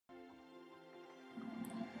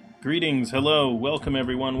Greetings, hello, welcome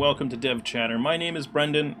everyone, welcome to DevChatter. My name is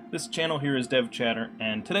Brendan, this channel here is DevChatter,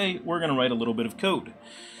 and today we're going to write a little bit of code.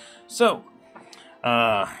 So,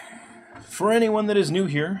 for anyone that is new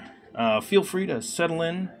here, feel free to settle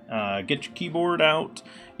in, get your keyboard out,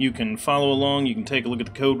 you can follow along, you can take a look at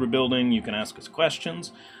the code we're building, you can ask us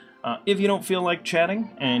questions. If you don't feel like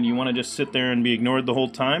chatting and you want to just sit there and be ignored the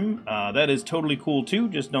whole time, that is totally cool too,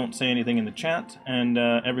 just don't say anything in the chat and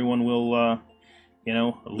everyone will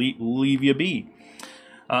leave you be.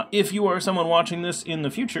 If you are someone watching this in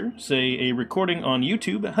the future, say a recording on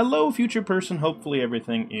YouTube, hello future person, hopefully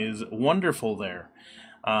everything is wonderful there.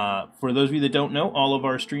 For those of you that don't know, all of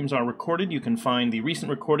our streams are recorded. You can find the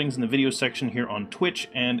recent recordings in the video section here on Twitch,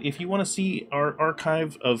 and if you want to see our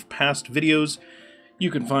archive of past videos,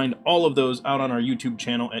 you can find all of those out on our YouTube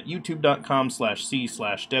channel at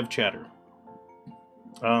youtube.com/c/devchatter.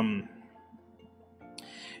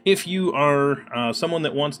 If you are someone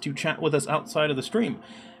that wants to chat with us outside of the stream,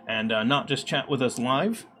 and not just chat with us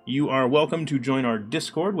live, you are welcome to join our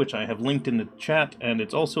Discord, which I have linked in the chat, and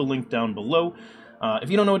it's also linked down below. If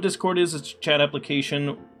you don't know what Discord is, it's a chat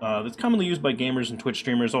application that's commonly used by gamers and Twitch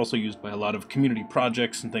streamers, also used by a lot of community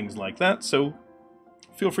projects and things like that, so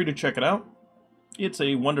feel free to check it out. It's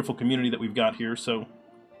a wonderful community that we've got here, so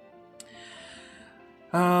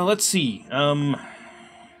let's see.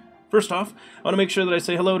 First off, I want to make sure that I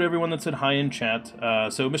say hello to everyone that said hi in chat.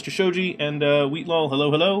 So Mr. Shoji and Wheatlol,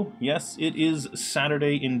 hello, hello. Yes, it is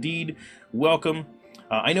Saturday indeed. Welcome.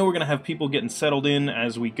 I know we're going to have people getting settled in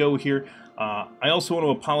as we go here. I also want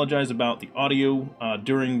to apologize about the audio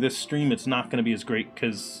during this stream. It's not going to be as great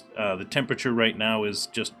because the temperature right now is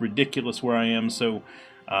just ridiculous where I am, so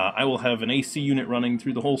I will have an AC unit running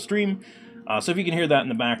through the whole stream. So if you can hear that in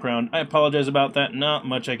the background, I apologize about that. Not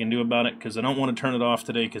much I can do about it because I don't want to turn it off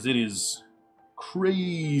today because it is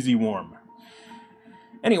crazy warm.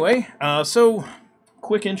 Anyway, so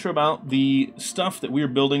quick intro about the stuff that we're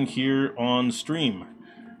building here on stream.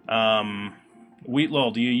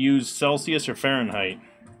 Wheatlol, do you use Celsius or Fahrenheit?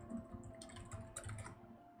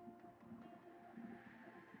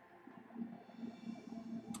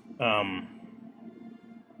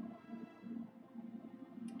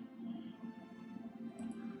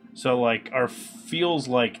 So, like, our feels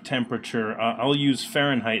like temperature, I'll use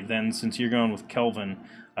Fahrenheit then, since you're going with Kelvin.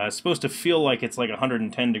 It's supposed to feel like it's like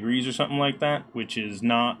 110 degrees or something like that, which is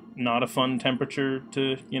not a fun temperature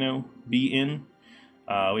to, be in.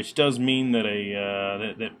 Which does mean that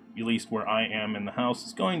that at least where I am in the house,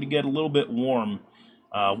 it's going to get a little bit warm,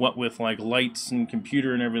 what with, like, lights and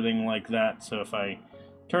computer and everything like that. So if I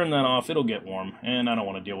turn that off, it'll get warm, and I don't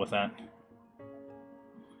want to deal with that.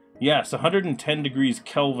 Yes, 110 degrees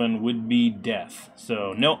Kelvin would be death.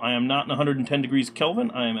 So, no, I am not in 110 degrees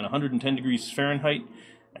Kelvin. I am in 110 degrees Fahrenheit.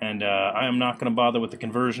 And I am not going to bother with the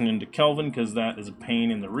conversion into Kelvin because that is a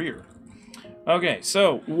pain in the rear. Okay,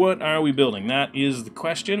 so what are we building? That is the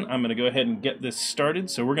question. I'm going to go ahead and get this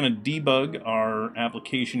started. So we're going to debug our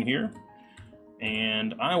application here.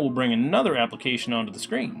 And I will bring another application onto the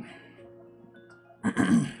screen.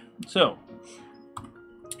 So,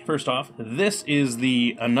 first off, this is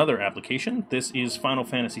another application. This is Final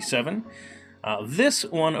Fantasy VII. This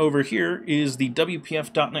one over here is the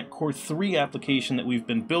WPF.NET Core 3 application that we've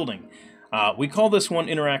been building. We call this one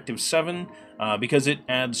Interactive 7 because it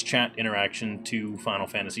adds chat interaction to Final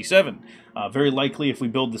Fantasy VII. Very likely, if we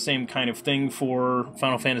build the same kind of thing for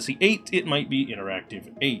Final Fantasy VIII, it might be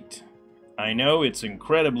Interactive 8. I know, it's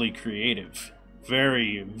incredibly creative.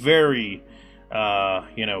 Very, very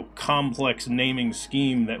complex naming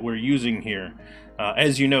scheme that we're using here.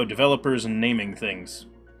 As you know, developers and naming things.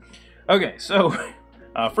 Okay, so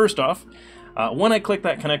first off, when I click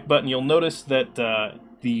that connect button, you'll notice that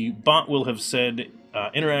the bot will have said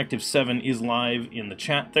Interactive 7 is live in the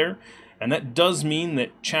chat there, and that does mean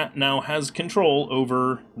that chat now has control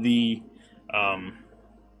over the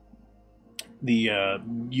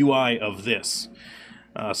UI of this.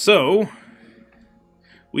 So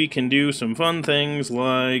we can do some fun things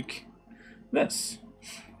like this.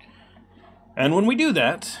 And when we do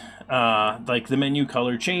that, like the menu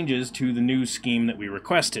color changes to the new scheme that we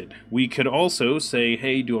requested. We could also say,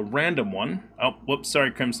 hey, do a random one. Oh, whoops,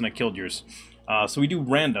 sorry, Crimson, I killed yours. So we do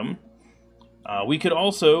random. We could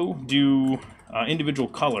also do individual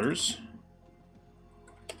colors.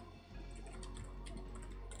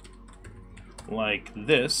 Like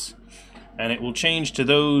this. And it will change to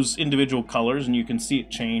those individual colors, and you can see it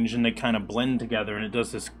change, and they kind of blend together, and it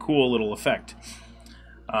does this cool little effect.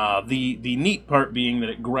 The neat part being that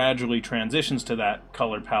it gradually transitions to that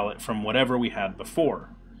color palette from whatever we had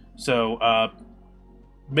before. So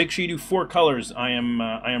make sure you do 4 colors. I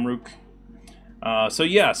am Rook. So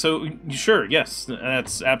yeah, so sure, yes,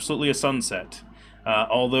 that's absolutely a sunset.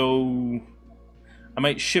 Although I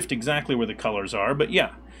might shift exactly where the colors are, but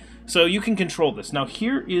yeah. So you can control this. Now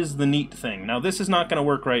here is the neat thing. Now this is not going to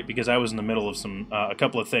work right because I was in the middle of a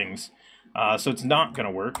couple of things. So it's not going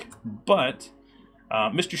to work, but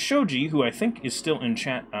Mr. Shoji, who I think is still in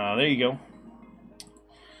chat, there you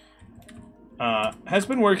go, has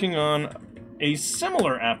been working on a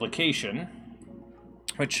similar application,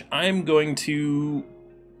 which I'm going to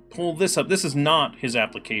pull this up. This is not his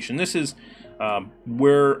application. This is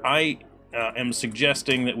where I am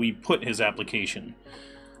suggesting that we put his application.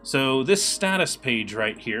 So this status page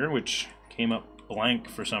right here, which came up blank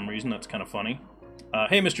for some reason, that's kind of funny.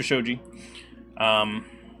 Hey, Mr. Shoji.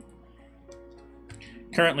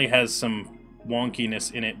 Currently has some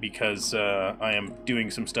wonkiness in it because I am doing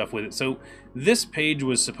some stuff with it. So this page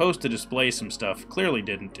was supposed to display some stuff, clearly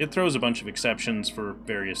didn't. It throws a bunch of exceptions for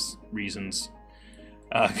various reasons.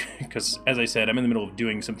 Because, as I said, I'm in the middle of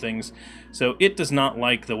doing some things. So it does not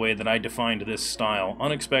like the way that I defined this style.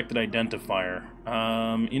 Unexpected identifier.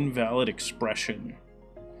 Invalid expression.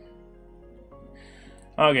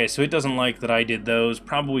 Okay, so it doesn't like that I did those,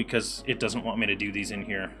 probably because it doesn't want me to do these in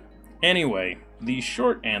here. Anyway, the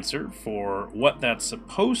short answer for what that's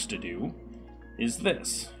supposed to do is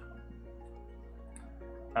this.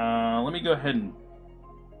 Let me go ahead and...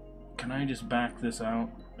 Can I just back this out?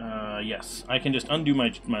 Yes. I can just undo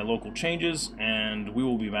my local changes, and we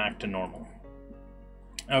will be back to normal.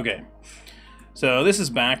 Okay. So this is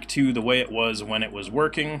back to the way it was when it was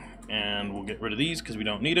working, and we'll get rid of these because we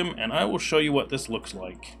don't need them, and I will show you what this looks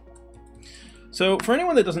like. So, for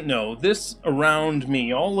anyone that doesn't know, this around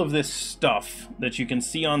me, all of this stuff that you can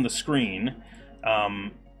see on the screen,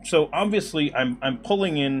 so obviously I'm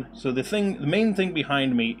pulling in, so the main thing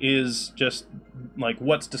behind me is just like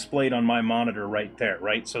what's displayed on my monitor right there,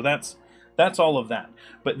 right? So that's all of that.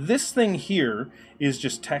 But this thing here is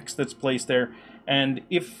just text that's placed there, and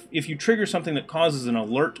if you trigger something that causes an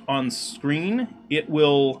alert on screen, it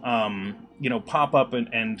will, you know, pop up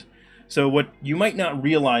and so what you might not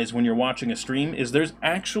realize when you're watching a stream is there's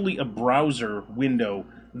actually a browser window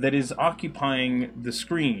that is occupying the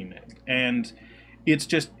screen. And it's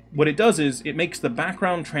just, what it does is it makes the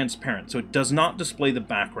background transparent. So it does not display the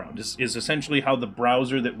background. This is essentially how the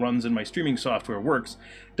browser that runs in my streaming software works.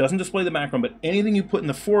 It doesn't display the background, but anything you put in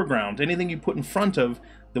the foreground, anything you put in front of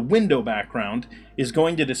the window background is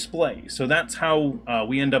going to display. So that's how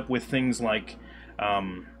we end up with things like...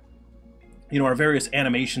 you know, our various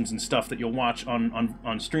animations and stuff that you'll watch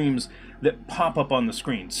on streams that pop up on the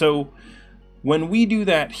screen. So when we do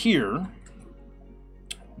that here,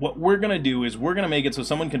 what we're going to do is we're going to make it so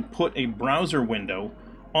someone can put a browser window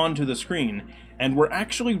onto the screen, and we're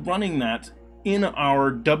actually running that in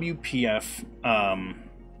our WPF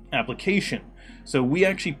application. So we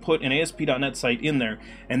actually put an ASP.NET site in there,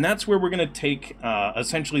 and that's where we're going to take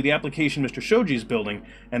essentially the application Mr. Shoji is building,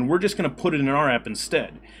 and we're just going to put it in our app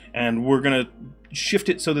instead. And we're going to shift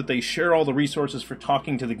it so that they share all the resources for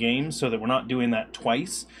talking to the game, so that we're not doing that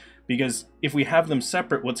twice. Because if we have them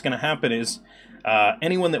separate, what's going to happen is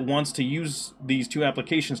anyone that wants to use these two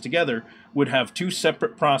applications together would have two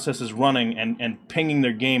separate processes running and pinging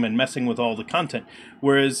their game and messing with all the content.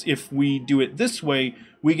 Whereas if we do it this way,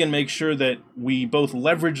 we can make sure that we both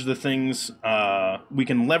leverage the things, we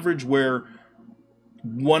can leverage where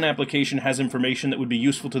one application has information that would be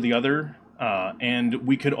useful to the other, and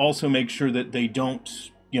we could also make sure that they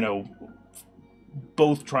don't, you know,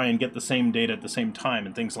 both try and get the same data at the same time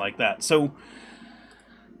and things like that. So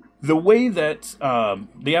the way that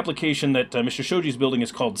the application that Mr. Shoji is building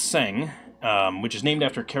is called Tseng, which is named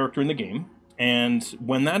after a character in the game, and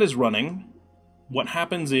when that is running, what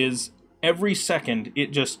happens is every second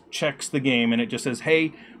it just checks the game and it just says,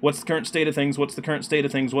 hey, what's the current state of things, what's the current state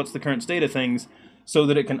of things, what's the current state of things, so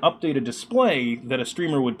that it can update a display that a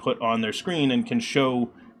streamer would put on their screen and can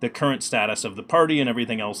show the current status of the party and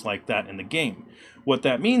everything else like that in the game. What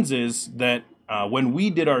that means is that when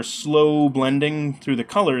we did our slow blending through the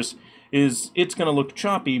colors, is it's going to look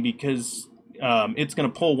choppy because it's going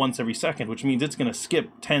to pull once every second, which means it's going to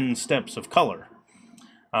skip 10 steps of color.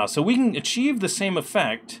 So we can achieve the same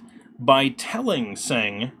effect by telling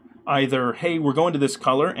Tseng either, hey, we're going to this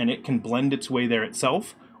color, and it can blend its way there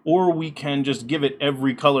itself, or we can just give it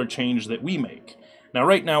every color change that we make. Now,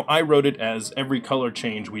 right now, I wrote it as every color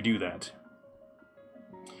change we do that.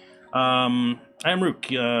 I'm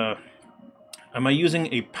Rook. Am I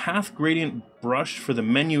using a path gradient brush for the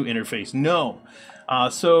menu interface? No.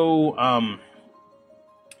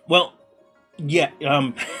 Well, yeah,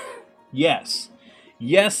 yes.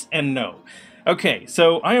 Yes and no. Okay,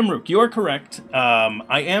 so I am Rook. You are correct.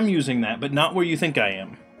 I am using that, but not where you think I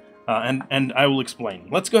am. And I will explain.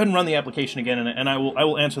 Let's go ahead and run the application again, and I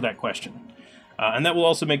will answer that question. And that will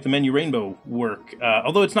also make the menu rainbow work.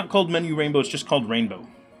 Although it's not called menu rainbow, it's just called rainbow.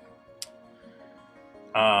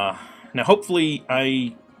 Now, hopefully,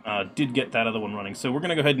 I did get that other one running. So we're going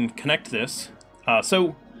to go ahead and connect this.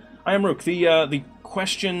 So I am Rook. The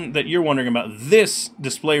question that you're wondering about, this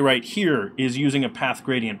display right here is using a path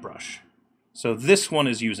gradient brush. So this one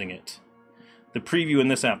is using it. The preview in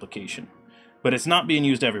this application. But it's not being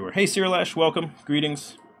used everywhere. Hey, Sirilash, welcome.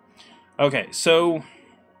 Greetings. Okay, so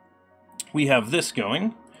we have this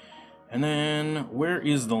going. And then where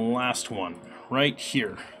is the last one? Right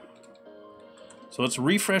here. So let's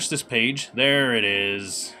refresh this page. There it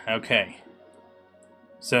is. Okay.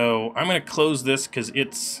 So I'm going to close this because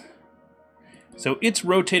it's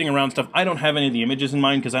rotating around stuff. I don't have any of the images in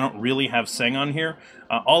mind because I don't really have Tseng on here.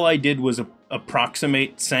 All I did was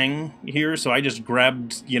approximate Tseng here, so I just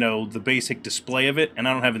grabbed, you know, the basic display of it, and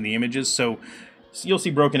I don't have any images, so you'll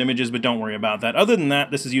see broken images, but don't worry about that. Other than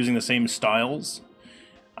that, this is using the same styles,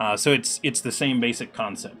 so it's the same basic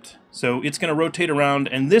concept. So it's going to rotate around,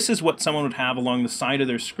 and this is what someone would have along the side of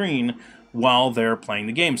their screen while they're playing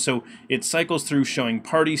the game. So it cycles through showing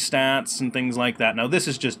party stats and things like that. Now this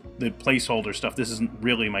is just the placeholder stuff. This isn't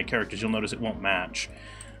really my characters. You'll notice it won't match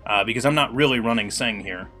because I'm not really running Tseng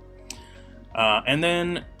here. And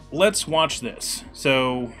then let's watch this.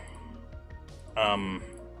 So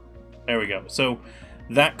there we go. So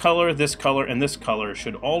that color, this color, and this color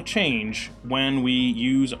should all change when we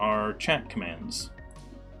use our chat commands.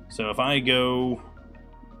 So if I go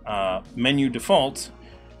menu default,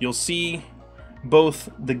 you'll see both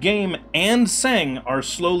the game and Tseng are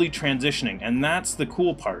slowly transitioning, and that's the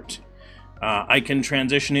cool part. I can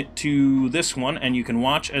transition it to this one, and you can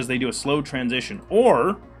watch as they do a slow transition.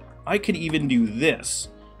 Or I could even do this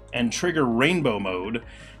and trigger rainbow mode,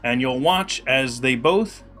 and you'll watch as they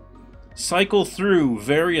both cycle through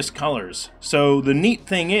various colors. So the neat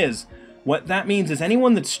thing is, what that means is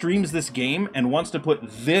anyone that streams this game and wants to put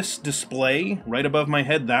this display right above my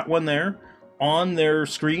head, that one there, on their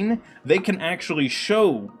screen, they can actually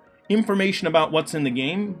show information about what's in the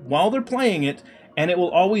game while they're playing it, and it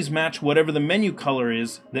will always match whatever the menu color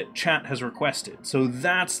is that chat has requested. So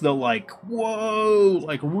that's the, like, whoa,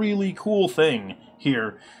 like, really cool thing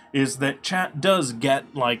here, is that chat does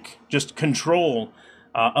get, like, just control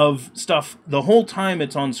of stuff the whole time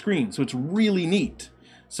it's on screen. So it's really neat.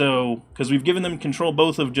 So, because we've given them control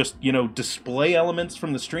both of just, you know, display elements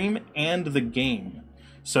from the stream and the game.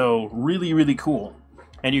 So really, really cool.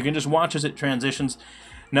 And you can just watch as it transitions.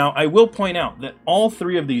 Now, I will point out that all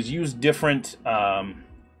three of these use different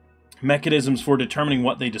mechanisms for determining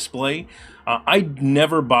what they display. I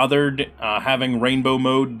never bothered having rainbow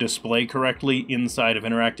mode display correctly inside of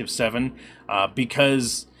Interactive 7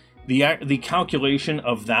 because the calculation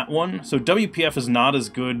of that one, so WPF is not as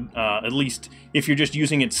good, at least if you're just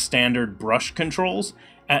using its standard brush controls,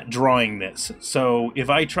 at drawing this. So if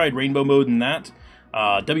I tried rainbow mode in that,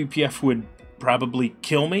 WPF would probably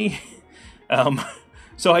kill me,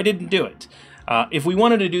 so I didn't do it. If we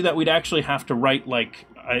wanted to do that, we'd actually have to write, like,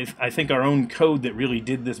 I think our own code that really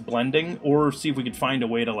did this blending, or see if we could find a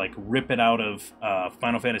way to, like, rip it out of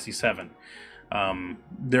Final Fantasy VII.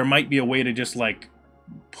 There might be a way to just, like,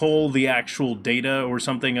 pull the actual data or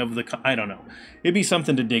something of the... I don't know. It'd be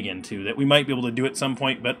something to dig into that we might be able to do at some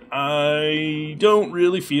point, but I don't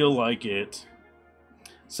really feel like it.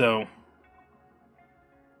 So...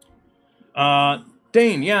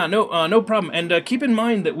 Dane, yeah, no problem. And keep in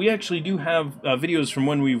mind that we actually do have videos from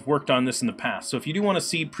when we've worked on this in the past. So if you do want to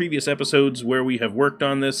see previous episodes where we have worked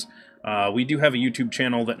on this, we do have a YouTube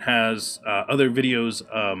channel that has other videos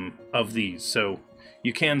of these. So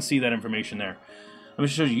you can see that information there. Let me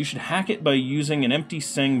show you. You should hack it by using an empty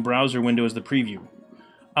Tseng browser window as the preview.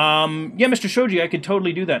 Yeah, Mr. Shoji, I could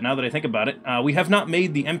totally do that now that I think about it. We have not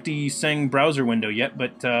made the empty Tseng browser window yet,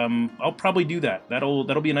 but I'll probably do that.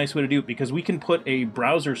 That'll be a nice way to do it, because we can put a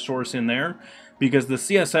browser source in there, because the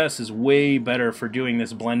CSS is way better for doing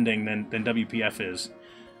this blending than WPF is.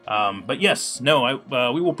 But yes, no,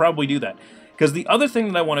 we will probably do that. Because the other thing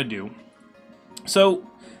that I want to do... So,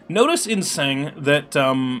 notice in Tseng that...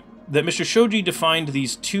 that Mr. Shoji defined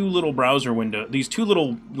these two little browser windows, these two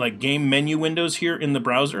little, like, game menu windows here in the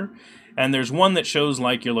browser, and there's one that shows,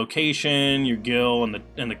 like, your location, your guild,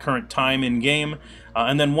 and the current time in game,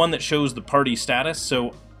 and then one that shows the party status.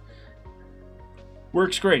 So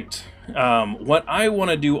works great. What I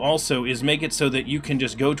want to do also is make it so that you can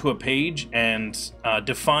just go to a page and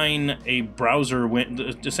define a browser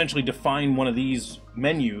window, essentially define one of these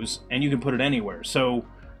menus, and you can put it anywhere. So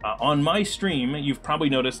On my stream, you've probably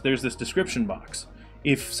noticed there's this description box.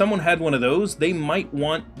 If someone had one of those, they might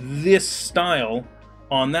want this style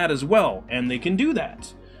on that as well, and they can do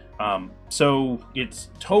that. So it's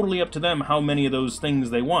totally up to them how many of those things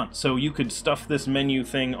they want. So you could stuff this menu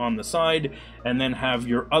thing on the side, and then have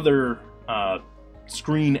your other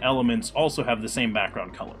screen elements also have the same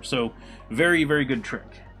background color. So very, very good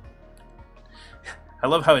trick. I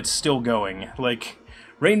love how it's still going. Like,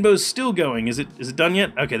 Rainbow's still going. Is it done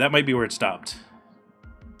yet? Okay, that might be where it stopped.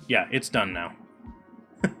 Yeah, it's done now.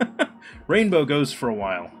 Rainbow goes for a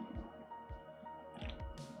while.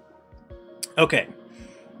 Okay.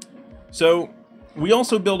 So, we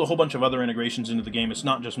also build a whole bunch of other integrations into the game. It's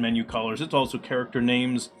not just menu colors, it's also character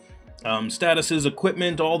names, statuses,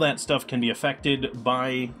 equipment, all that stuff can be affected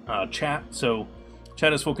by chat. So,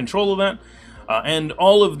 chat has full control of that. And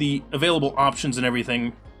all of the available options and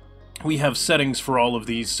everything, we have settings for all of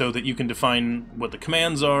these so that you can define what the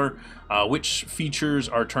commands are, which features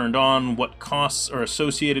are turned on, what costs are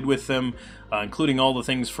associated with them, including all the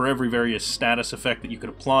things for every various status effect that you could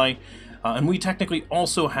apply. And we technically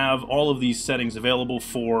also have all of these settings available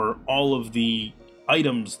for all of the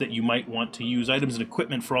items that you might want to use, items and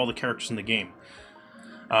equipment for all the characters in the game.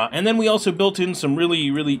 And then we also built in some really,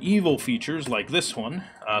 really evil features like this one.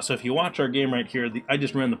 So if you watch our game right here, I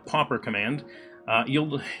just ran the popper command.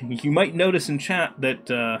 You might notice in chat that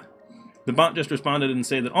the bot just responded and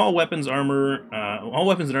say that all weapons and armor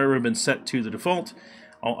have been set to the default.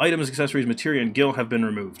 All items, accessories, materia, and gil have been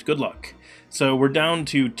removed. Good luck. So we're down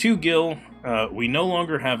to 2 gil. We no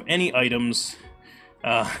longer have any items.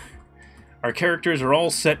 Our characters are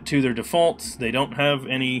all set to their defaults. They don't have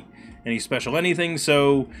any special anything.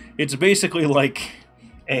 So it's basically like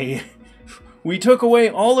a we took away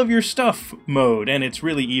all of your stuff mode, and it's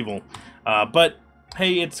really evil. But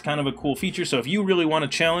hey, it's kind of a cool feature. So if you really want a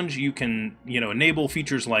challenge, you can enable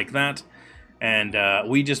features like that. And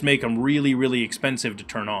we just make them really, really expensive to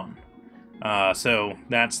turn on. So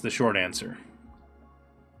that's the short answer.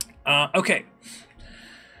 Okay.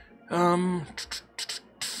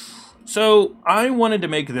 So I wanted to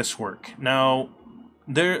make this work. Now,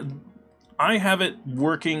 I have it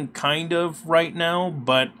working kind of right now,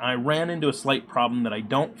 but I ran into a slight problem that I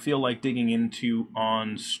don't feel like digging into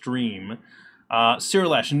on stream.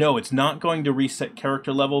 Cyrilash, no, it's not going to reset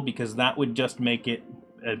character level because that would just make it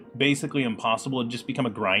basically impossible. It'd just become a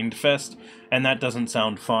grind fest, and that doesn't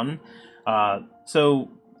sound fun. So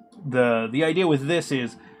the idea with this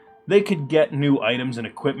is they could get new items and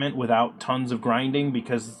equipment without tons of grinding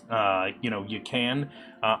because you can.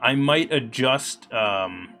 I might adjust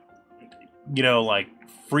like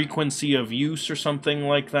frequency of use or something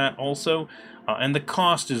like that also, and the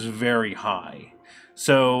cost is very high.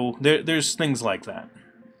 So there's things like that.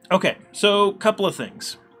 Okay, so a couple of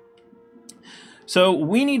things. So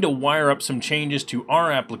we need to wire up some changes to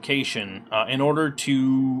our application in order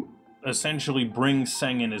to essentially bring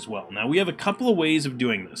Tseng in as well. Now we have a couple of ways of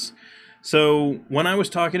doing this. So when I was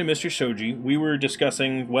talking to Mr. Shoji, we were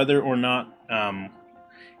discussing whether or not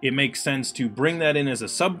it makes sense to bring that in as a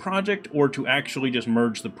sub-project or to actually just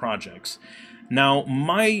merge the projects. Now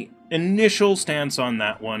my initial stance on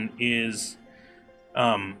that one is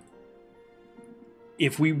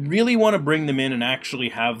if we really want to bring them in and actually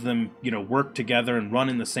have them, work together and run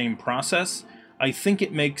in the same process, I think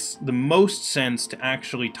it makes the most sense to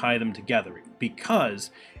actually tie them together. Because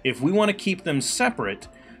if we want to keep them separate,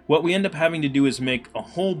 what we end up having to do is make a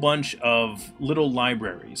whole bunch of little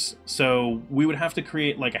libraries. So we would have to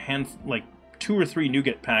create like 2 or 3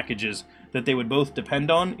 NuGet packages that they would both depend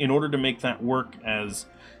on in order to make that work as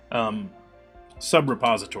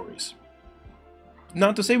sub-repositories.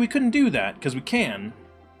 Not to say we couldn't do that, because we can.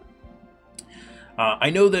 I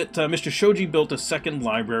know that Mr. Shoji built a second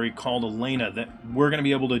library called Iliya that we're going to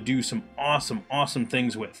be able to do some awesome, awesome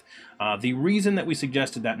things with. The reason that we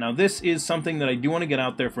suggested that, now this is something that I do want to get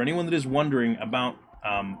out there for anyone that is wondering about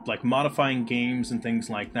like modifying games and things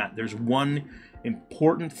like that. There's one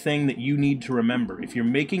important thing that you need to remember. If you're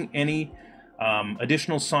making any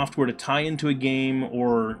additional software to tie into a game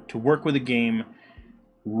or to work with a game,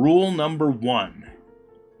 rule number 1.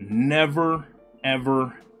 Never,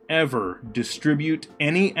 ever, ever distribute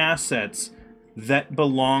any assets that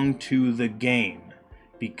belong to the game,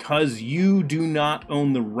 because you do not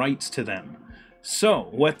own the rights to them. So,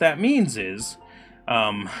 what that means is,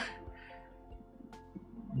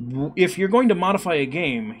 if you're going to modify a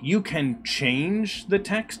game, you can change the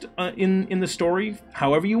text in the story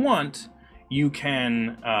however you want. You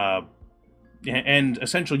can, and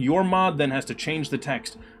essentially your mod then has to change the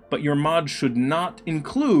text, but your mod should not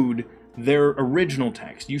include their original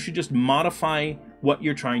text. You should just modify what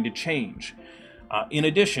you're trying to change. In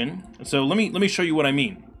addition, so let me show you what I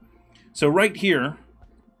mean. So right here,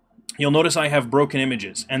 you'll notice I have broken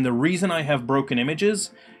images, and the reason I have broken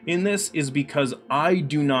images in this is because I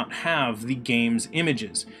do not have the game's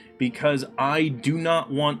images, because I do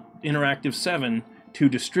not want Interactive 7 to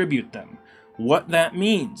distribute them. What that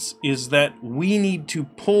means is that we need to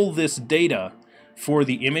pull this data for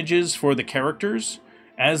the images for the characters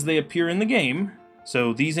as they appear in the game.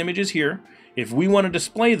 So these images here, if we want to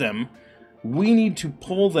display them, we need to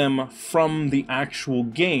pull them from the actual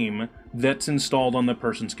game that's installed on the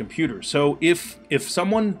person's computer. So if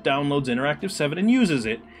someone downloads Interactive 7 and uses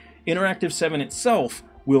it, Interactive 7 itself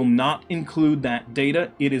will not include that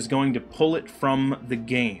data. It is going to pull it from the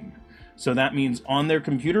game. So that means on their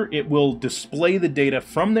computer, it will display the data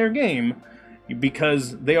from their game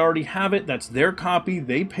because they already have it. That's their copy.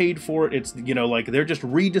 They paid for it. It's, you know, like they're just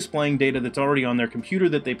redisplaying data that's already on their computer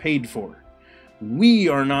that they paid for. We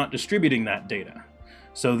are not distributing that data.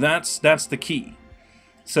 So that's the key.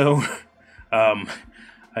 So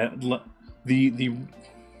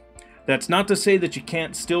that's not to say that you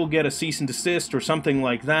can't still get a cease and desist or something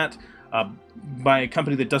like that by a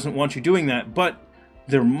company that doesn't want you doing that, but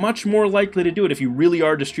they're much more likely to do it if you really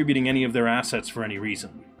are distributing any of their assets for any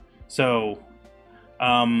reason. So,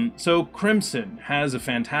 so Crimson has a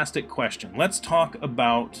fantastic question. Let's talk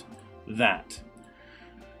about that.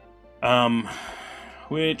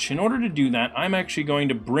 Which, in order to do that, I'm actually going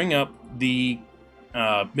to bring up the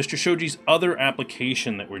Mr. Shoji's other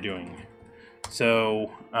application that we're doing.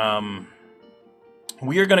 So,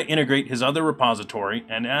 we are going to integrate his other repository,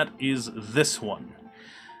 and that is this one.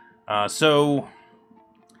 So,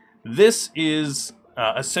 this is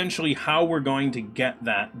essentially how we're going to get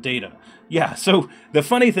that data. Yeah, so the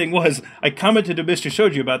funny thing was, I commented to Mr.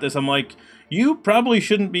 Shoji about this. I'm like, you probably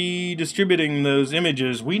shouldn't be distributing those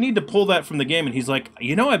images. We need to pull that from the game. And he's like,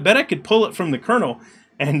 you know, I bet I could pull it from the kernel.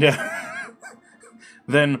 And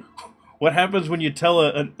then what happens when you tell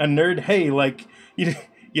a nerd, hey, like,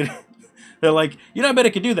 they're like, you know, I bet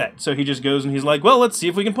I could do that. So he just goes and he's like, well, let's see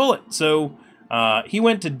if we can pull it. So he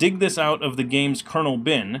went to dig this out of the game's kernel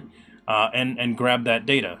bin and grab that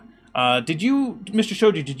data. Did you, Mr.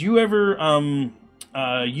 Shoji, did you ever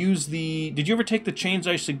did you ever take the chains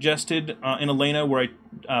I suggested in Elena where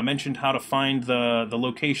I mentioned how to find the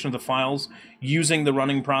location of the files using the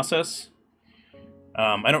running process?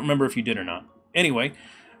 I don't remember if you did or not. Anyway,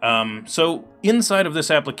 so inside of this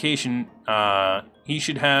application, he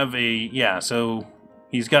should have so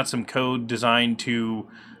he's got some code designed to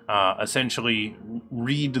essentially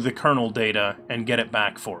read the kernel data and get it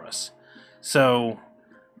back for us. So,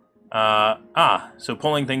 so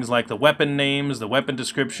pulling things like the weapon names, the weapon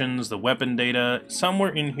descriptions, the weapon data. Somewhere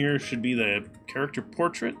in here should be the character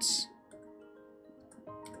portraits.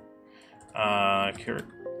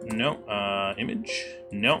 Image?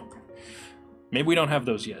 No. Maybe we don't have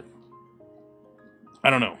those yet. I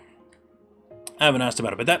don't know. I haven't asked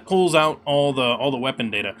about it, but that pulls out all the weapon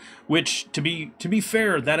data. Which, to be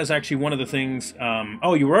fair, that is actually one of the things.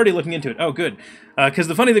 Oh, you were already looking into it. Oh, good. Because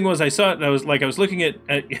the funny thing was, I saw it. And I was looking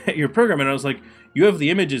at your program, and I was like, you have the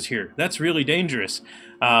images here. That's really dangerous.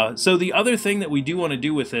 So the other thing that we do want to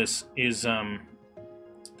do with this is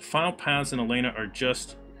file paths in Elena are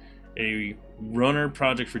just a runner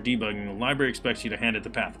project for debugging. The library expects you to hand it the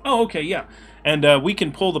path. Oh, okay, yeah. And we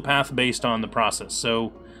can pull the path based on the process,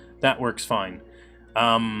 so that works fine.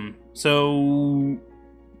 So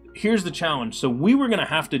here's the challenge. So we were going to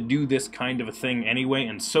have to do this kind of a thing anyway,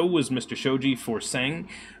 and so was Mr. Shoji for Tseng,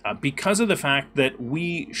 because of the fact that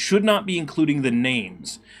we should not be including the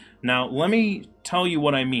names. Now, let me tell you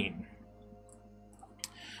what I mean.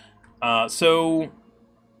 So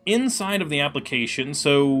inside of the application,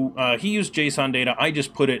 so he used JSON data. I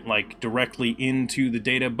just put it like directly into the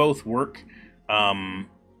data. Both work.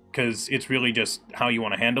 Because it's really just how you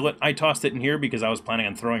want to handle it. I tossed it in here because I was planning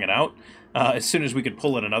on throwing it out as soon as we could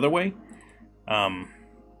pull it another way.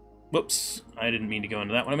 Whoops, I didn't mean to go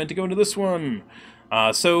into that one. I meant to go into this one.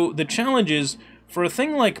 So the challenge is, for a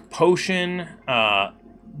thing like potion,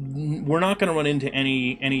 we're not going to run into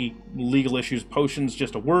any legal issues. Potion's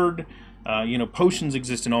just a word. You know, potions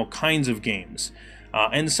exist in all kinds of games.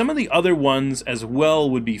 And some of the other ones as well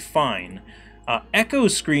would be fine. Echo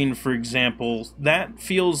Screen, for example, that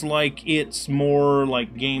feels like it's more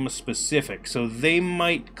like game specific, so they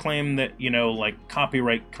might claim that, you know, like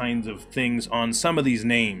copyright kinds of things on some of these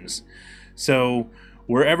names. So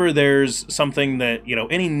wherever there's something that, you know,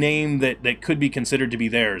 any name that could be considered to be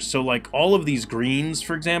theirs, so like all of these greens,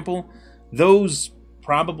 for example, those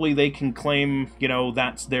probably they can claim, you know,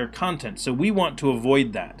 that's their content. So we want to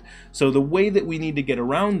avoid that. So the way that we need to get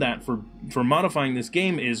around that for modifying this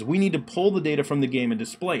game is we need to pull the data from the game and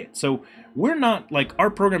display it. So we're not, like, our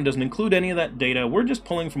program doesn't include any of that data. We're just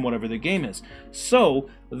pulling from whatever the game is. So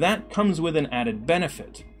that comes with an added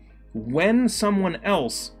benefit. When someone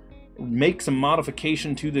else makes a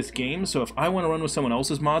modification to this game, so if I want to run with someone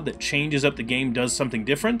else's mod that changes up the game, does something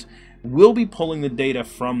different, we'll be pulling the data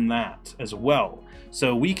from that as well.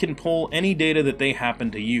 So we can pull any data that they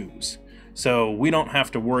happen to use. So we don't have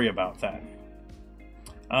to worry about that.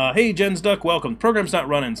 Hey, Jen's Duck, welcome. The program's not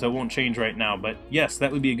running, so it won't change right now, but yes,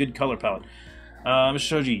 that would be a good color palette. Mr.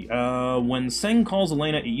 Shoji, when Tseng calls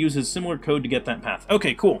Elena, it uses similar code to get that path.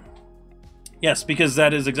 Okay, cool. Yes, because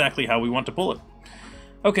that is exactly how we want to pull it.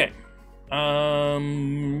 Okay.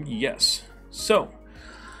 Yes. So,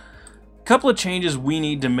 a couple of changes we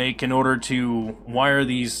need to make in order to wire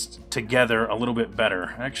these together a little bit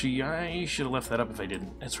better. Actually, I should have left that up if I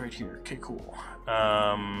didn't. It's right here. Okay, cool.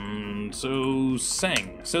 So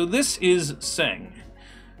Tseng. So this is Tseng.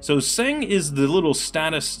 So Tseng is the little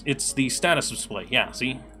status, it's the status display. Yeah,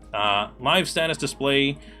 see? Live status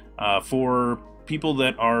display for people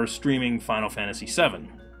that are streaming Final Fantasy VII.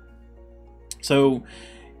 So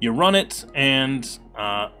you run it, and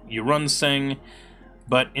you run Tseng,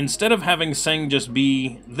 but instead of having Tseng just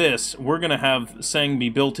be this, we're going to have Tseng be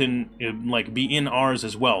built in, like, be in ours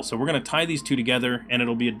as well. So we're going to tie these two together, and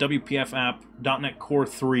it'll be a WPF App .NET Core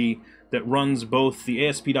 3 that runs both the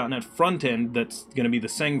ASP.NET front end, that's going to be the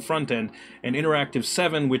Tseng front end, and Interactive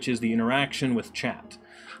 7, which is the interaction with chat.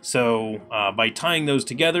 So by tying those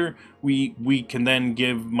together, we can then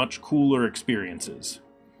give much cooler experiences.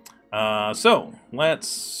 So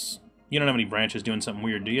let's... You don't have any branches doing something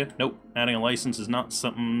weird, do you? Nope. Adding a license is not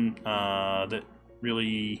something that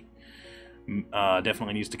really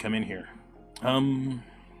definitely needs to come in here.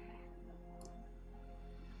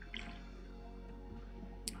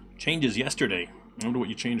 Changes yesterday. I wonder what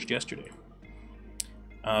you changed yesterday.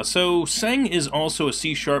 So Tseng is also a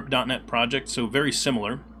C#.NET project, so very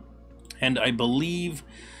similar. And I believe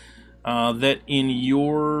that in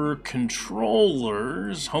your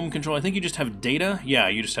controllers, home control, I think you just have data. Yeah,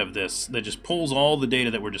 you just have this that just pulls all the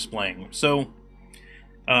data that we're displaying. So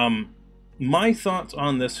my thoughts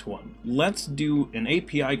on this one: let's do an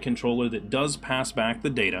API controller that does pass back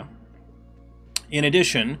the data. In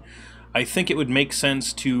addition, I think it would make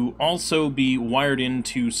sense to also be wired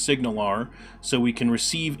into SignalR so we can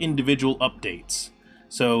receive individual updates.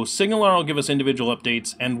 So SignalR will give us individual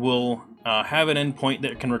updates, and we'll have an endpoint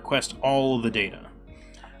that can request all of the data.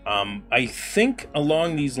 I think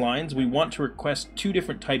along these lines we want to request two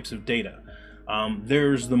different types of data.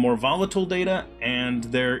 There's the more volatile data, and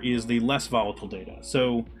there is the less volatile data.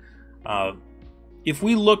 So if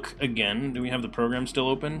we look again, do we have the program still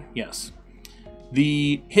open? Yes.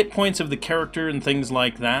 The hit points of the character and things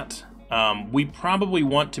like that, we probably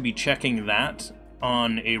want to be checking that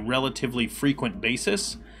on a relatively frequent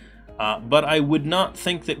basis, but I would not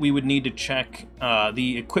think that we would need to check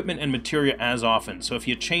the equipment and materia as often. So if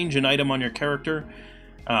you change an item on your character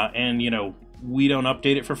and, you know, we don't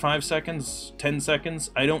update it for 5 seconds, 10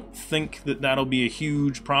 seconds, I don't think that that'll be a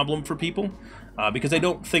huge problem for people, because I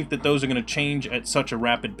don't think that those are going to change at such a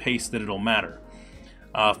rapid pace that it'll matter.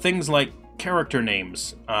 Things like character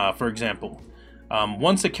names, for example.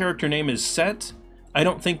 Once a character name is set, I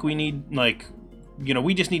don't think we need, like, you know,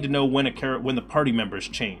 we just need to know when when the party members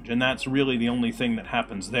change, and that's really the only thing that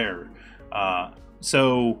happens there.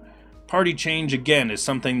 So party change, again, is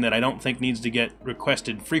something that I don't think needs to get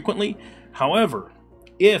requested frequently. However,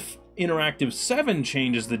 if Interactive 7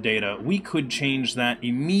 changes the data, we could change that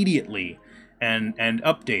immediately and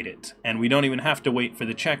update it, and we don't even have to wait for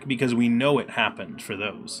the check because we know it happened for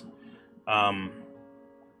those.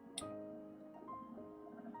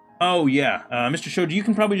 Oh yeah, Mr. Shoji, you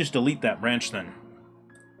can probably just delete that branch then.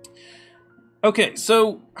 Okay,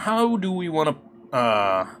 so how do we want to...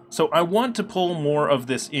 so I want to pull more of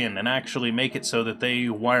this in and actually make it so that they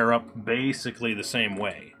wire up basically the same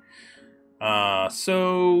way.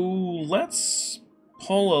 So let's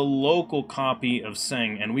pull a local copy of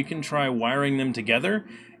Tseng, and we can try wiring them together,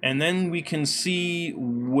 and then we can see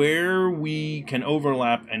where we can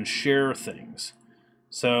overlap and share things.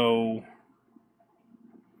 So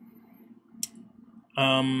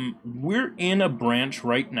we're in a branch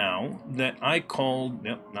right now that I called,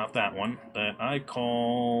 yep, not that one, that I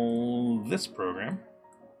call this program,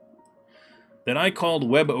 that I called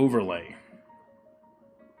Web Overlay.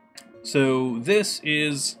 So this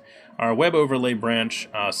is our Web Overlay branch.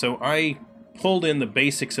 So I pulled in the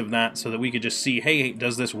basics of that so that we could just see, hey,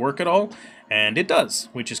 does this work at all? And it does,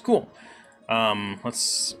 which is cool.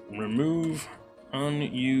 Let's remove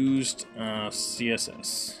unused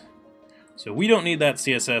CSS. So we don't need that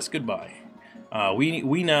CSS. Goodbye.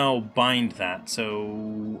 We now bind that.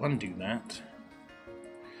 So undo that.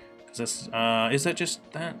 Is that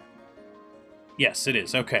just that? Yes, it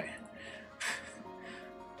is. Okay.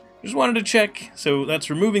 Just wanted to check. So that's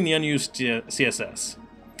removing the unused CSS.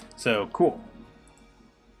 So cool.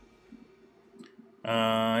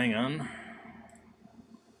 Hang on.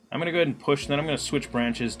 I'm going to go ahead and push, then I'm going to switch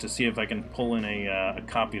branches to see if I can pull in a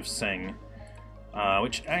copy of Tseng.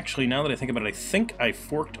 Which, actually, now that I think about it, I think I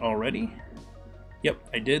forked already. Yep,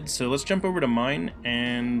 I did. So let's jump over to mine,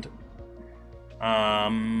 and...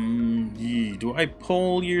 do I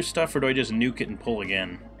pull your stuff, or do I just nuke it and pull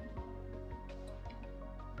again?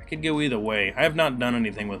 I could go either way. I have not done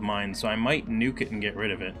anything with mine, so I might nuke it and get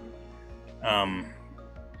rid of it.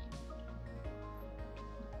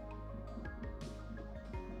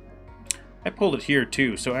 I pulled it here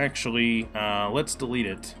too, so actually, let's delete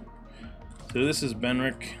it. So this is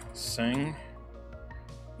Benric Tseng.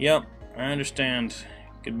 Yep, I understand.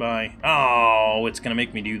 Goodbye. Oh, it's gonna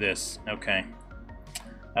make me do this. Okay.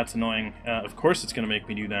 That's annoying. Of course it's gonna make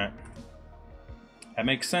me do that. That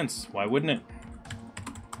makes sense. Why wouldn't it?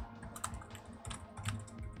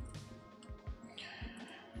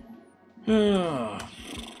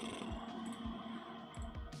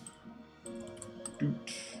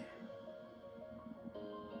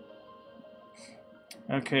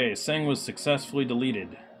 Okay, Tseng was successfully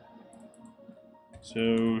deleted.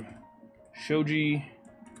 So, Shoji,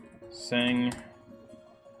 Tseng,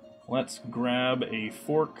 let's grab a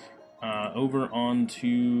fork over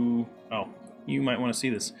onto... Oh, you might want to see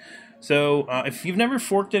this. So, if you've never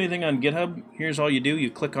forked anything on GitHub, here's all you do.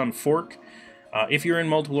 You click on fork. If you're in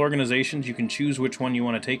multiple organizations, you can choose which one you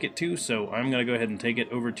want to take it to. So, I'm going to go ahead and take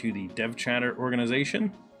it over to the DevChatter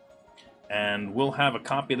organization. And we'll have a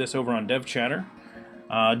copy of this over on DevChatter.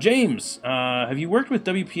 James, have you worked with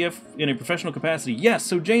WPF in a professional capacity? Yes,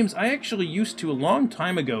 so James, I actually used to, a long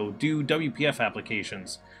time ago, do WPF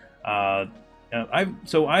applications. I've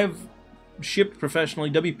shipped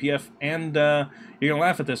professionally WPF, and you're going to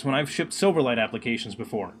laugh at this, when I've shipped Silverlight applications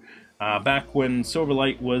before. Back when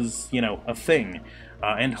Silverlight was, you know, a thing.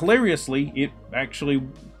 And hilariously, it actually,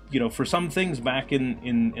 you know, for some things back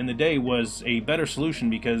in the day was a better solution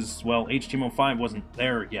because, well, HTML5 wasn't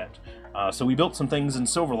there yet. So we built some things in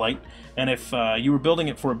Silverlight, and if you were building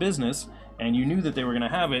it for a business and you knew that they were going to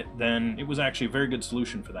have it, then it was actually a very good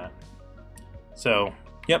solution for that. So,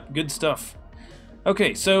 yep, good stuff.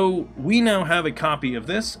 Okay, so we now have a copy of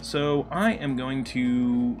this, so I am going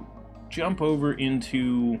to jump over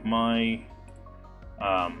into my,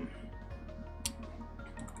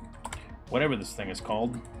 whatever this thing is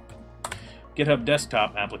called, GitHub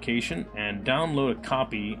desktop application, and download a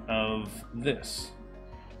copy of this.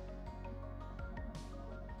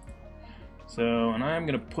 So, and I'm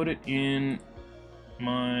going to put it in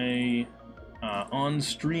my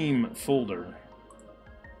on-stream folder.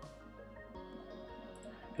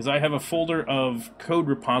 Because I have a folder of code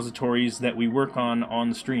repositories that we work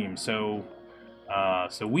on stream. So,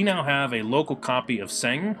 so we now have a local copy of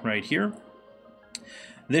Tseng right here.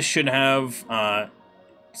 This should have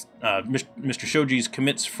Mr. Shoji's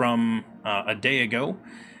commits from a day ago.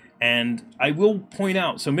 And I will point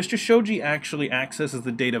out, so Mr. Shoji actually accesses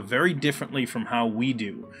the data very differently from how we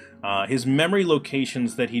do. His memory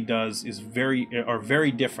locations that he does are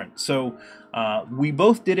very different. So we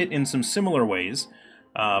both did it in some similar ways,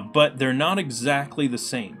 but they're not exactly the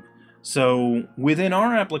same. So within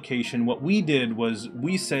our application, what we did was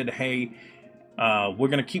we said, hey, we're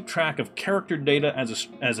going to keep track of character data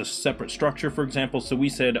as a separate structure, for example. So we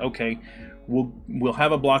said, okay, we'll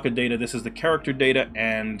have a block of data. This is the character data,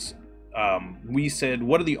 and we said,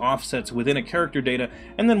 what are the offsets within a character data,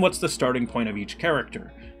 and then what's the starting point of each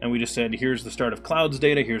character? And we just said, here's the start of Cloud's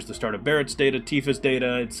data, here's the start of Barrett's data, Tifa's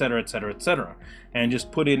data, etc., etc., etc. And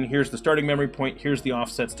just put in, here's the starting memory point, here's the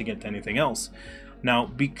offsets to get to anything else. Now,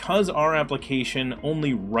 because our application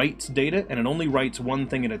only writes data, and it only writes one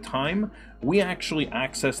thing at a time, we actually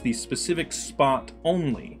access the specific spot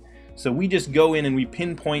only. So we just go in and we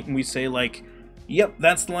pinpoint and we say, like, yep,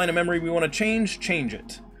 that's the line of memory we want to change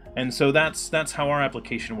it. And so that's how our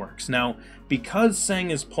application works. Now, because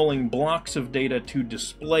Tseng is pulling blocks of data to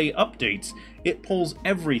display updates, it pulls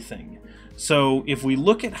everything. So if we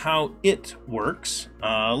look at how it works,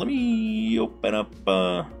 let me open up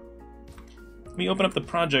the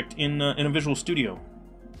project in a Visual Studio.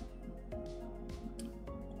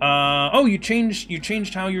 Oh, you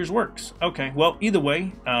changed how yours works. Okay, well, either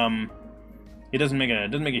way, it doesn't make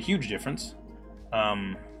a huge difference.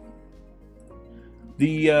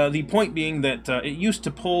 The point being that it used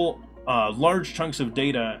to pull large chunks of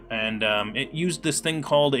data, and it used this thing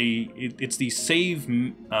called it's the save,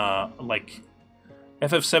 like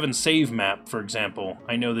FF7 save map, for example.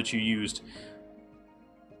 I know that you used.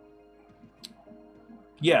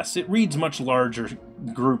 Yes, it reads much larger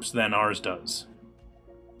groups than ours does.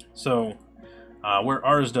 So, where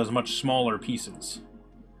ours does much smaller pieces.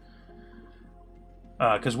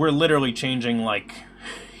 Because we're literally changing, like,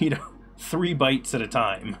 3 bytes at a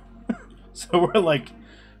time. So we're like,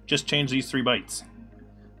 just change these 3 bytes.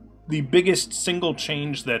 The biggest single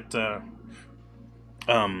change that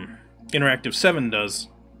Interactive 7 does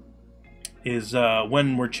is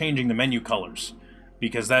when we're changing the menu colors.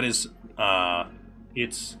 Because that is,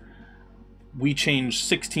 we change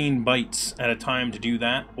 16 bytes at a time to do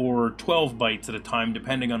that, or 12 bytes at a time,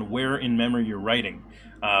 depending on where in memory you're writing.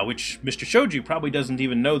 Which Mr. Shoji probably doesn't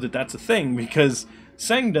even know that that's a thing, because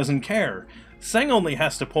Tseng doesn't care. Tseng only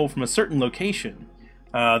has to pull from a certain location.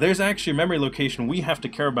 There's actually a memory location we have to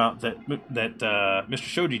care about that Mr.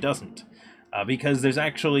 Shoji doesn't. Because there's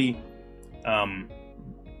actually... So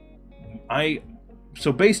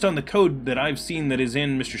based on the code that I've seen that is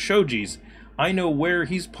in Mr. Shoji's, I know where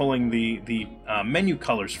he's pulling the menu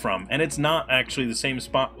colors from, and it's not actually the same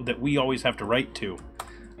spot that we always have to write to.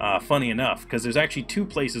 Funny enough, because there's actually 2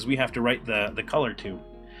 places we have to write the color to.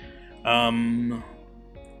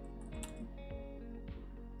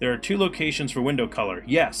 There are 2 locations for window color.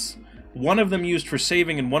 Yes, one of them used for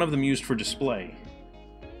saving and one of them used for display.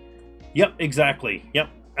 Yep, exactly. Yep.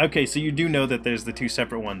 Okay, so you do know that there's the 2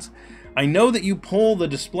 separate ones. I know that you pull the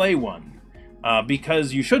display one.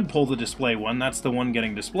 Because you should pull the display one, that's the one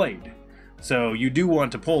getting displayed. So you do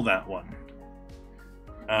want to pull that one.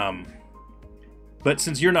 But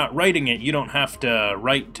since you're not writing it, you don't have to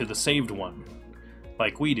write to the saved one,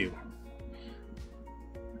 like we do.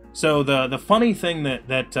 So the funny thing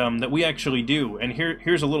that we actually do, and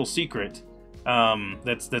here's a little secret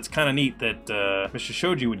that's kind of neat that Mr.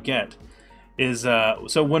 Shoji would get, is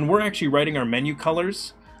so when we're actually writing our menu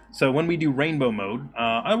colors. So when we do rainbow mode,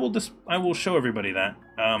 I will show everybody that,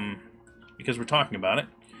 because we're talking about it.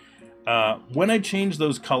 When I change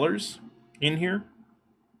those colors in here,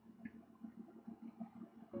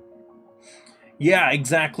 yeah,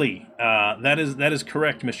 exactly. That is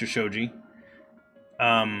correct, Mr. Shoji.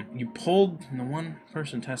 You pulled the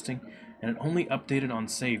one-person testing, and it only updated on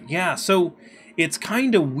save. Yeah, so it's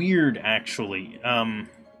kind of weird, actually.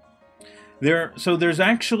 So there's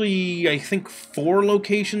actually, I think, 4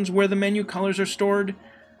 locations where the menu colors are stored.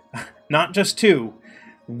 Not just 2.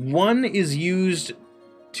 One is used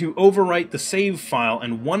to overwrite the save file,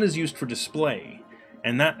 and one is used for display.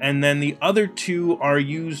 And then the other 2 are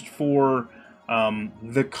used for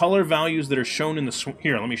the color values that are shown in the...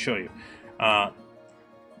 Here, let me show you.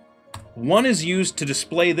 One is used to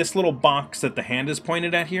display this little box that the hand is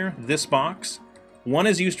pointed at here, this box. One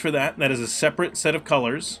is used for that. That is a separate set of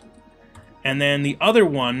colors. And then the other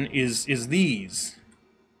one is these.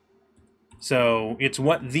 So it's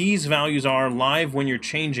what these values are live when you're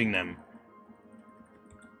changing them.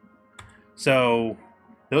 So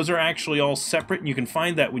those are actually all separate, and you can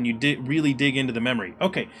find that when you really dig into the memory.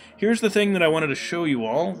 Okay, here's the thing that I wanted to show you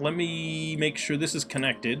all. Let me make sure this is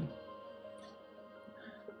connected.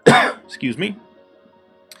 Excuse me.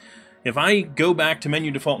 If I go back to menu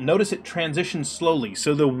default, notice it transitions slowly.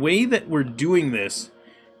 So the way that we're doing this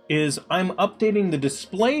is I'm updating the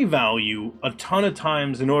display value a ton of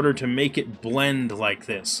times in order to make it blend like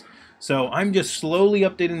this. So I'm just slowly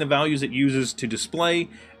updating the values it uses to display,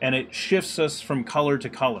 and it shifts us from color to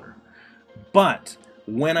color. But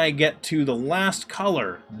when I get to the last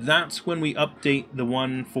color, that's when we update the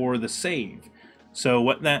one for the save. So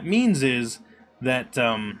what that means is that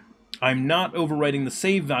I'm not overwriting the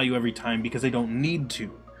save value every time because I don't need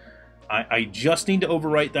to. I just need to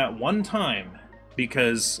overwrite that one time,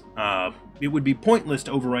 because it would be pointless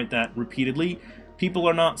to overwrite that repeatedly. People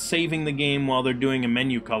are not saving the game while they're doing a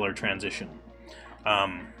menu color transition.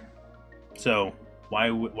 So why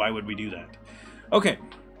would we do that? Okay.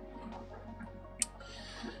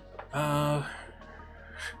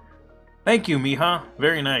 Thank you, Miha.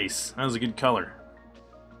 Very nice. That was a good color.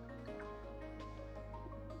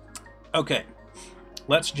 Okay.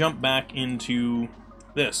 Let's jump back into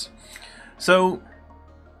this. So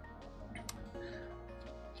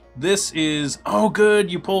this is, oh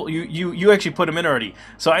good, you actually put them in already.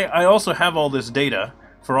 So I also have all this data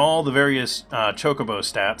for all the various Chocobo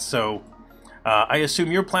stats, so I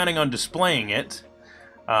assume you're planning on displaying it.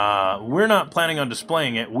 We're not planning on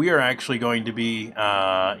displaying it. We are actually going to be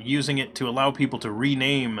using it to allow people to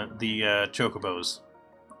rename the Chocobos.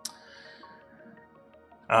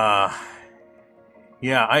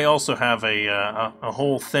 Yeah, I also have a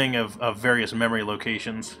whole thing of various memory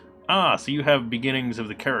locations. Ah, so you have beginnings of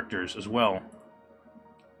the characters as well.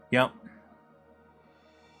 Yep.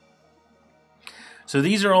 So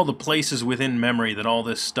these are all the places within memory that all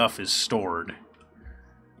this stuff is stored.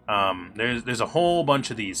 There's a whole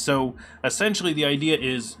bunch of these. So essentially the idea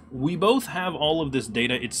is we both have all of this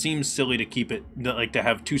data. It seems silly to keep it, like to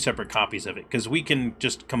have two separate copies of it, because we can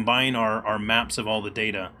just combine our maps of all the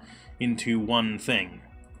data into one thing.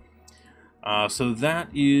 So that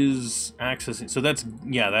is accessing, so that's,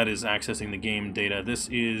 yeah, that is accessing the game data. This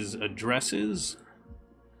is addresses.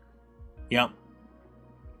 Yep.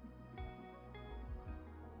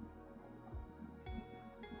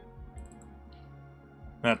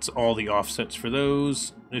 That's all the offsets for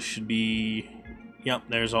those. This should be... Yep,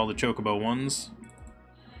 there's all the Chocobo ones.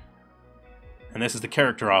 And this is the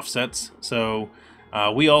character offsets. So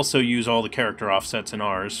we also use all the character offsets in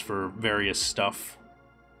ours for various stuff.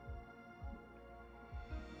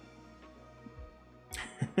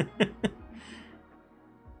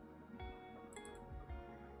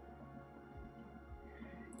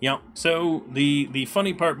 Yep, so the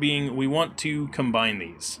funny part being we want to combine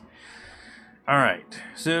these. Alright,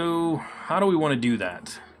 so how do we want to do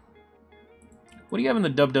that? What do you have in the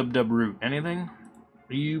www root? Anything?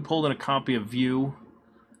 You pulled in a copy of Vue.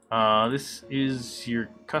 This is your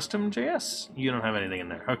custom JS? You don't have anything in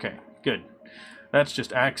there. Okay, good. That's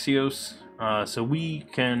just Axios. So we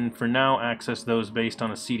can, for now, access those based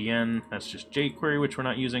on a CDN. That's just jQuery, which we're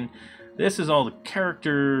not using. This is all the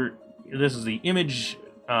character... This is the image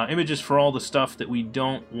images for all the stuff that we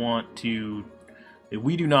don't want to... that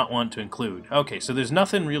we do not want to include. Okay, so there's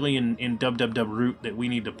nothing really in www root that we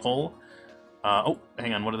need to pull. Oh,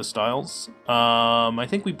 hang on, what are the styles? I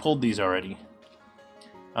think we pulled these already.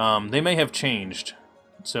 They may have changed,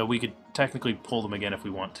 so we could technically pull them again if we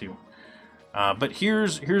want to. But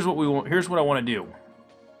here's what we want. Here's what I want to do.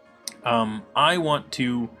 I want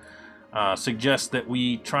to suggest that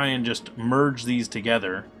we try and just merge these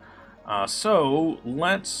together. So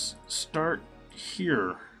let's start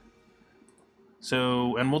here.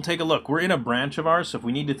 So, and we'll take a look. We're in a branch of ours, so if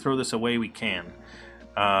we need to throw this away, we can.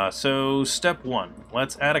 So, step one.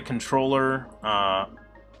 Let's add a controller.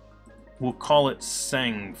 We'll call it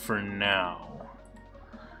Tseng for now.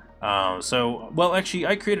 Well, actually,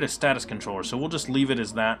 I created a status controller, so we'll just leave it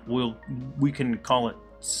as that. We can call it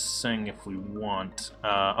Tseng if we want.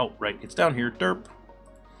 Oh, right, it's down here. Derp.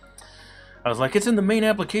 I was like, it's in the main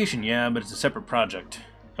application. Yeah, but it's a separate project.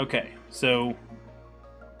 Okay, so...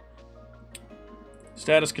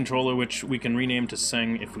 status controller, which we can rename to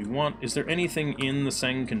Tseng if we want. Is there anything in the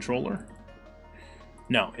Tseng controller?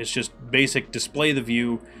 No, it's just basic display the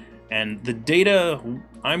view, and the data,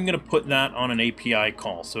 I'm going to put that on an API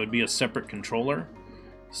call, so it'd be a separate controller.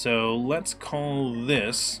 So let's call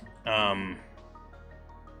this, and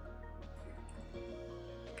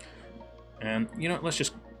you know what, let's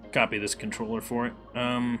just copy this controller for it.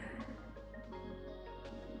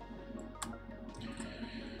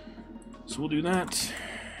 So we'll do that,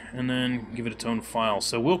 and then give it its own file.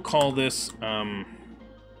 So we'll call this,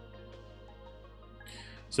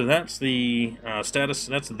 so that's the status,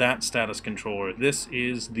 that's that status controller. This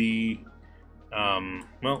is the,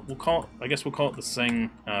 well, we'll call it, I guess we'll call it the Tseng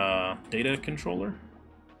data controller.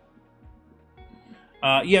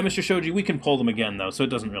 Yeah, Mr. Shoji, we can pull them again, though, so it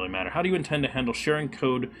doesn't really matter. How do you intend to handle sharing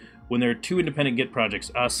code when there are two independent Git projects?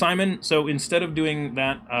 Simon, so instead of doing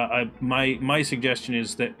that, my suggestion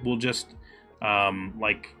is that we'll just,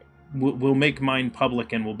 we'll make mine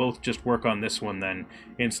public and we'll both just work on this one then,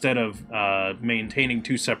 instead of maintaining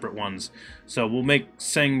two separate ones. So we'll make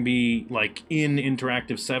Tseng be like in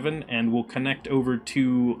Interactive 7 and we'll connect over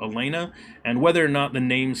to Elena, and whether or not the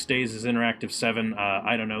name stays as Interactive 7,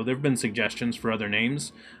 I don't know. There have been suggestions for other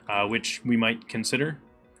names, which we might consider,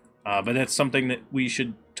 but that's something that we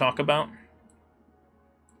should talk about.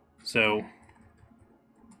 So...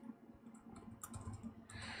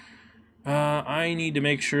 I need to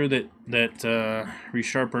make sure that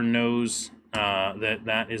Resharper knows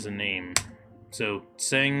that is a name. So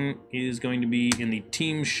Tseng is going to be in the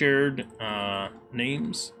team shared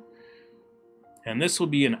names, and this will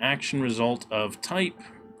be an action result of type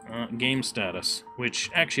game status.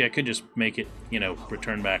 Which actually I could just make it, you know,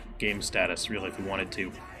 return back game status really if we wanted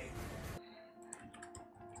to.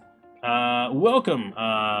 Welcome,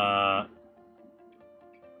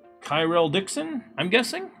 Kyrell Dixon, I'm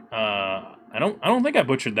guessing. I don't think I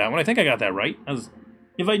butchered that one. I think I got that right.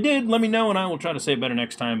 If I did, let me know and I will try to say it better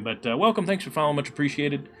next time. But welcome, thanks for following, much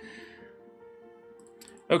appreciated.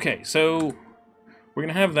 Okay, so we're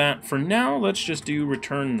gonna have that. For now, let's just do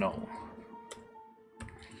return null.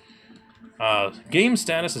 Game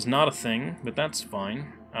status is not a thing, but that's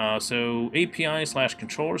fine. So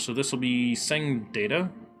API/controller, so this will be Tseng data,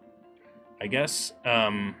 I guess.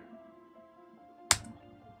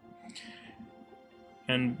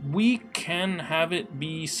 And we can have it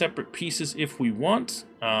be separate pieces if we want.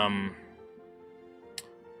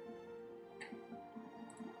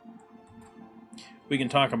 We can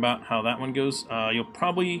talk about how that one goes. You'll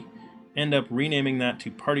probably end up renaming that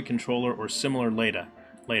to party controller or similar later.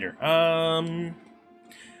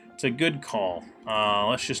 It's a good call.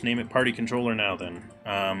 Let's just name it party controller now then.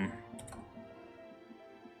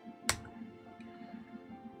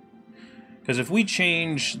 Because if we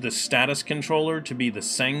change the status controller to be the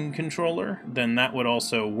Tseng controller, then that would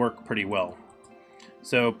also work pretty well.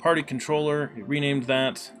 So party controller, renamed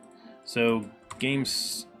that. So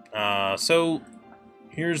games. So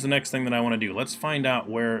here's the next thing that I want to do. Let's find out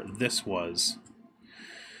where this was.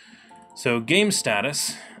 So game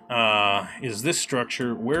status is this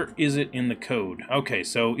structure. Where is it in the code? Okay,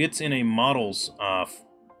 so it's in a models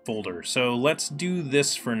folder. So let's do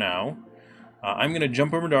this for now. I'm going to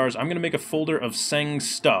jump over to ours. I'm going to make a folder of Tseng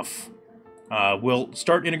stuff. We'll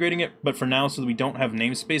start integrating it, but for now, so that we don't have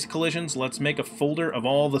namespace collisions, let's make a folder of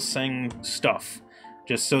all the Tseng stuff,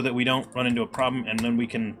 just so that we don't run into a problem, and then we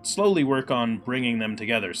can slowly work on bringing them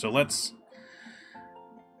together. So let's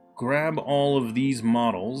grab all of these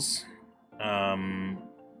models.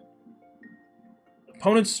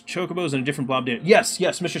 Opponents, chocobos, and a different blob data. Yes,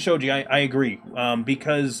 Mr. Shoji, I agree.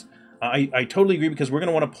 Because I totally agree, because we're going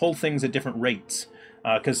to want to pull things at different rates.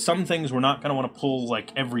 Because some things we're not going to want to pull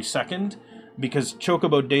like every second, because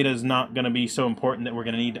chocobo data is not going to be so important that we're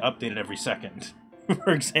going to need to update it every second, for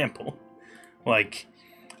example. Like,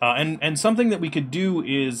 and something that we could do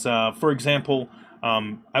is, for example,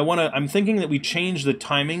 I'm thinking that we change the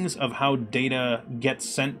timings of how data gets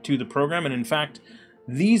sent to the program, and in fact,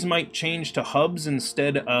 these might change to hubs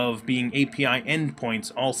instead of being API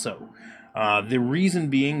endpoints also. The reason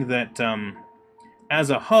being that as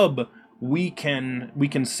a hub, we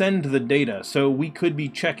can send the data, so we could be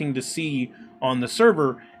checking to see on the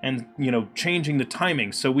server and, you know, changing the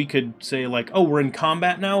timing. So we could say like, oh, we're in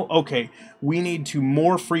combat now? Okay, we need to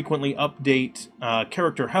more frequently update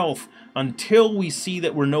character health until we see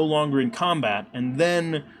that we're no longer in combat, and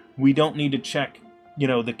then we don't need to check, you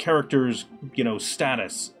know, the character's, you know,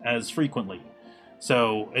 status as frequently.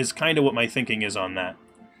 So is kind of what my thinking is on that.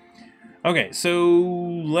 Okay, so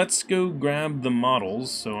let's go grab the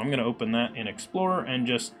models. So I'm going to open that in Explorer and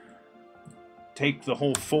just take the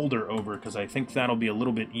whole folder over, because I think that'll be a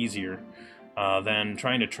little bit easier than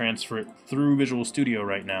trying to transfer it through Visual Studio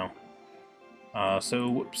right now. So,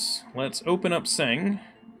 whoops. Let's open up Tseng.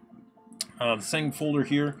 The Tseng folder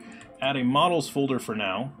here. Add a models folder for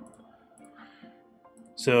now.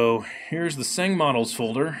 So here's the Tseng models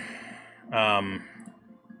folder. Hang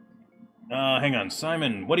on,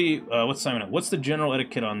 Simon. What's Simon? What's the general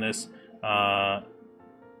etiquette on this?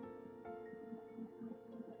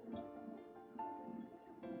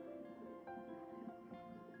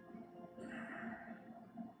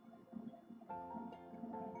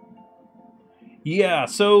 Yeah,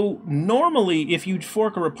 so normally if you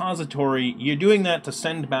fork a repository, you're doing that to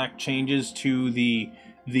send back changes to the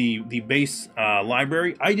base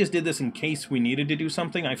library. I just did this in case we needed to do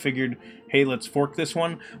something. I figured, hey, let's fork this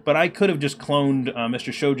one. But I could have just cloned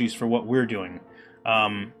Mr. Shoji's for what we're doing.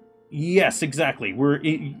 Yes, exactly.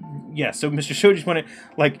 Yeah, so Mr. Shoji's wanted,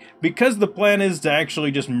 like, because the plan is to actually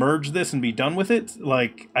just merge this and be done with it,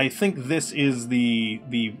 like, I think this is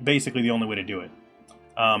basically the only way to do it.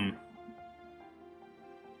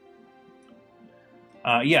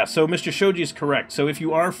 Yeah, so Mr. Shoji is correct. So if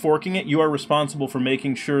you are forking it, you are responsible for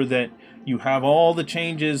making sure that you have all the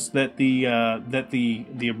changes that the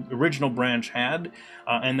original branch had,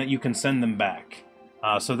 and that you can send them back.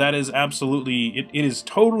 So that is absolutely, it is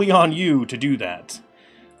totally on you to do that.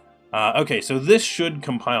 Okay, so this should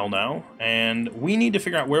compile now, and we need to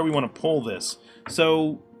figure out where we want to pull this.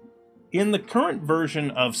 So in the current version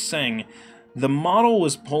of Tseng, the model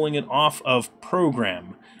was pulling it off of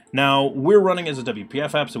program. Now, we're running as a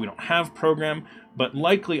WPF app, so we don't have program, but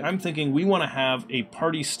likely I'm thinking we want to have a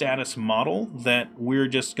party status model that we're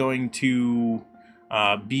just going to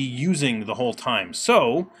be using the whole time.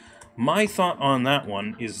 So, my thought on that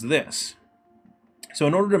one is this. So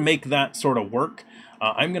in order to make that sort of work,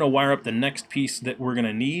 I'm going to wire up the next piece that we're going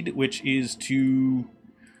to need, which is to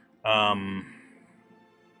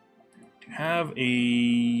have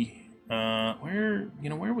a...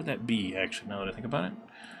 where would that be, actually, now that I think about it?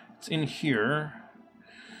 It's in here.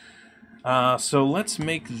 So let's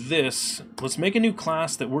make this, let's make a new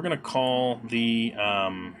class that we're going to call the,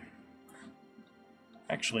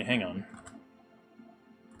 actually, hang on.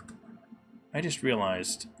 I just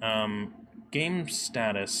realized, game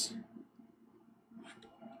status.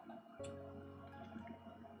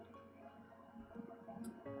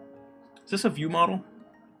 Is this a view model?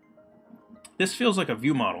 This feels like a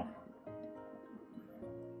view model.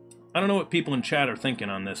 I don't know what people in chat are thinking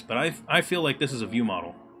on this, but I feel like this is a view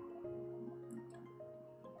model.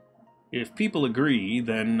 If people agree,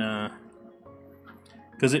 then...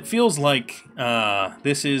 because it feels like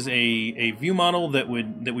this is a view model that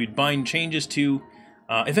we'd bind changes to,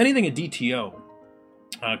 if anything, a DTO,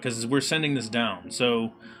 because we're sending this down.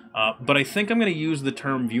 So, but I think I'm going to use the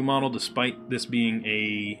term view model despite this being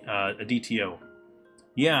a DTO.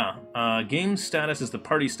 Yeah, game status is the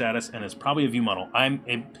party status, and it's probably a view model.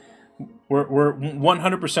 We're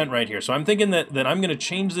 100% right here. So I'm thinking that I'm going to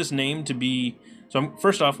change this name to be. So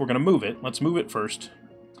first off, we're going to move it. Let's move it first.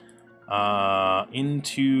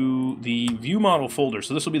 Into the view model folder.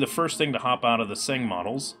 So this will be the first thing to hop out of the Tseng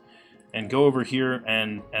models and go over here,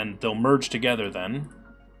 and they'll merge together then.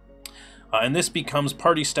 And this becomes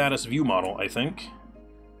party status view model, I think.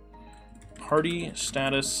 Party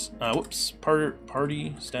status,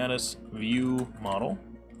 party status view model.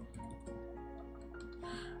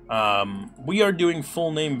 We are doing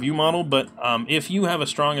full name view model, but if you have a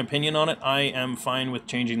strong opinion on it, I am fine with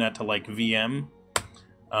changing that to like VM.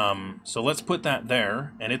 So let's put that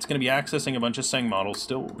there, and it's going to be accessing a bunch of Tseng models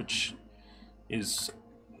still, which is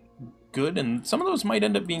good, and some of those might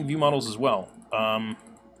end up being view models as well.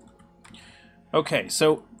 Okay,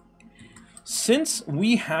 so since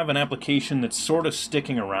we have an application that's sort of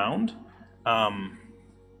sticking around,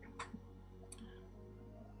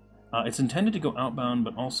 it's intended to go outbound,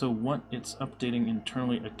 but also what it's updating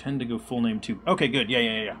internally, I tend to go full name too. Okay, good,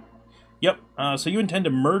 yeah. Yep, so you intend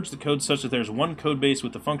to merge the code such that there's one code base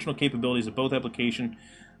with the functional capabilities of both application,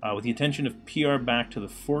 with the intention of PR back to the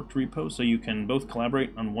forked repo so you can both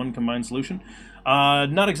collaborate on one combined solution.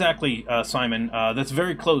 Not exactly, Simon. That's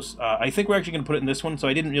very close. I think we're actually going to put it in this one, so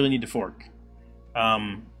I didn't really need to fork.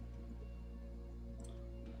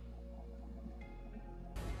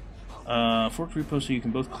 Forked repo so you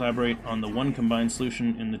can both collaborate on the one combined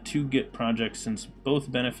solution in the two Git projects, since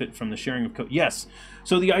both benefit from the sharing of code. Yes,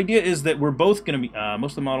 so the idea is that we're both going to be,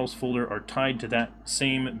 most of the models folder are tied to that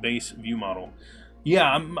same base view model.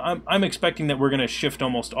 Yeah, I'm expecting that we're going to shift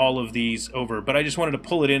almost all of these over, but I just wanted to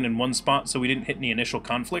pull it in one spot so we didn't hit any initial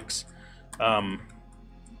conflicts.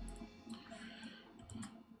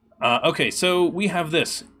 Okay, so we have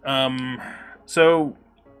this. So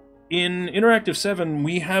in Interactive 7,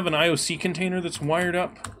 we have an IOC container that's wired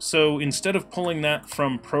up. So instead of pulling that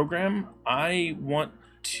from program, I want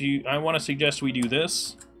to suggest we do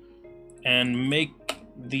this and make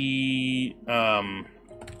the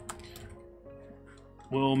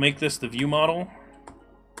we'll make this the view model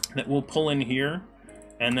that we'll pull in here,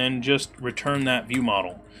 and then just return that view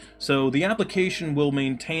model. So the application will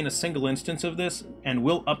maintain a single instance of this, and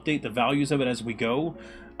we'll update the values of it as we go.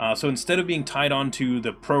 So instead of being tied onto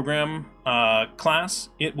the program class,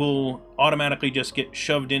 it will automatically just get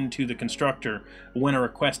shoved into the constructor when a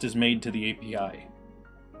request is made to the API.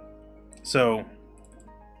 So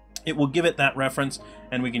it will give it that reference,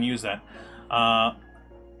 and we can use that.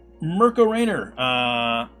 Mirko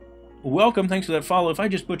Rayner, welcome. Thanks for that follow. If I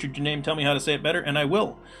just butchered your name, tell me how to say it better, and I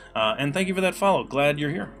will. And thank you for that follow. Glad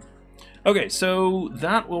you're here. Okay, so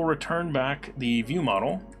that will return back the view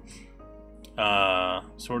model,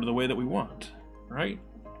 sort of the way that we want, right?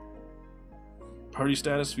 Party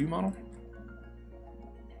status view model.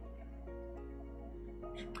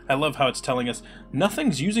 I love how it's telling us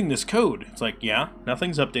nothing's using this code. It's like, yeah,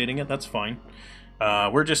 nothing's updating it. That's fine.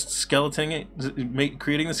 We're just skeletoning it,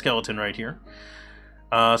 creating the skeleton right here.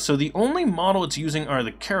 So the only model it's using are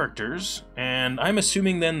the characters, and I'm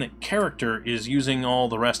assuming then that character is using all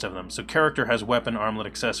the rest of them. So character has weapon, armlet,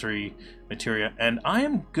 accessory, materia, and I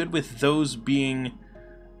am good with those being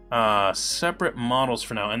separate models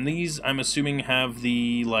for now. And these, I'm assuming, have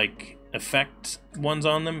the like effect ones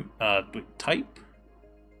on them. Type?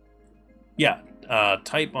 Yeah,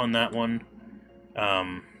 type on that one.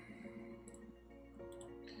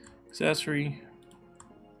 Accessory,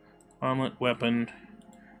 armlet, weapon,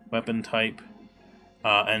 weapon type,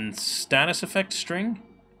 and status effect string?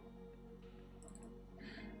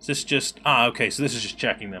 Is this just... okay, so this is just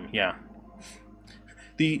checking them, yeah.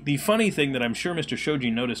 The funny thing that I'm sure Mr. Shoji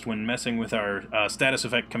noticed when messing with our status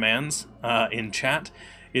effect commands in chat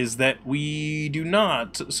is that we do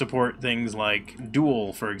not support things like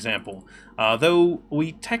dual, for example. Though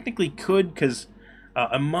we technically could, because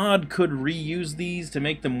a mod could reuse these to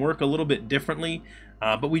make them work a little bit differently,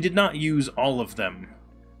 but we did not use all of them.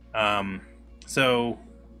 So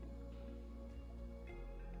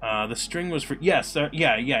The string was for yes,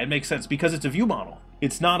 yeah, it makes sense because it's a view model.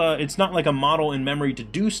 It's not like a model in memory to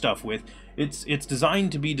do stuff with. It's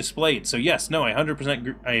designed to be displayed. So yes, no, I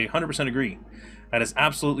 100% agree. That is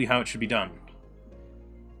absolutely how it should be done.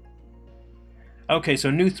 Okay, so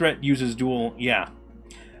new threat uses dual. Yeah,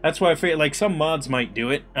 that's why I feel like some mods might do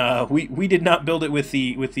it. We did not build it with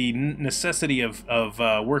the necessity of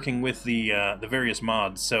working with the various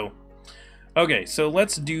mods. So okay, so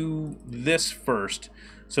let's do this first.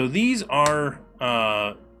 So these are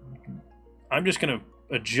I'm just gonna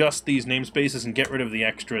adjust these namespaces and get rid of the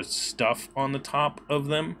extra stuff on the top of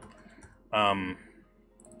them.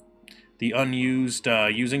 The unused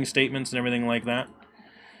using statements and everything like that.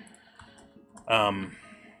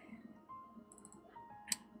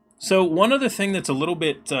 So one other thing that's a little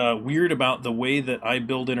bit weird about the way that I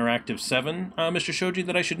build Interactive 7, Mr. Shoji,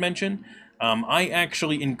 that I should mention, I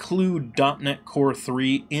actually include .NET Core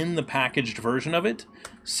 3 in the packaged version of it,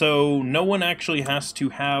 so no one actually has to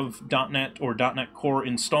have .NET or .NET Core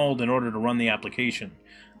installed in order to run the application.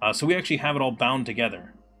 So we actually have it all bound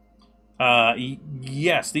together.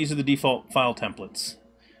 Yes, these are the default file templates.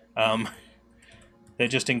 They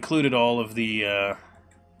just included all of the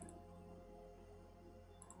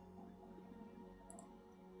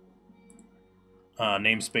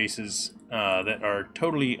namespaces that are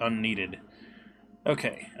totally unneeded.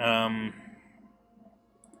 Okay.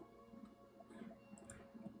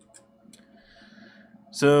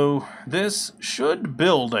 So this should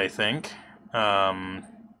build, I think,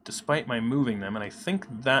 despite my moving them, and I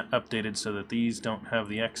think that updated so that these don't have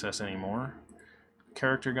the excess anymore.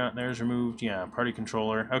 Character got theirs removed. Yeah, party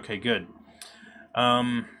controller. Okay, good.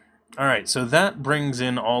 Alright, so that brings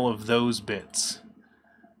in all of those bits.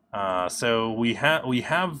 So we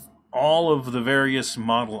have all of the various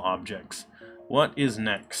model objects. What is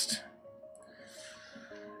next?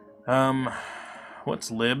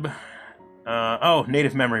 What's lib? Oh,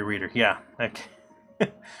 native memory reader. Yeah. Okay.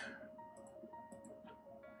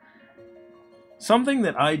 Something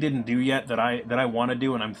that I didn't do yet that I want to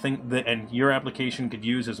do, and and your application could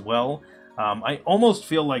use as well. I almost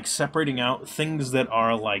feel like separating out things that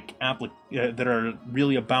are like that are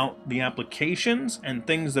really about the applications and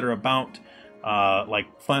things that are about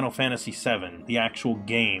like Final Fantasy VII, the actual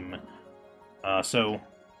game. So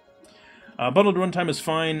bundled runtime is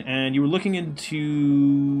fine, and you were looking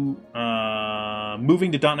into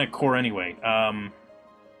moving to .NET Core anyway.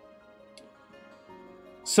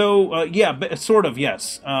 So yeah, but sort of,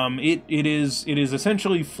 yes. It is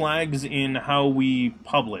essentially flags in how we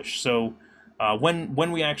publish. So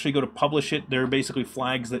when we actually go to publish it, there are basically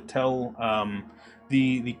flags that tell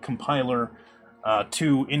the compiler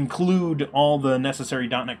to include all the necessary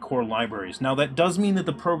 .NET Core libraries. Now that does mean that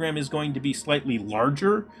the program is going to be slightly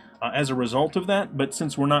larger as a result of that, but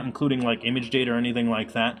since we're not including like image data or anything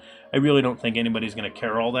like that, I really don't think anybody's going to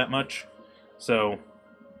care all that much. So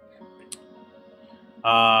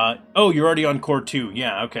oh, you're already on Core 2.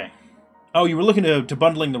 Yeah, okay. Oh, you were looking to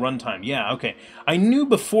bundling the runtime. Yeah, okay. I knew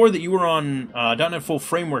before that you were on .NET Full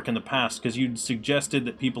Framework in the past because you'd suggested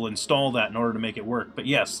that people install that in order to make it work. But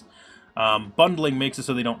yes, bundling makes it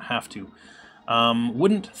so they don't have to.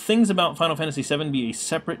 Wouldn't things about Final Fantasy VII be a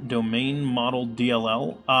separate domain model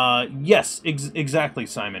DLL? Yes, exactly,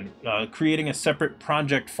 Simon. Creating a separate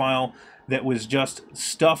project file that was just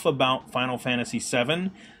stuff about Final Fantasy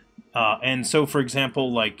VII. And so, for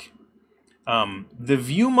example, like the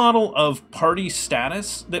view model of party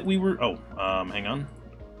status that we were... Oh, hang on.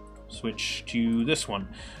 Switch to this one.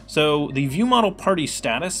 So the view model party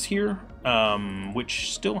status here,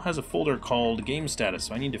 which still has a folder called game status,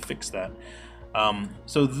 so I need to fix that.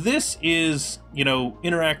 So this is, you know,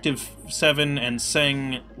 Interactive 7 and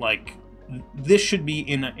Tseng, like, this should be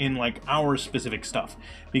in like our specific stuff,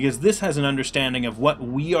 because this has an understanding of what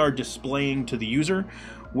we are displaying to the user,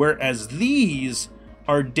 whereas these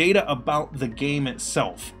are data about the game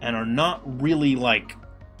itself and are not really like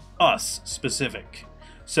us specific.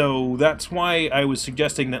 So that's why I was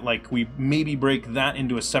suggesting that like we maybe break that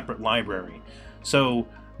into a separate library. So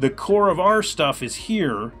the core of our stuff is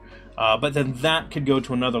here, but then that could go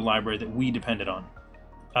to another library that we depended on.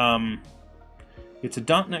 It's a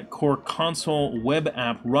 .NET Core console web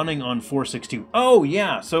app running on 4.6.2. Oh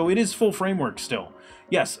yeah, so it is full framework still.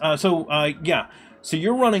 Yes, yeah. So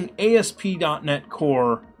you're running ASP.NET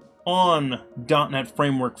Core on .NET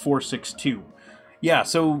Framework 4.6.2. Yeah,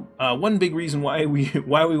 so one big reason why we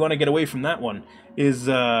want to get away from that one is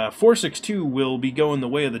 4.6.2 will be going the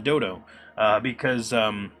way of the dodo, because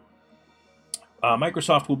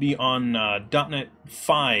Microsoft will be on .NET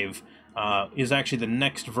 5 is actually the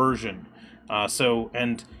next version.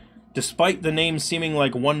 And despite the name seeming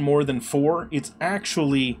like one more than 4, it's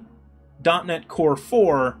actually .NET Core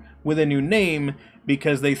 4 with a new name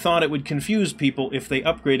because they thought it would confuse people if they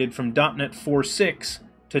upgraded from .NET 4.6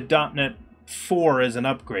 to .NET 4 as an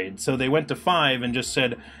upgrade. So they went to 5 and just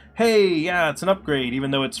said, hey, yeah, it's an upgrade,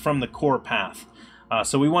 even though it's from the core path.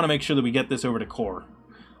 So we want to make sure that we get this over to core.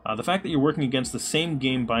 The fact that you're working against the same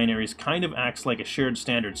game binaries kind of acts like a shared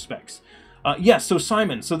standard specs. Yes, so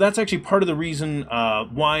Simon, so that's actually part of the reason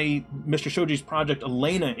why Mr. Shoji's project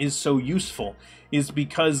Elena is so useful, is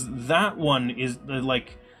because that one is,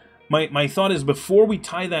 like, my thought is before we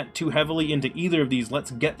tie that too heavily into either of these,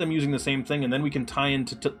 let's get them using the same thing, and then we can tie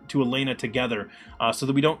into to Elena together, so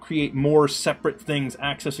that we don't create more separate things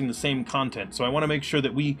accessing the same content. So I want to make sure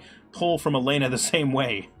that we pull from Elena the same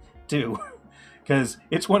way, too. Because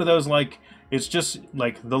it's one of those, like, it's just,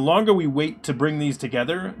 like, the longer we wait to bring these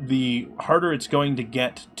together, the harder it's going to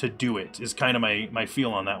get to do it, is kind of my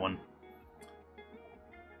feel on that one.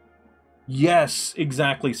 Yes,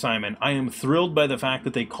 exactly, Simon. I am thrilled by the fact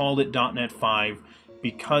that they called it .NET 5,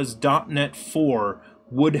 because .NET 4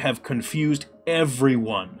 would have confused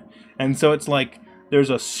everyone. And so it's like, there's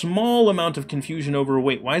a small amount of confusion over,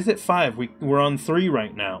 wait, why is it 5? We're on 3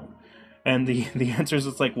 right now. And the answer is,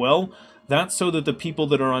 it's like, well, that's so that the people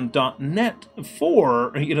that are on .NET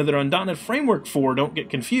 4, that are on .NET Framework 4 don't get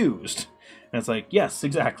confused. And it's like, yes,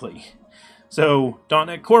 exactly. So,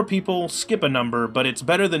 .NET Core people skip a number, but it's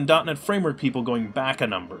better than .NET Framework people going back a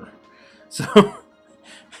number. So,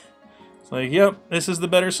 it's like, yep, this is the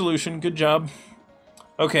better solution. Good job.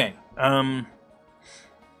 Okay,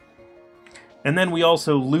 and then we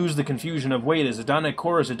also lose the confusion of, wait, is it .NET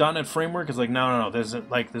Core, is it .NET Framework? It's like, no, there's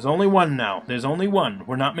only one now. There's only one.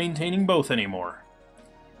 We're not maintaining both anymore.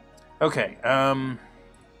 Okay,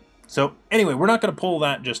 so anyway, we're not going to pull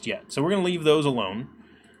that just yet. So we're going to leave those alone.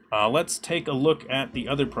 Let's take a look at the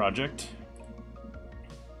other project.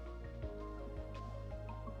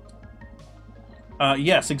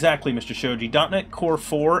 Yes, exactly, Mr. Shoji. .NET Core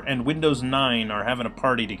 4 and Windows 9 are having a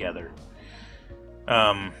party together.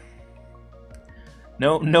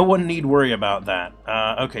 No one need worry about that.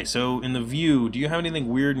 Okay, so in the view, do you have anything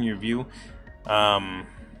weird in your view?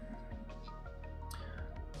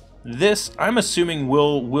 This, I'm assuming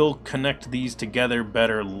we'll connect these together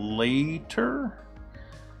better later.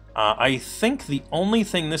 I think the only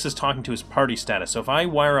thing this is talking to is party status. So if I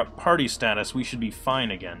wire up party status, we should be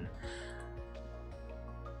fine again.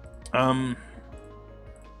 Now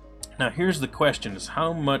here's the question, is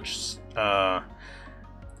how much...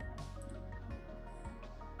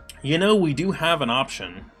 we do have an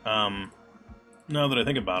option, now that I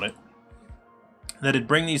think about it, that'd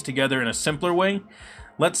bring these together in a simpler way.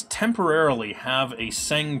 Let's temporarily have a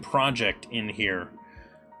Tseng project in here.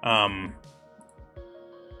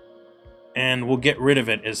 And we'll get rid of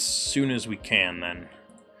it as soon as we can then.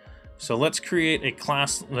 So let's create a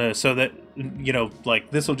class so that,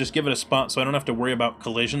 this will just give it a spot so I don't have to worry about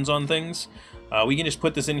collisions on things. We can just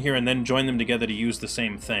put this in here and then join them together to use the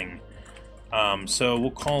same thing. So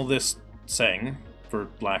we'll call this Tseng, for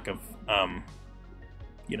lack of, a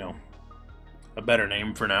better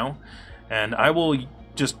name for now. And I will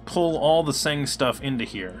just pull all the Tseng stuff into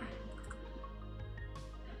here.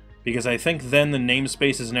 Because I think then the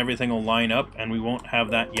namespaces and everything will line up and we won't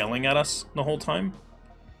have that yelling at us the whole time.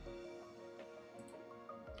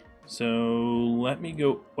 So let me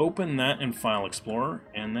go open that in File Explorer,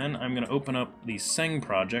 and then I'm going to open up the Tseng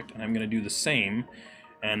project, and I'm going to do the same.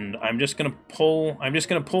 And I'm just going to pull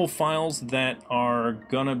files that are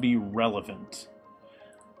going to be relevant.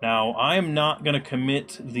 Now, I'm not going to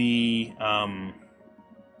commit the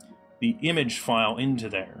image file into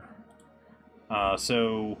there.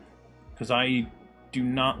 Because I do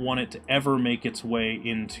not want it to ever make its way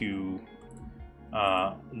into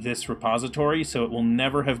this repository, so it will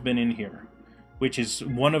never have been in here, which is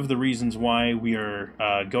one of the reasons why we are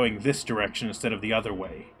going this direction instead of the other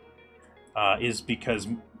way, is because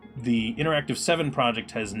the Interactive 7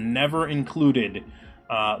 project has never included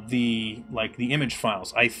the image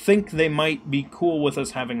files. I think they might be cool with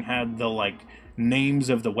us having had the names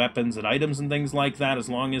of the weapons and items and things like that as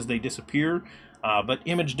long as they disappear. But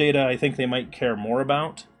image data, I think they might care more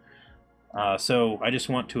about. So I just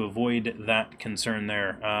want to avoid that concern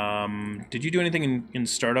there. Did you do anything in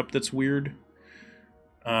startup that's weird?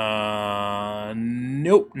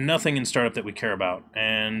 Nope, nothing in startup that we care about.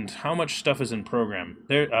 And how much stuff is in program?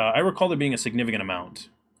 There, I recall there being a significant amount.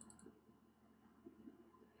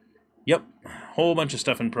 Yep, whole bunch of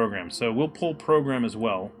stuff in program. So we'll pull program as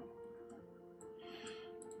well.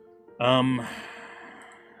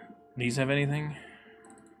 These have anything?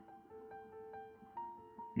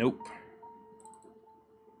 Nope.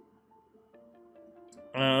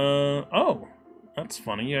 Oh, that's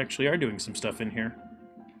funny. You actually are doing some stuff in here.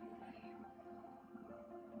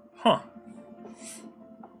 Huh.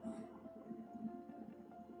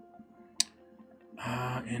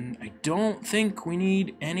 And I don't think we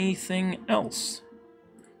need anything else.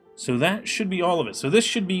 So that should be all of it. So this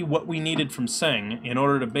should be what we needed from Tseng in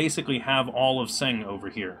order to basically have all of Tseng over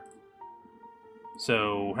here.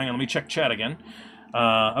 So, hang on, let me check chat again.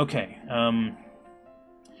 Okay.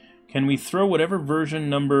 Can we throw whatever version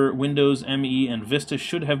number Windows, ME, and Vista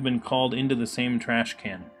should have been called into the same trash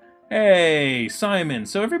can? Hey, Simon!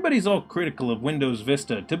 So everybody's all critical of Windows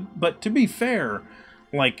Vista, but to be fair,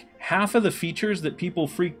 like, half of the features that people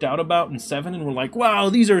freaked out about in 7 and were like, wow,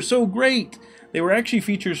 these are so great! They were actually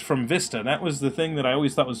features from Vista. That was the thing that I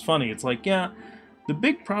always thought was funny. It's like, yeah, the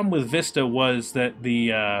big problem with Vista was that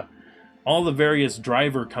the all the various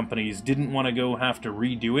driver companies didn't want to go have to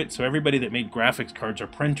redo it, so everybody that made graphics cards or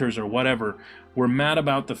printers or whatever were mad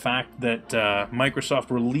about the fact that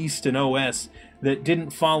Microsoft released an OS that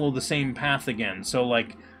didn't follow the same path again. So,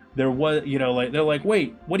 like, there was, you know, like, they're like,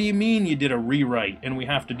 wait, what do you mean you did a rewrite and we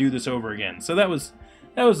have to do this over again? So that was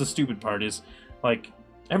the stupid part, is, like,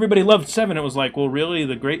 everybody loved 7. It was like, well, really,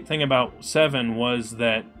 the great thing about 7 was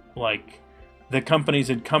that, like, the companies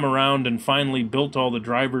had come around and finally built all the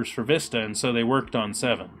drivers for Vista, and so they worked on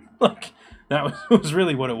 7. Like, that was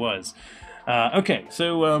really what it was. Okay,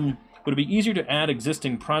 so would it be easier to add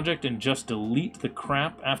existing project and just delete the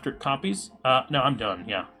crap after it copies? No, I'm done,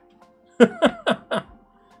 yeah.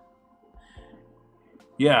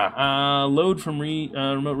 Yeah, load from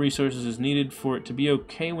remote resources is needed for it to be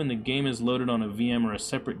okay when the game is loaded on a VM or a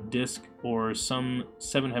separate disk, or some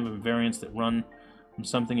 7-heaven variants that run from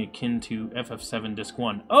something akin to FF7 Disk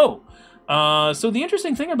 1. Oh! So the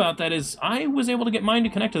interesting thing about that is I was able to get mine to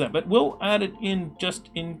connect to that, but we'll add it in just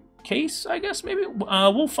in case, I guess, maybe?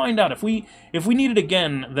 We'll find out. If we need it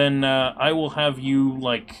again, then I will have you,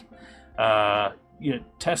 like, you know,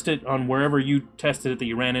 test it on wherever you tested it that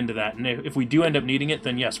you ran into that. And if we do end up needing it,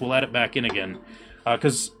 then yes, we'll add it back in again.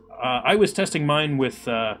 Because I was testing mine with...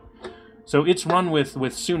 so it's run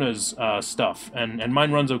with Suna's stuff, and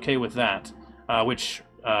mine runs okay with that. Which,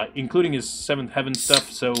 including his 7th Heaven stuff,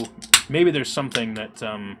 so maybe there's something that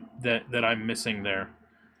that I'm missing there.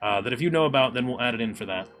 That if you know about, then we'll add it in for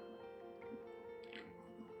that.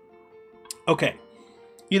 Okay.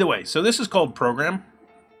 Either way, so this is called Program.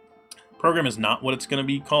 Program is not what it's going to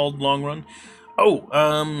be called long run.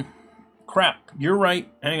 Oh, crap. You're right.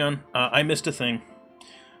 Hang on. I missed a thing.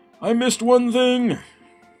 I missed one thing!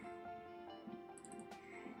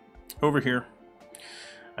 Over here.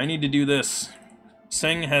 I need to do this.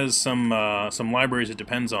 Tseng has some libraries it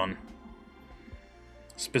depends on.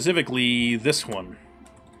 Specifically, this one.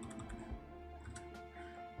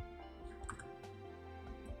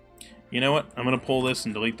 You know what? I'm going to pull this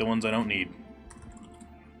and delete the ones I don't need.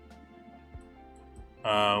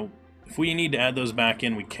 If we need to add those back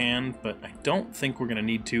in, we can, but I don't think we're going to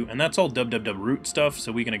need to. And that's all www root stuff,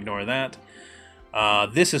 so we can ignore that.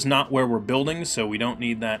 This is not where we're building, so we don't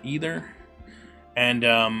need that either. And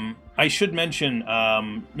I should mention,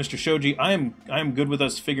 Mr. Shoji, I am good with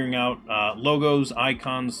us figuring out logos,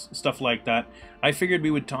 icons, stuff like that. I figured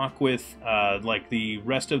we would talk with like the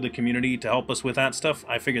rest of the community to help us with that stuff.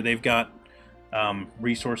 I figure they've got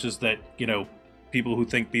resources that, you know, people who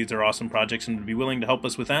think these are awesome projects and would be willing to help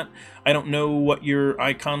us with that. I don't know what your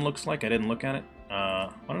icon looks like. I didn't look at it. Why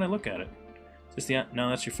don't I look at it? Is this the, no,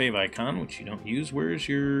 that's your fave icon, which you don't use. Where's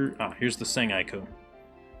your... Ah, here's the Tseng icon.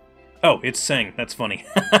 Oh, it's Tseng. That's funny.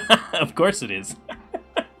 Of course it is.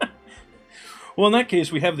 Well, in that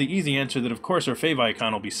case, we have the easy answer that, of course, our fave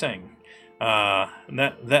icon will be Tseng.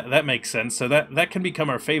 That makes sense. So that can become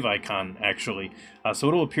our fave icon, actually. So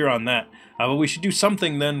it'll appear on that. But we should do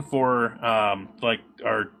something then for like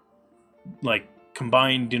our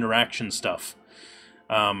combined interaction stuff.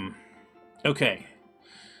 Okay.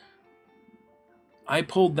 I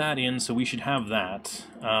pulled that in, so we should have that.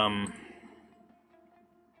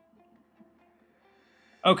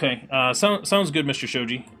 Okay, sounds good, Mr.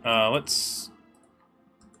 Shoji. Let's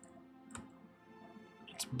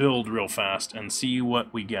build real fast and see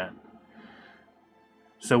what we get.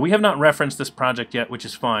 So we have not referenced this project yet, which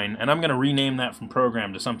is fine, and I'm going to rename that from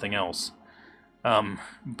program to something else.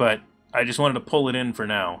 But I just wanted to pull it in for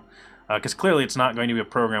now, because clearly it's not going to be a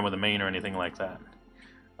program with a main or anything like that.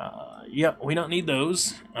 Yeah, we don't need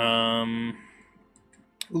those.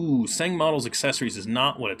 Ooh, Tseng Models Accessories is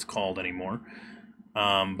not what it's called anymore.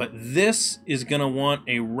 But this is going to want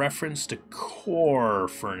a reference to core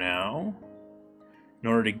for now, in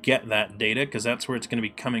order to get that data, because that's where it's going to be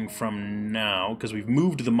coming from now, because we've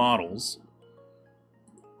moved the models.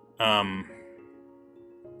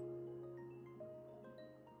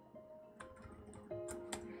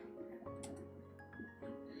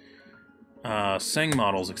 Tseng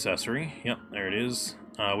models accessory. Yep, there it is.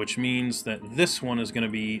 Which means that this one is going to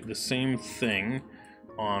be the same thing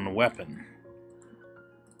on weapon.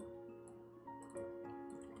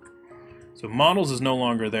 So models is no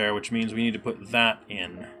longer there, which means we need to put that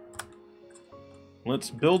in. Let's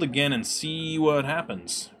build again and see what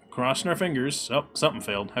happens. Crossing our fingers. Oh, something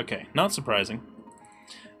failed. Okay, not surprising.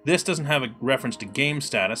 This doesn't have a reference to game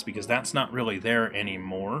status because that's not really there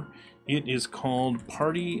anymore. It is called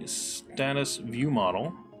Party Status View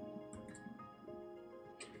Model.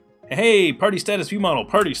 Hey, Party Status View Model,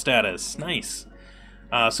 Party Status. Nice.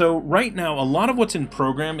 So right now, a lot of what's in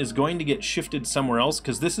program is going to get shifted somewhere else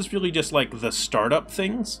because this is really just like the startup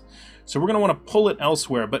things. So we're going to want to pull it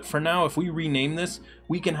elsewhere, but for now, if we rename this,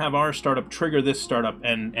 we can have our startup trigger this startup,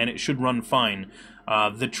 and it should run fine.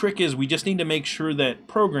 The trick is we just need to make sure that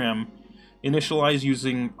program initialize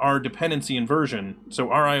using our dependency inversion, so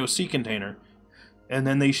our IOC container, and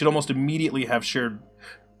then they should almost immediately have shared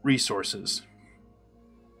resources.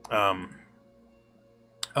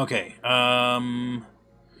 Okay.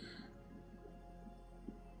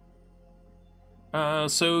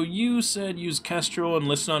 So you said use Kestrel and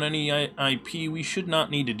listen on any IP. We should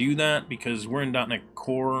not need to do that because we're in .NET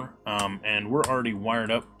Core, and we're already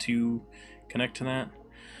wired up to connect to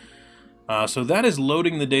that. So that is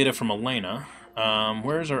loading the data from Elena.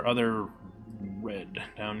 Where's our other red?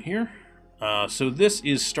 Down here. So this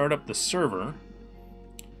is start up the server.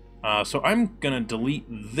 So I'm going to delete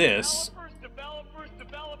this. Developers.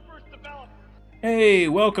 Hey,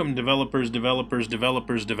 welcome developers.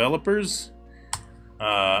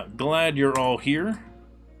 Glad you're all here.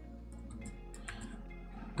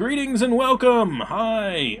 Greetings and welcome.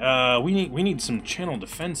 Hi. We need some channel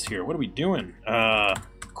defense here. What are we doing?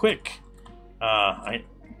 Quick.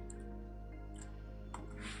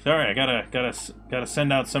 Sorry, I gotta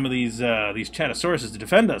send out some of these chatosaurus to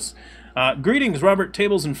defend us. Greetings, Robert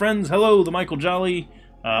Tables and friends. Hello, the Michael Jolly.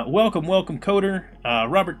 Welcome, Coder.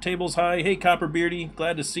 Robert Tables, hi. Hey, Copperbeardy.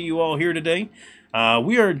 Glad to see you all here today.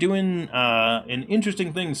 We are doing an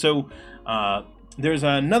interesting thing. So there's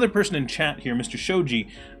another person in chat here, Mr. Shoji.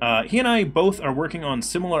 He and I both are working on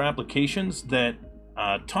similar applications that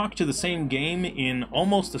talk to the same game in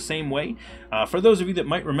almost the same way. For those of you that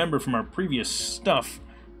might remember from our previous stuff,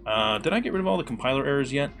 did I get rid of all the compiler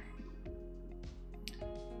errors yet?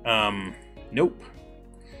 Nope.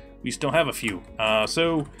 We still have a few.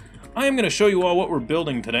 So I am going to show you all what we're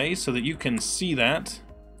building today so that you can see that.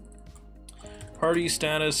 Party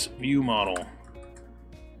Status View Model.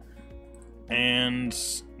 And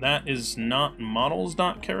that is not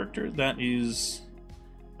models.character, that is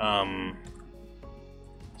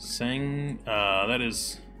Tseng, that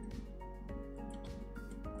is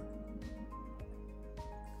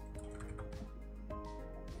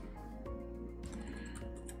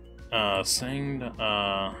Tseng,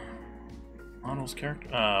 models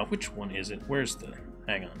character, which one is it? Where's the,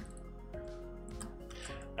 hang on.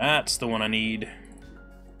 That's the one I need.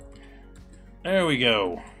 There we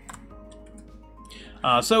go.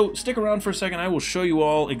 So stick around for a second. I will show you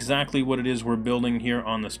all exactly what it is we're building here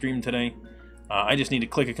on the stream today. I just need to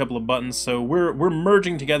click a couple of buttons. So we're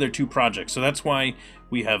merging together two projects. So that's why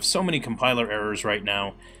we have so many compiler errors right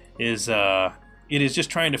now. It is just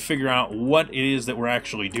trying to figure out what it is that we're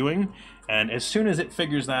actually doing. And as soon as it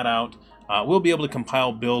figures that out, we'll be able to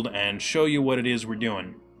compile, build, and show you what it is we're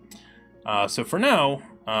doing. So for now,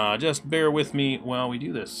 just bear with me while we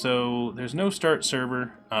do this. So there's no start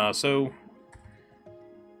server. So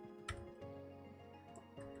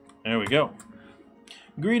there we go.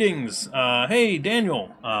 Greetings. Hey,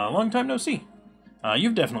 Daniel. Long time no see.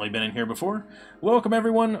 You've definitely been in here before. Welcome,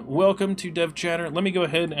 everyone. Welcome to DevChatter. Let me go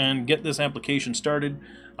ahead and get this application started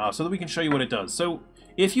so that we can show you what it does. So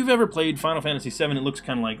if you've ever played Final Fantasy VII, it looks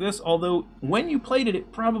kind of like this, although when you played it,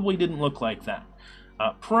 it probably didn't look like that.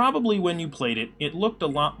 Probably when you played it, it looked a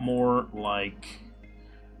lot more like,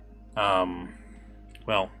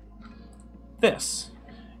 well, this.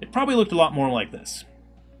 It probably looked a lot more like this.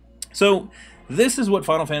 So this is what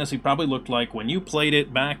Final Fantasy probably looked like when you played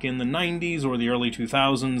it back in the 90s or the early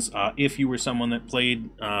 2000s, if you were someone that played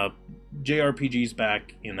JRPGs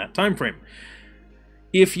back in that time frame.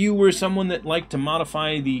 If you were someone that liked to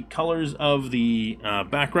modify the colors of the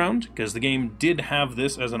background, because the game did have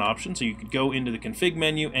this as an option, so you could go into the config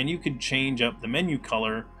menu and you could change up the menu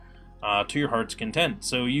color to your heart's content.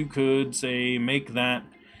 So you could, say, make that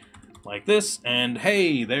like this, and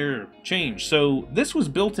hey, they're changed. So this was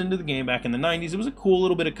built into the game back in the 90s. It was a cool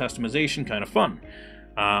little bit of customization, kind of fun.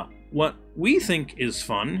 What we think is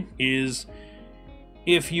fun is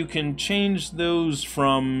if you can change those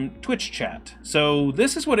from Twitch chat. So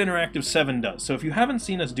this is what Interactive7 does. So if you haven't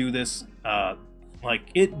seen us do this, like,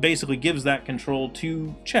 it basically gives that control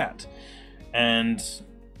to chat. And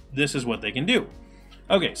this is what they can do.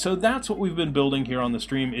 Okay, so that's what we've been building here on the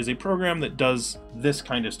stream, is a program that does this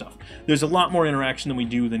kind of stuff. There's a lot more interaction than we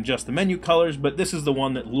do than just the menu colors, but this is the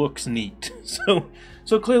one that looks neat.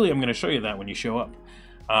 So clearly I'm going to show you that when you show up.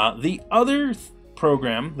 The other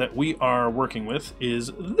program that we are working with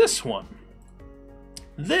is this one.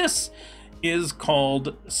 This is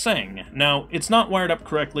called Tseng. Now, it's not wired up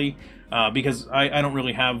correctly because I don't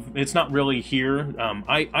really have, it's not really here.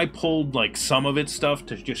 I pulled like some of its stuff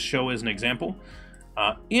to just show as an example.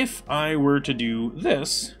 If I were to do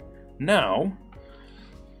this now,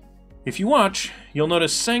 if you watch, you'll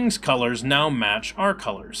notice Tseng's colors now match our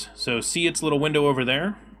colors. So see its little window over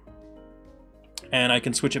there? And I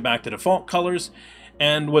can switch it back to default colors.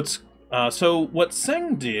 And so what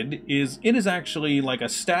Tseng did is, it is actually like a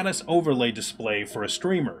status overlay display for a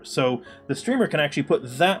streamer. So the streamer can actually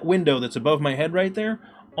put that window that's above my head right there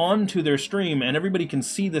onto their stream, and everybody can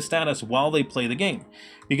see the status while they play the game.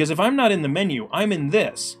 Because if I'm not in the menu, I'm in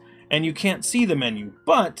this, and you can't see the menu.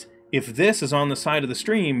 But if this is on the side of the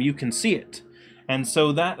stream, you can see it. And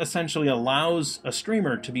so that essentially allows a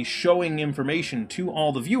streamer to be showing information to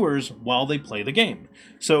all the viewers while they play the game.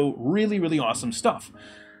 So really, really awesome stuff.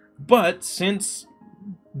 But since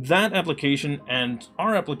that application and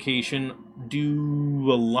our application do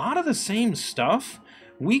a lot of the same stuff,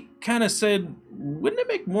 we kind of said, wouldn't it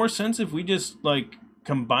make more sense if we just like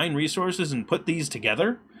combine resources and put these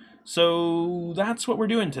together? So that's what we're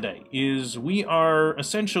doing today, is we are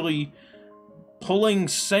essentially pulling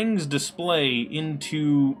Tseng's display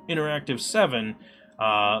into Interactive7.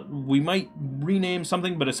 We might rename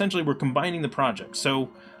something, but essentially we're combining the projects.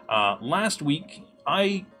 So last week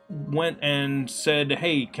I went and said,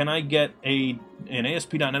 hey, can I get an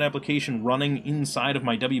ASP.NET application running inside of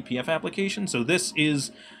my WPF application? So this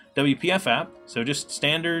is WPF App, so just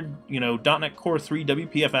standard, .NET Core 3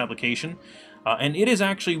 WPF application. And it is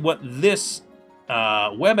actually what this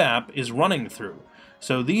web app is running through.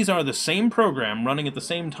 So these are the same program running at the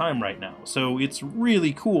same time right now. So it's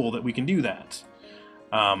really cool that we can do that.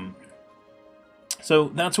 So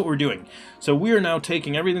that's what we're doing. So we are now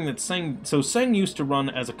taking everything that Tseng... So Tseng used to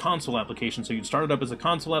run as a console application. So you'd start it up as a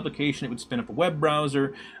console application, it would spin up a web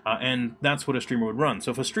browser, and that's what a streamer would run.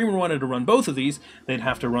 So if a streamer wanted to run both of these, they'd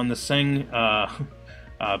have to run the Tseng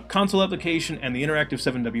console application and the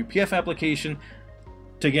Interactive7 WPF application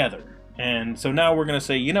together. And so now we're going to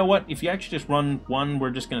say, you know what, if you actually just run one,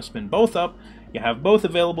 we're just going to spin both up. You have both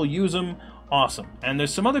available, use them, awesome. And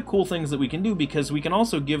there's some other cool things that we can do, because we can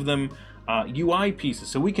also give them UI pieces.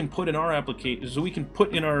 So we can put in our application, so we can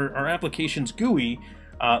put in our application's GUI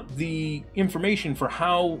the information for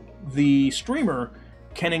how the streamer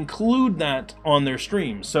can include that on their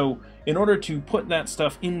stream. So in order to put that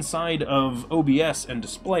stuff inside of OBS and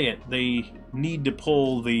display it, they need to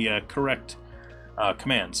pull the correct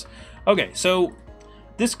commands. Okay, so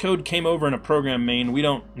this code came over in a program main. We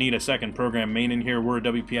don't need a second program main in here. We're a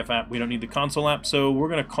WPF app. We don't need the console app. So we're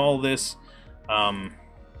going to call this... so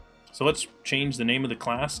let's change the name of the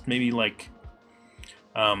class. Maybe like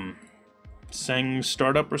Tseng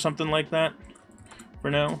Startup or something like that for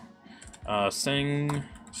now. Tseng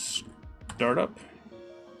Startup.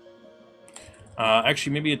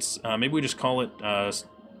 Actually, maybe it's maybe we just call it...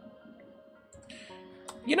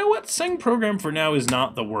 you know what? Tseng program for now is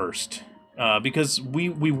not the worst. Because we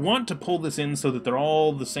want to pull this in so that they're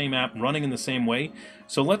all the same app running in the same way.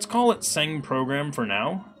 So let's call it Tseng program for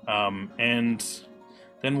now. And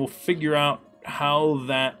then we'll figure out how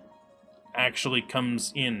that actually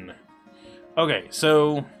comes in. Okay,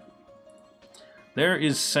 so there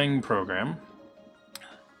is Tseng program.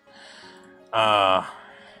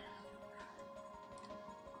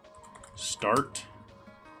 Start.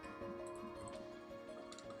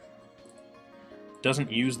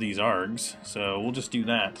 Doesn't use these args, so we'll just do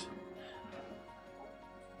that.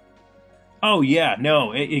 Oh yeah,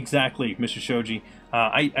 no, exactly, Mr. Shoji.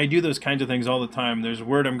 I do those kinds of things all the time. There's a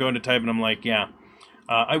word I'm going to type and I'm like, yeah.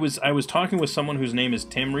 I was talking with someone whose name is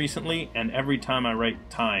Tim recently, and every time I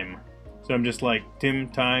write time. So I'm just like, Tim,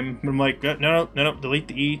 time. And I'm like, no, delete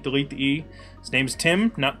the E, delete the E. His name's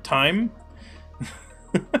Tim, not time.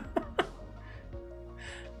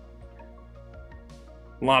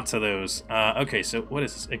 Lots of those. Okay, so what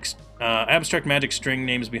is this? Abstract magic string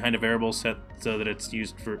names behind a variable set so that it's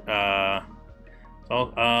used for...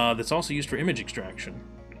 that's also used for image extraction.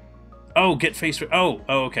 Oh, get face... Oh,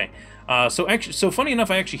 okay. So funny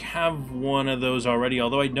enough, I actually have one of those already,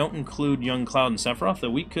 although I don't include Young Cloud and Sephiroth,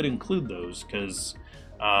 though we could include those, because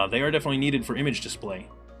They are definitely needed for image display.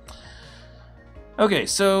 Okay,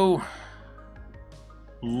 so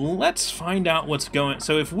let's find out what's going...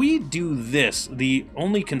 So if we do this, the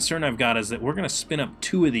only concern I've got is that we're going to spin up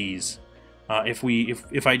 2 of these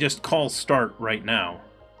if I just call start right now.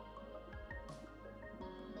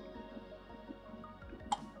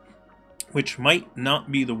 Which might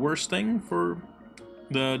not be the worst thing for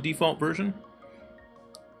the default version.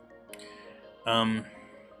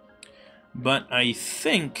 But I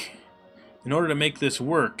think in order to make this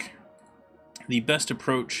work, the best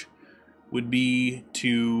approach would be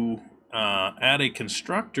to add a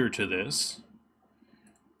constructor to this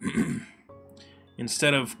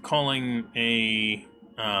instead of calling a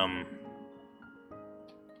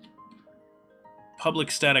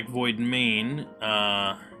public static void main.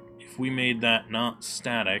 If we made that not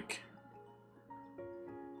static,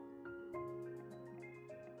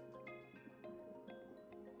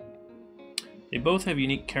 they both have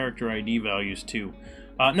unique character ID values too.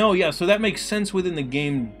 No, yeah, so that makes sense within the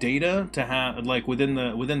game data to have, like within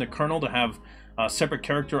the kernel, to have separate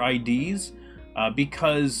character IDs,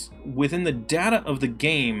 because within the data of the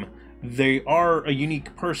game, they are a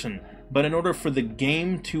unique person. But in order for the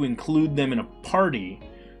game to include them in a party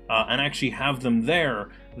and actually have them there,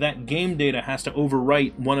 that game data has to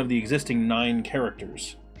overwrite one of the existing 9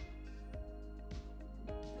 characters.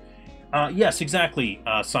 Yes, exactly,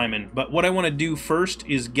 Simon. But what I want to do first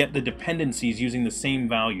is get the dependencies using the same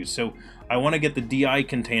values. So I want to get the DI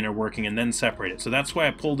container working and then separate it. So that's why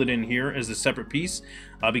I pulled it in here as a separate piece,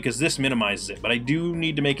 because this minimizes it. But I do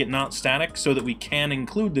need to make it not static so that we can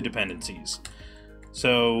include the dependencies.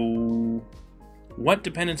 So what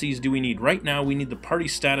dependencies do we need? Right now we need the party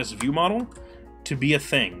status view model to be a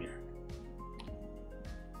thing.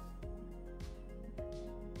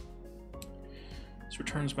 This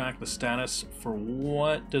returns back the status. For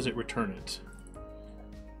what does it return it?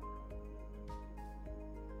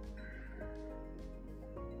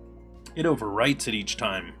 It overwrites it each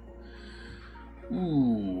time.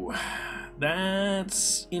 Ooh,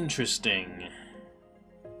 that's interesting.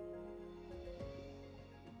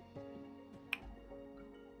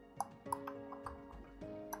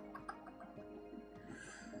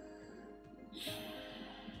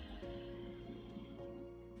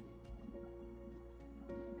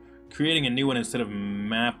 Creating a new one instead of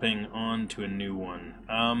mapping onto a new one.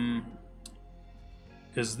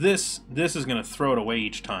 Because this is going to throw it away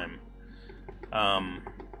each time.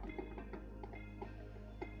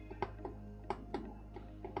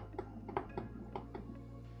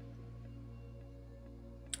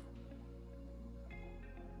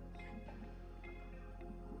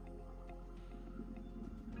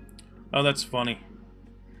 Oh, that's funny.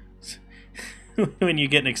 When you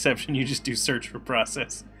get an exception, you just do search for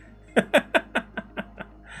process.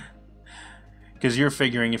 Because you're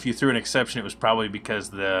figuring if you threw an exception, it was probably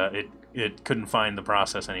because it couldn't find the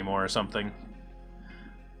process anymore or something.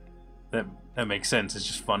 That makes sense. It's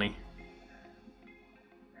just funny.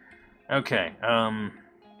 Okay.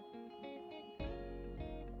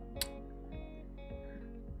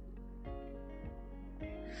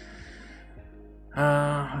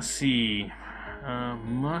 Let's see.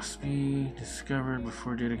 Must be discovered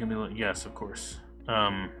before data can be... Yes, of course.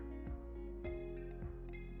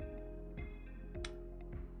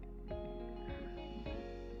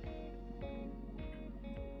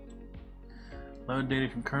 Load data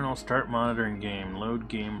from kernel, start monitoring game, load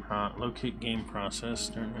game, locate game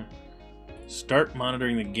process, start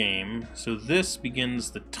monitoring the game. So this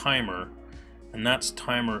begins the timer, and that's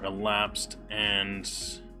timer elapsed, and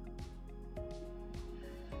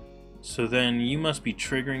so then you must be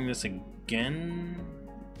triggering this again.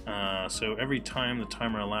 So every time the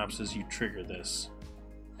timer elapses, you trigger this.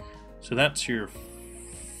 So that's your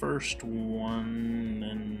first one,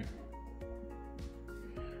 and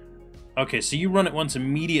okay, so you run it once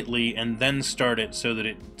immediately and then start it so that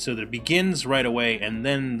it begins right away, and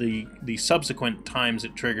then the subsequent times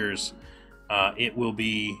it triggers, it will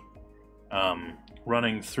be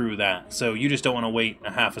running through that. So you just don't want to wait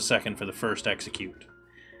a half a second for the first execute.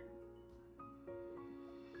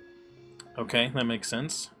 Okay, that makes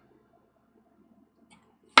sense.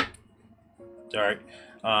 Alright.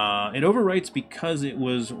 It overwrites because it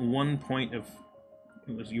was your 1 point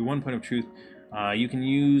of truth. You can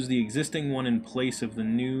use the existing one in place of the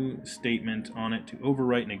new statement on it to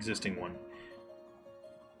overwrite an existing one.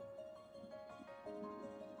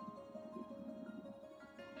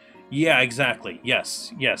 Yeah, exactly.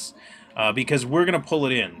 Yes, yes. Because we're going to pull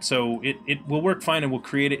it in, so it will work fine, and we'll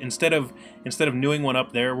create it instead of newing one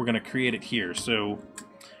up there. We're going to create it here. So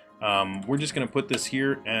we're just going to put this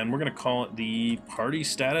here, and we're going to call it the party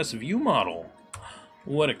status view model.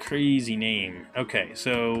 What a crazy name. Okay,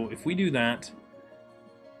 so if we do that,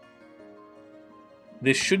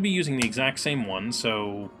 this should be using the exact same one,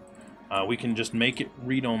 so we can just make it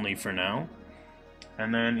read-only for now.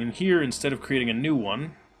 And then in here, instead of creating a new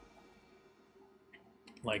one,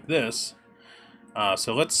 like this,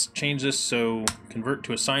 so let's change this so convert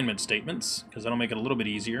to assignment statements, because that'll make it a little bit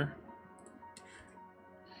easier.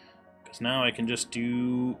 Because now I can just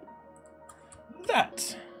do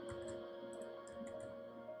that.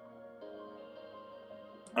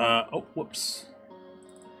 Oh, whoops.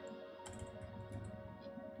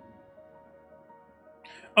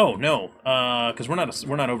 Oh no, because we're not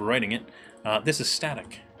overwriting it. This is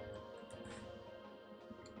static.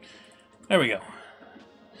 There we go.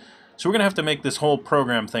 So we're gonna have to make this whole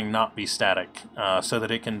program thing not be static, so that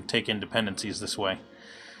it can take in dependencies this way.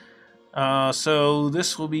 So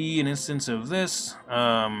this will be an instance of this.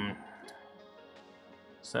 So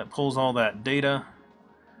that pulls all that data.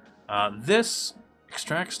 This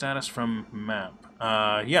extract status from map.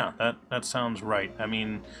 Yeah, that sounds right. I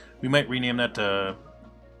mean, we might rename that to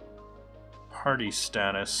party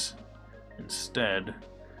status instead.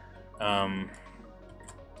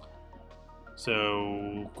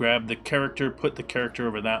 So grab the character, put the character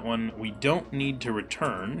over that one. We don't need to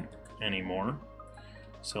return anymore.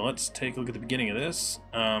 So let's take a look at the beginning of this.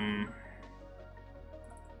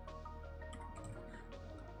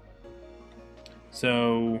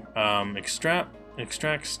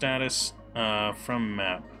 Extract status from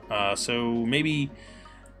map. So maybe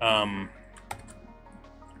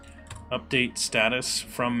update status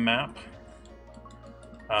from map.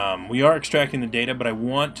 We are extracting the data, but I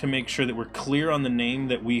want to make sure that we're clear on the name,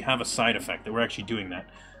 that we have a side effect, that we're actually doing that.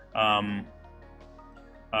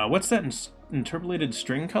 What's that interpolated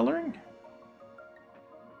string coloring?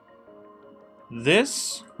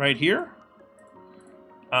 This right here?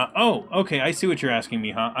 Oh, okay, I see what you're asking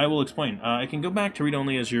me, huh? I will explain. I can go back to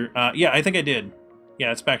read-only as your... yeah, I think I did.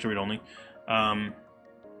 Yeah, it's back to read-only.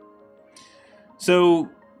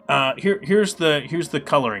 Here's the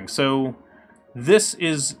coloring. So this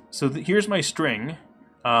is... here's my string.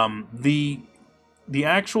 The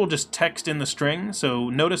actual just text in the string, so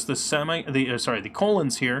notice the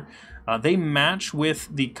colons here, they match with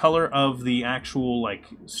the color of the actual, like,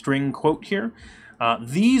 string quote here.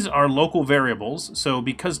 These are local variables, so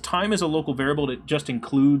because time is a local variable, it just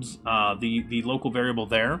includes the local variable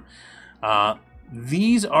there.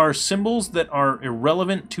 These are symbols that are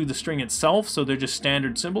irrelevant to the string itself, so they're just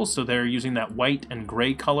standard symbols, so they're using that white and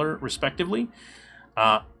gray color respectively.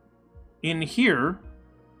 In here,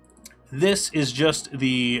 this is just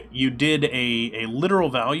you did a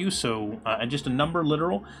literal value, so and just a number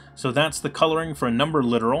literal, so that's the coloring for a number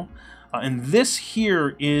literal. And this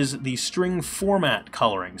here is the string format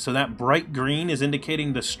coloring. So that bright green is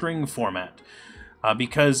indicating the string format.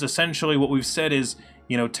 Because essentially what we've said is,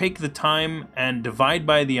 you know, take the time and divide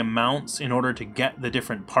by the amounts in order to get the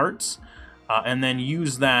different parts, and then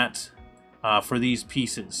use that for these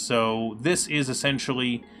pieces. So this is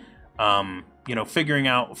essentially, you know, figuring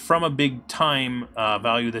out from a big time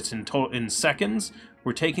value that's in seconds.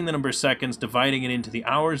 We're taking the number of seconds, dividing it into the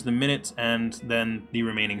hours, the minutes, and then the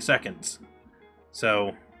remaining seconds.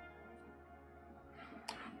 So,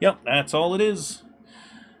 yep, that's all it is.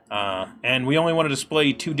 And we only want to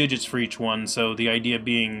display 2 digits for each one, so the idea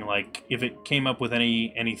being, like, if it came up with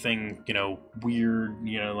anything, you know, weird,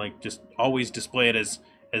 you know, like, just always display it as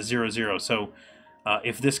 00. So,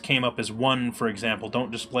 if this came up as 1, for example, don't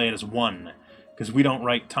display it as 1, because we don't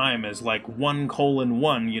write time as, like,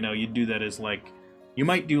 1:1, you know, you'd do that as, like... You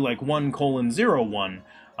might do like 1:01,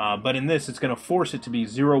 but in this it's going to force it to be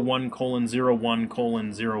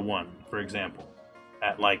 01:01:01, for example,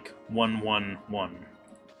 at like 111.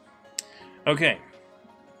 Okay.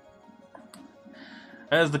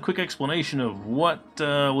 As the quick explanation of what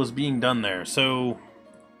was being done there. So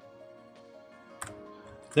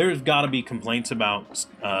there's got to be complaints about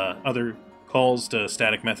other calls to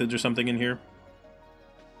static methods or something in here.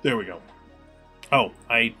 There we go. Oh,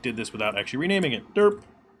 I did this without actually renaming it. Derp.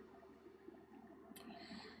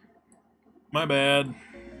 My bad.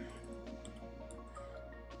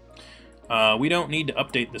 We don't need to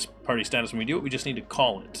update this party status when we do it, we just need to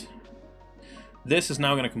call it. This is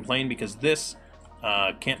now going to complain because this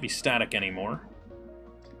can't be static anymore.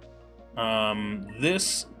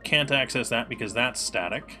 This can't access that because that's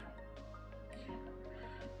static.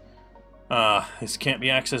 This can't be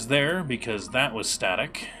accessed there because that was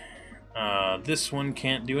static. This one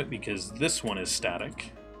can't do it because this one is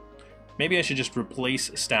static. Maybe I should just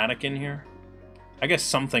replace static in here. I guess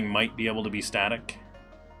something might be able to be static.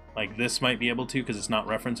 Like this might be able to because it's not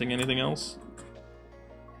referencing anything else.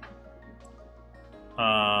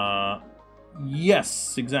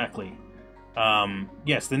 Yes, exactly.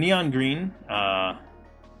 Yes, the neon green.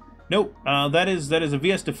 Nope, that is a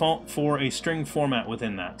VS default for a string format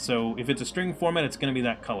within that. So if it's a string format, it's going to be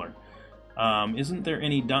that color. Isn't there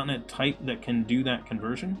any .NET type that can do that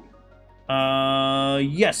conversion?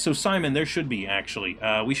 Yes, so Simon, there should be, actually.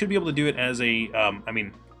 We should be able to do it as a, I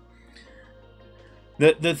mean...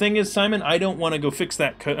 The thing is, Simon, I don't want to go fix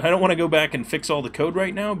that code. I don't want to go back and fix all the code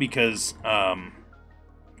right now, because,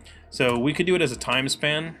 so we could do it as a time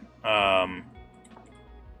span.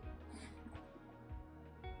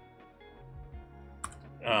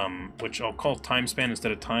 Which I'll call time span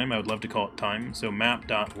instead of time. I would love to call it time. So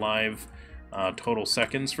map.live total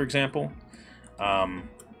seconds, for example.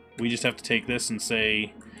 We just have to take this and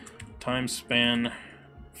say time span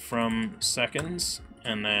from seconds,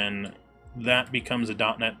 and then that becomes a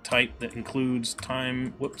 .NET type that includes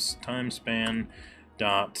time span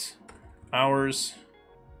dot hours.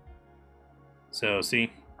 So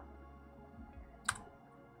see.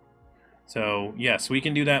 So yes, we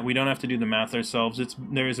can do that. We don't have to do the math ourselves.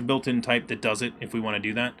 There is a built-in type that does it if we want to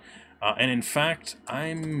do that. And in fact,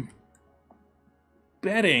 I'm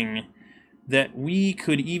betting that we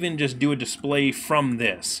could even just do a display from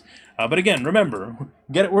this. But again, remember,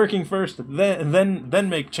 get it working first, then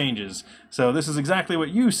make changes. So this is exactly what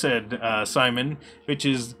you said, Simon, which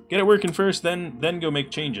is get it working first, then go make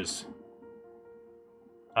changes.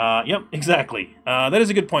 Yep, exactly. That is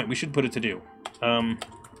a good point. We should put it to do.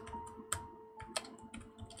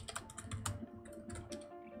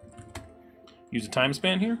 Use a time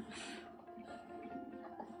span here.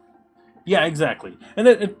 Yeah, exactly. And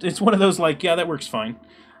it's one of those like, yeah, that works fine.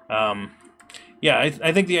 Yeah,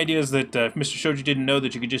 I think the idea is that if Mr. Shoji didn't know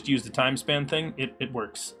that you could just use the time span thing, it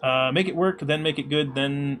works. Make it work, then make it good,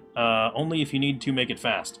 then only if you need to make it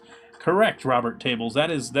fast. Correct, Robert Tables. That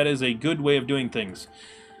is a good way of doing things.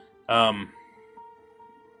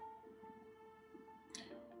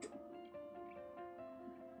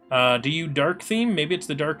 Do you dark theme? Maybe it's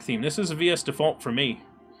the dark theme. This is a VS default for me.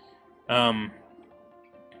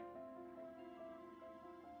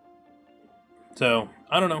 So,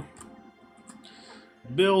 I don't know.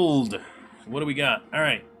 Build. What do we got?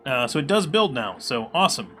 Alright, so it does build now, so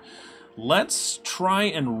awesome. Let's try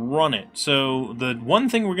and run it. So, the one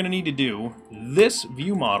thing we're going to need to do, this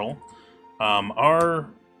view model, our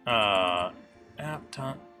app.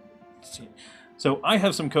 So I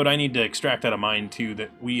have some code I need to extract out of mine too that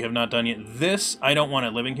we have not done yet. This, I don't want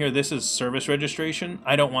it living here. This is service registration.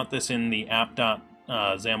 I don't want this in the app.xaml.cs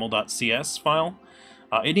file.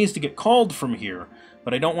 It needs to get called from here,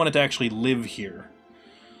 but I don't want it to actually live here.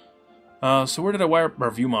 So where did I wire up our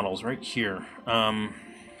view models? Right here.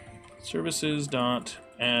 Services dot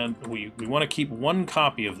add. We want to keep one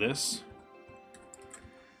copy of this.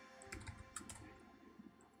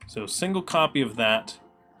 So single copy of that.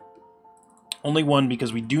 Only one,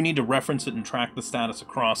 because we do need to reference it and track the status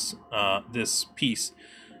across this piece.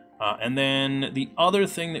 And then the other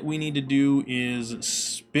thing that we need to do is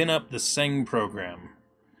spin up the Tseng program.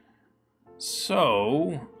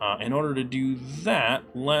 So, in order to do that,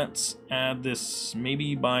 let's add this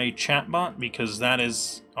maybe by chatbot, because that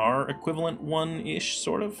is our equivalent one-ish,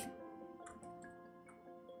 sort of.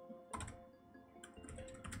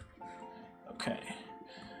 Okay.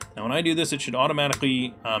 Now when I do this, it should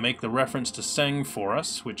automatically make the reference to Tseng for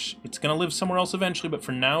us, which it's going to live somewhere else eventually, but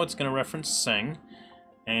for now it's going to reference Tseng.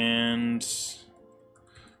 And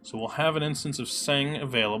so we'll have an instance of Tseng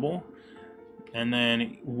available. And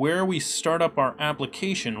then where we start up our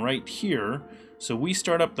application right here, so we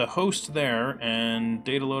start up the host there, and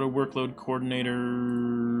data loader, workload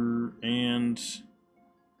coordinator, and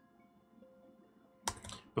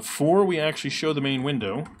before we actually show the main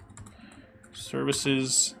window,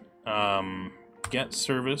 services, get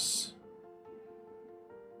service,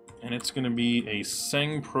 and it's going to be a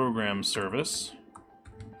Tseng program service.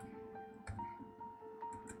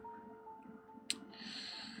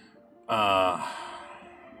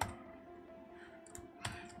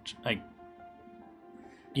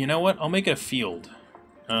 You know what? I'll make it a field.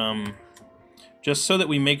 Just so that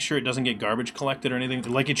we make sure it doesn't get garbage collected or anything.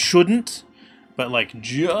 Like, it shouldn't, but like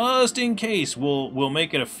just in case, we'll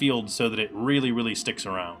make it a field so that it really sticks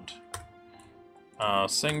around.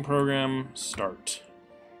 Tseng program start.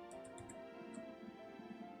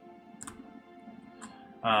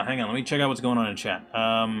 Hang on, let me check out what's going on in chat.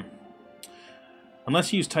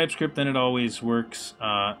 Unless you use TypeScript, then it always works.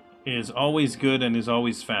 Is always good and is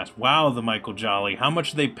always fast. Wow, the Michael Jolly. How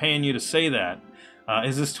much are they paying you to say that?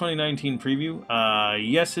 Is this 2019 preview?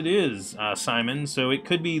 Yes, it is, Simon. So it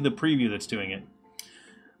could be the preview that's doing it.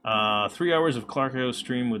 3 hours of Clarko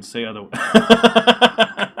stream would say otherwise.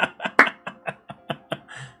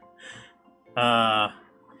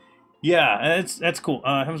 Yeah, that's cool.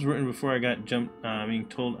 I was written before I got jumped, being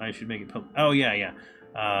told I should make it public. Oh, yeah.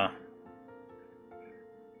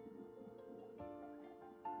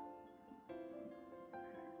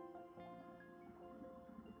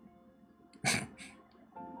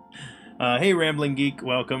 Hey, Rambling Geek,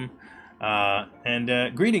 welcome.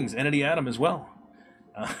 And greetings, Entity Adam, as well.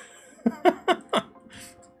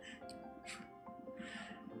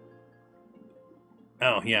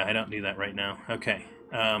 Oh, yeah, I don't do that right now. Okay.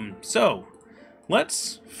 So,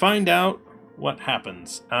 let's find out what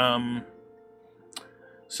happens.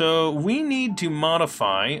 So, we need to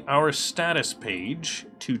modify our status page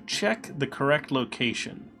to check the correct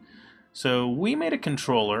location. So, we made a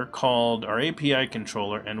controller called our API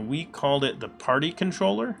controller, and we called it the party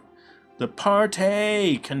controller. The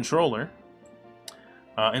party controller.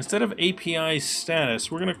 Instead of API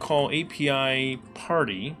status, we're going to call API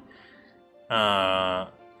party.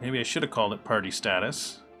 Maybe I should have called it party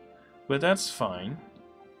status, but that's fine.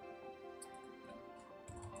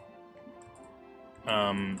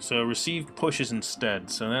 So receive pushes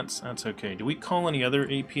instead, so that's okay. Do we call any other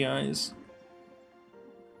APIs?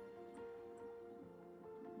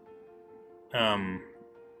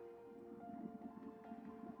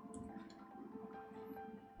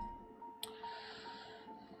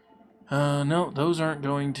 No, those aren't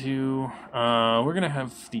going to. We're gonna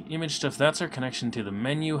have the image stuff. That's our connection to the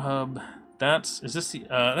menu hub. That's actually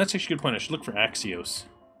a good point. I should look for Axios.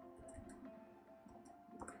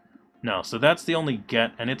 No, so that's the only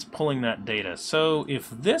get, and it's pulling that data. So if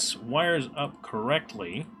this wires up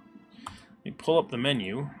correctly, let me pull up the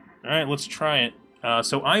menu. All right, let's try it.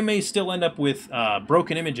 So I may still end up with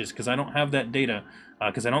broken images because I don't have that data.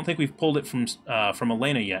 Because I don't think we've pulled it from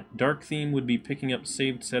Elena yet. Dark theme would be picking up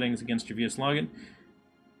saved settings against your VS login.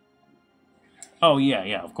 Oh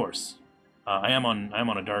yeah, of course. I am on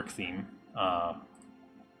a dark theme.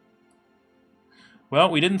 Well,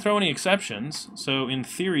 we didn't throw any exceptions, so in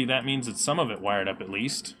theory that means that some of it wired up at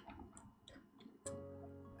least.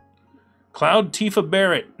 Cloud Tifa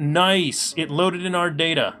Barrett, nice! It loaded in our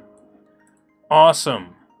data.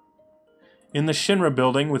 Awesome. In the Shinra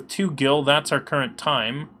building with 2 gil, that's our current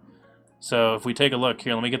time. So if we take a look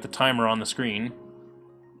here, let me get the timer on the screen.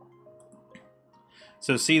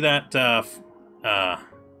 So see that,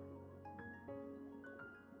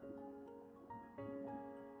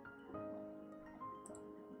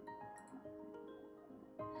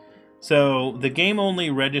 so the game only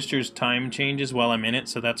registers time changes while I'm in it,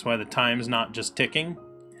 so that's why the time's not just ticking.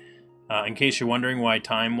 In case you're wondering why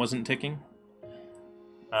time wasn't ticking.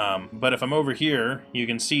 But if I'm over here, you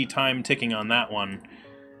can see time ticking on that one.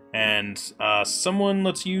 And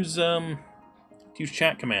let's use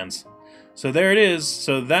chat commands. So there it is.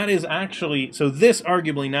 So that is actually, so this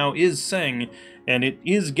arguably now is Tseng, and it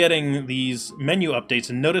is getting these menu updates.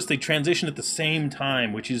 And notice they transition at the same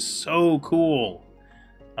time, which is so cool.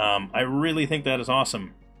 I really think that is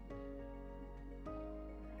awesome.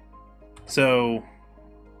 So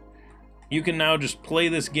you can now just play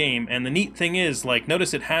this game, and the neat thing is, like,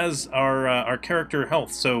 notice it has our character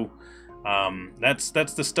health. So that's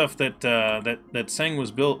the stuff that Tseng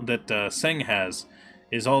was built, that Tseng has,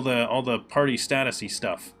 is all the party statusy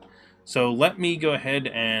stuff. So let me go ahead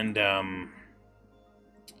and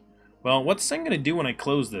well, what's Tseng gonna do when I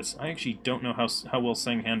close this? I actually don't know how well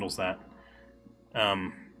Tseng handles that.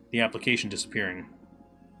 The application disappearing.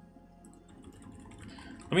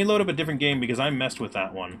 Let me load up a different game because I messed with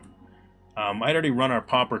that one. I'd already run our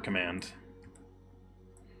popper command.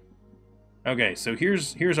 Okay, so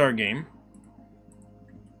here's our game.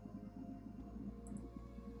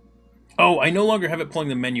 Oh, I no longer have it pulling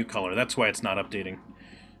the menu color. That's why it's not updating.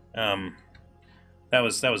 That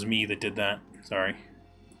was me that did that. Sorry.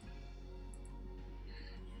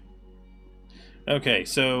 Okay,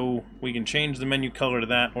 so we can change the menu color to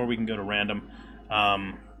that, or we can go to random.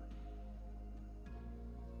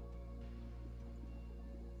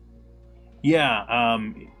 Yeah,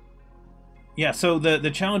 so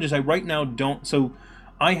the challenge is I right now don't... So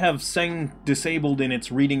I have Tseng disabled in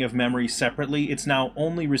its reading of memory separately. It's now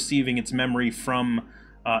only receiving its memory from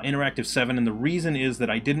Interactive 7, and the reason is that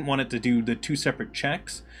I didn't want it to do the 2 separate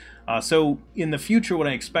checks. So in the future, what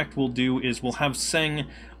I expect we'll do is we'll have Tseng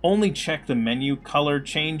only check the menu color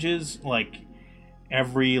changes, like,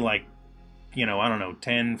 every, like, you know, I don't know,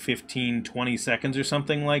 10, 15, 20 seconds or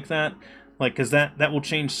something like that. Like, because that will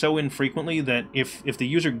change so infrequently that if the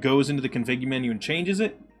user goes into the config menu and changes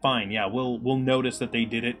it, fine, yeah, we'll notice that they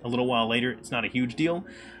did it a little while later. It's not a huge deal.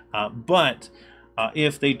 But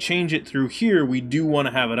If they change it through here, we do want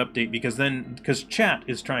to have it update, because chat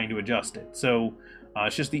is trying to adjust it. So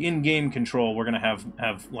it's just the in-game control we're going to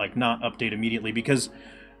have like not update immediately, because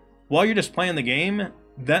while you're just playing the game,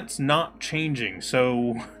 that's not changing.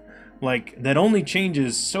 So like that only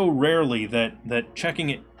changes so rarely that checking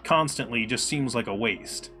it constantly just seems like a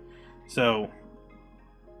waste. So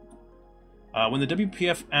when the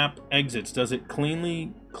WPF app exits, does it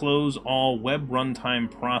cleanly close all web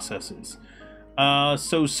runtime processes?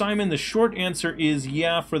 So Simon, the short answer is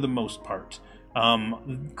yeah, for the most part.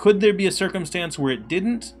 Could there be a circumstance where it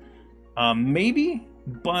didn't? Maybe,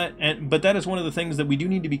 but that is one of the things that we do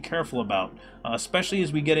need to be careful about, especially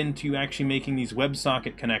as we get into actually making these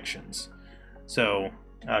WebSocket connections. So,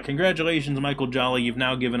 congratulations, Michael Jolly, you've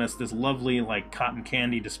now given us this lovely, like, cotton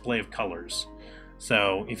candy display of colors.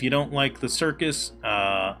 So, if you don't like the circus,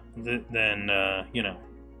 then, you know,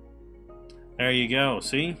 there you go,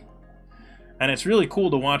 see? And it's really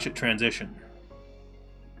cool to watch it transition.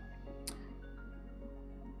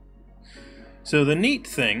 So the neat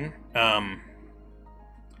thing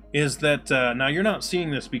is that, now you're not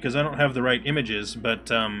seeing this because I don't have the right images,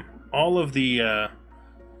 but all of the,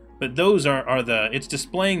 but those are the, it's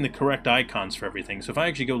displaying the correct icons for everything. So if I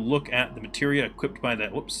actually go look at the materia equipped by the,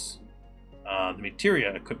 whoops, the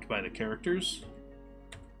materia equipped by the characters,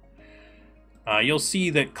 you'll see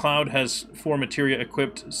that Cloud has 4 materia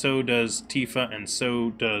equipped, so does Tifa, and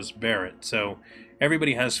so does Barrett. So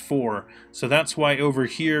everybody has 4. So that's why over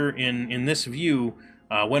here in this view,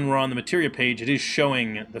 when we're on the materia page, it is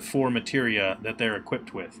showing the 4 materia that they're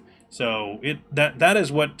equipped with. So that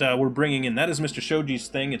is what we're bringing in. That is Mr. Shoji's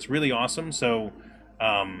thing. It's really awesome. So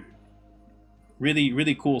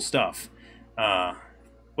really cool stuff.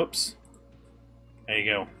 Whoops. There you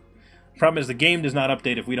go. Problem is the game does not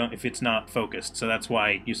update if it's not focused, so that's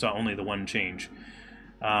why you saw only the one change.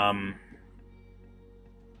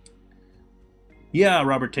 Yeah,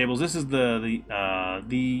 Robert Tables, this is the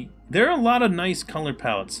there are a lot of nice color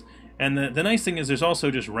palettes, and the nice thing is there's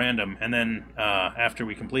also just random, and then after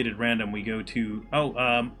we completed random we go to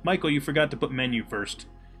Michael, you forgot to put menu first.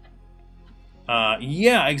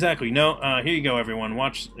 Yeah, exactly. No, here you go, everyone.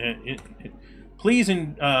 Watch please,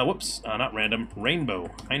 whoops, not random, rainbow.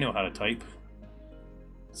 I know how to type.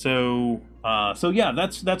 So yeah,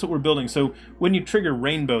 that's what we're building. So when you trigger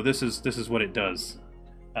rainbow, this is what it does.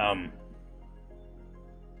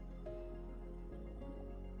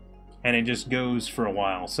 And it just goes for a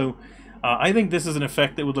while. So I think this is an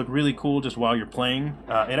effect that would look really cool just while you're playing.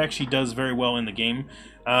 It actually does very well in the game.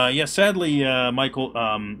 Yeah, sadly, Michael,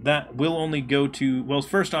 that will only go to, well,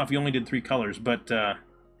 first off, you only did 3 colors, but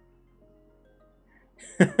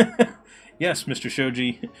yes, Mr.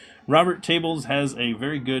 Shoji. Robert Tables has a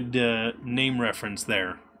very good name reference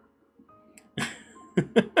there.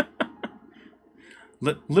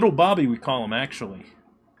 Little Bobby, we call him, actually.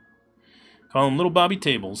 Call him Little Bobby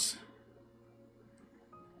Tables.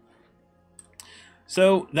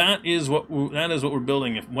 So that is what we're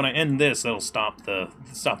building. When I end this, that'll stop the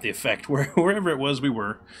effect wherever it was we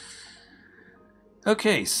were.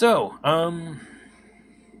 Okay, so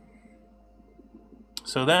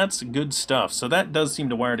so that's good stuff. So that does seem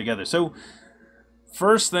to wire together. So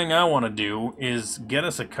first thing I want to do is get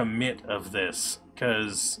us a commit of this,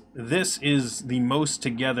 because this is the most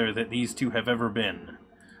together that these two have ever been.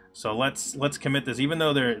 So let's commit this, even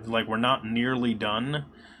though we're not nearly done.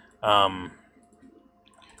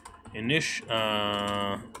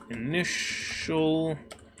 Initial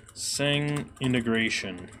Tseng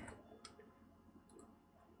integration.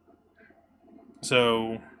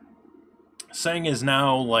 So Tseng is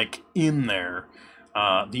now like in there.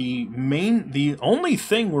 The only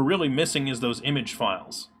thing we're really missing is those image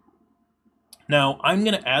files. Now I'm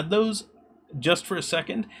going to add those just for a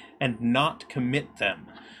second and not commit them,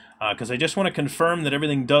 because I just want to confirm that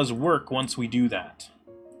everything does work once we do that.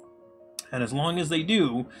 And as long as they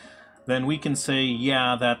do, then we can say,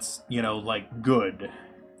 yeah, that's, you know, like, good.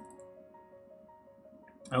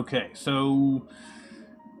 Okay, so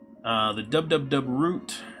the www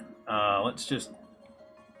root, let's just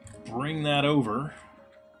bring that over.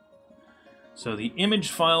 So the image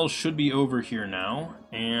files should be over here now,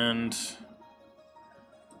 and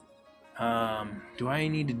do I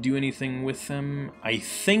need to do anything with them? I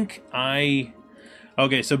think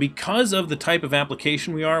okay, so because of the type of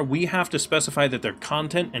application we have to specify that they're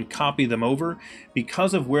content and copy them over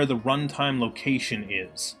because of where the runtime location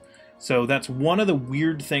is. So that's one of the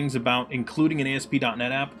weird things about including an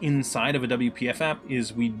ASP.NET app inside of a WPF app,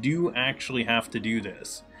 is we do actually have to do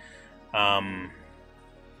this.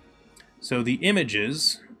 So the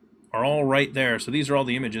images are all right there. So these are all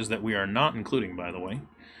the images that we are not including, by the way.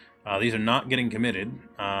 These are not getting committed.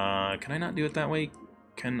 Can I not do it that way?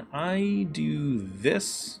 Can I do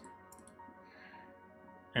this?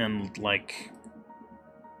 And, like,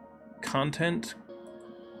 content,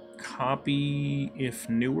 copy if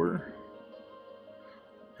newer?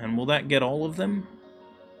 And will that get all of them?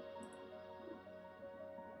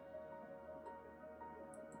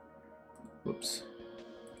 Whoops.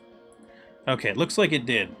 Okay, it looks like it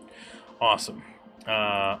did. Awesome.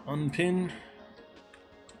 Unpin.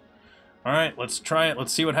 Alright, let's try it.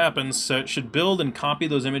 Let's see what happens. So it should build and copy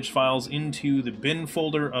those image files into the bin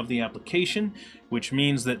folder of the application, which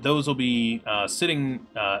means that those will be sitting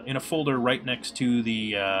in a folder right next to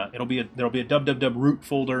the... there'll be a www root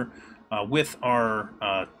folder with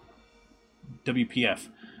our WPF.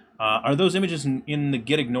 Are those images in the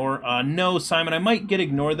git ignore? No, Simon, I might git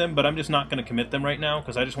ignore them, but I'm just not going to commit them right now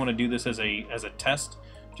because I just want to do this as a test,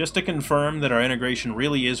 just to confirm that our integration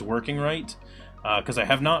really is working right, because I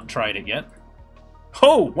have not tried it yet.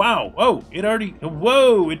 Oh, wow! Oh, it already...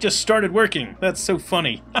 Whoa! It just started working! That's so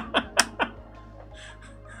funny!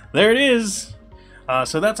 There it is!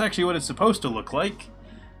 So that's actually what it's supposed to look like.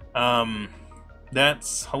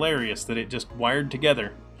 That's hilarious that it just wired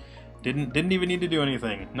together. Didn't even need to do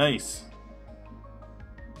anything. Nice.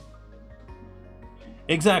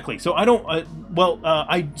 Exactly. So I don't.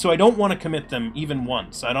 So I don't want to commit them even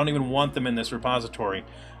once. I don't even want them in this repository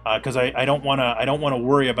because I don't want to. I don't want to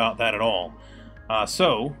worry about that at all. I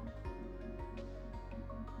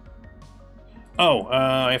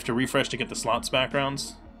have to refresh to get the slots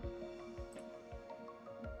backgrounds.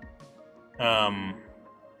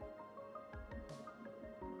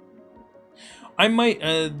 I might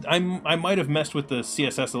have messed with the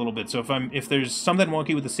CSS a little bit. So if there's something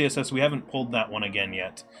wonky with the CSS, we haven't pulled that one again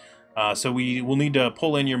yet. So we will need to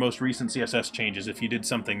pull in your most recent CSS changes if you did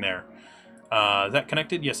something there. Is that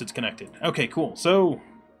connected? Yes, it's connected. Okay, cool. So,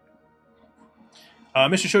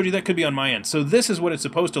 Mr. Shoji, that could be on my end. So this is what it's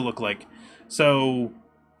supposed to look like. So,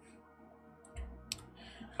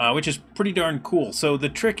 which is pretty darn cool. So the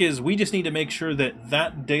trick is we just need to make sure that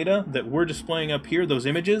that data that we're displaying up here, those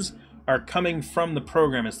images, are coming from the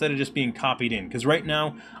program instead of just being copied in. Because right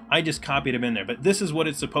now, I just copied them in there. But this is what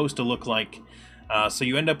it's supposed to look like. So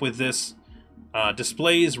you end up with this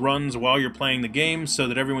displays, runs while you're playing the game so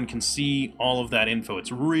that everyone can see all of that info.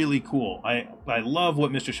 It's really cool. I love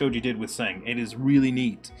what Mr. Shoji did with Tseng. It is really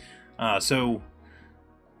neat. So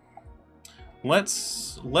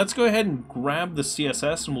let's go ahead and grab the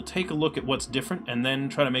CSS and we'll take a look at what's different and then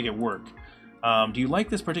try to make it work. Do you like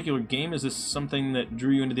this particular game? Is this something that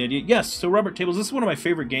drew you into the idea? Yes, so Robert Tables, this is one of my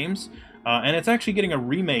favorite games, and it's actually getting a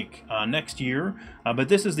remake next year, but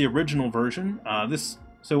this is the original version.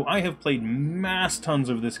 So I have played mass tons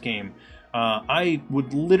of this game. I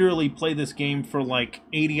would literally play this game for like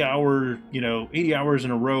 80 hours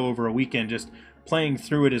in a row over a weekend, just playing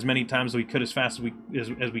through it as many times as we could, as fast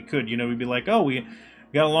as we could. You know, we'd be like, oh, we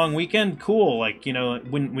got a long weekend, cool. Like, you know,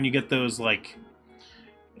 when you get those like,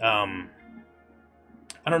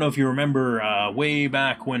 I don't know if you remember way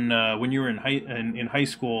back when you were in high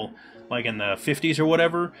school, like in the 50s or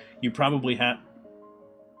whatever, you probably had.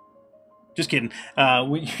 Just kidding.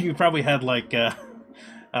 You probably had like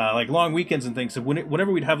long weekends and things. So whenever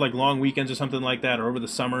we'd have like long weekends or something like that, or over the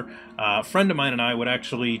summer, a friend of mine and I would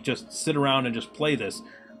actually just sit around and just play this,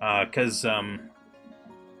 because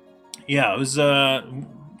yeah, it was a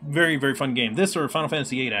very, very fun game. This or Final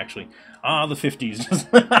Fantasy VIII actually. The 50s.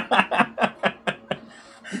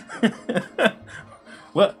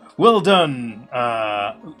 Well done,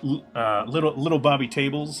 little Bobby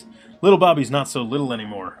Tables. Little Bobby's not so little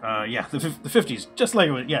anymore. Yeah, the 50s, just like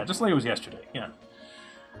it was. Yeah, just like it was yesterday. Yeah.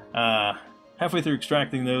 Halfway through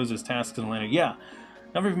extracting those as tasks in Atlanta. Yeah.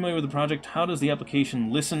 Not very familiar with the project. How does the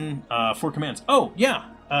application listen for commands? Oh, yeah.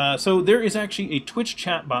 So there is actually a Twitch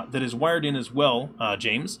chatbot that is wired in as well,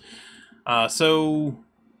 James. So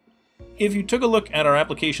if you took a look at our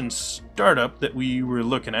application startup that we were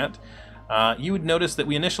looking at, you would notice that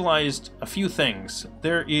we initialized a few things.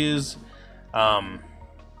 There is...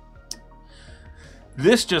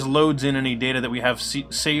 this just loads in any data that we have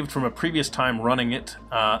saved from a previous time running it.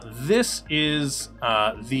 This is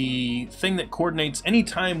the thing that coordinates any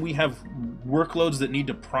time we have workloads that need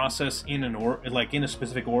to process in in a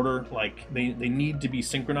specific order, like they need to be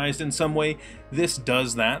synchronized in some way. This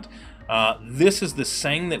does that. This is the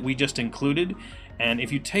Tseng that we just included. And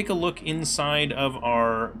if you take a look inside of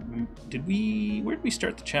our, where did we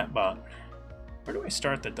start the chatbot? Where do I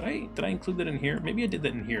start that? Did I include that in here? Maybe I did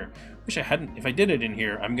that in here. Wish I hadn't. If I did it in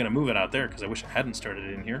here, I'm gonna move it out there because I wish I hadn't started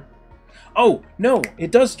it in here. Oh no,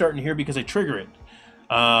 it does start in here because I trigger it.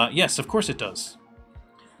 Yes, of course it does.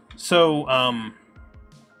 So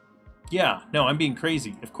Yeah, no, I'm being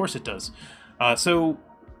crazy. Of course it does. So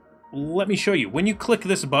let me show you. When you click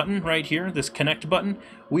this button right here, this connect button,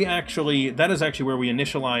 that is actually where we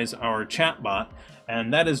initialize our chat bot,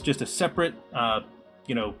 and that is just a separate,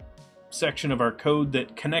 you know, section of our code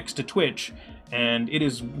that connects to Twitch, and it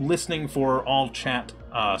is listening for all chat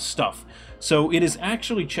stuff. So it is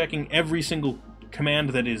actually checking every single command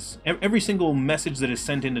that is, every single message that is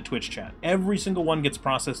sent into Twitch chat. Every single one gets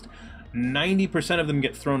processed. 90% of them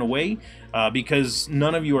get thrown away because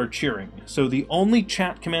none of you are cheering. So the only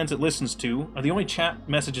chat commands it listens to, or the only chat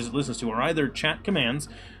messages it listens to, are either chat commands,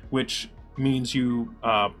 which means you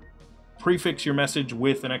prefix your message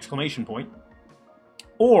with an exclamation point,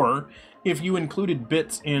 or if you included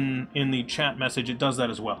bits in the chat message, it does that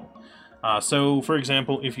as well. So, for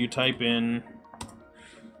example, if you type in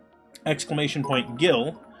exclamation point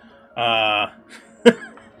Gil,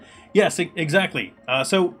 yes, exactly.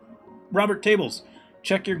 So, Robert Tables,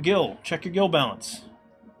 check your Gil balance.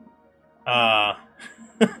 Thank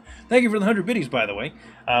you for the 100 biddies, by the way.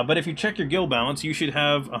 But if you check your Gil balance, you should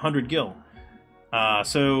have 100 Gil.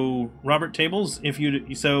 So Robert Tables,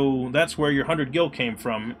 so that's where your 100 Gil came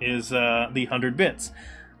from, is the 100 bits.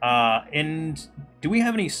 And do we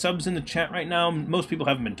have any subs in the chat right now? Most people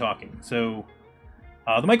haven't been talking. So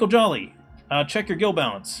the Michael Jolly, check your Gil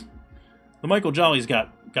balance. The Michael Jolly's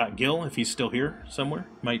got Gil, if he's still here somewhere,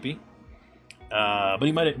 might be. But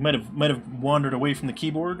he might have wandered away from the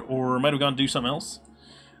keyboard, or might have gone to do something else.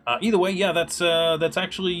 Either way, yeah, that's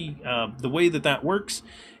actually the way that works.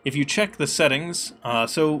 If you check the settings,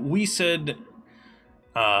 so we said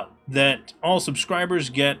that all subscribers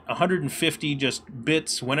get 150 just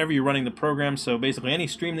bits whenever you're running the program. So basically, any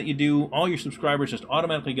stream that you do, all your subscribers just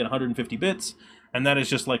automatically get 150 bits, and that is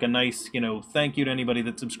just like a nice, you know, thank you to anybody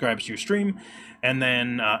that subscribes to your stream. And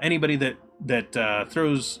then anybody that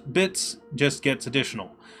throws bits just gets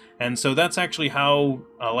additional. And so that's actually how,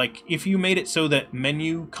 like, if you made it so that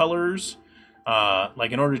menu colors,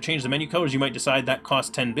 like in order to change the menu colors, you might decide that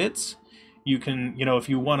costs 10 bits. You can, you know, if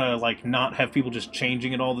you want to, like, not have people just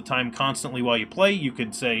changing it all the time constantly while you play, you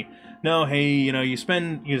could say, no, hey, you know, you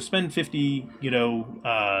spend 50, you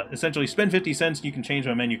know, essentially spend 50 cents, you can change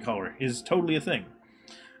my menu color, is totally a thing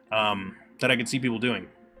that I could see people doing.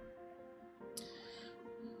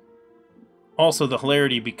 Also, the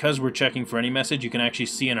hilarity, because we're checking for any message, you can actually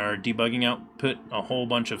see in our debugging output a whole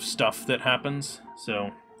bunch of stuff that happens.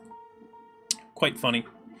 So, quite funny.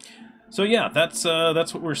 So yeah, that's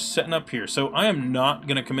what we're setting up here. So I am not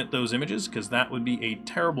going to commit those images, because that would be a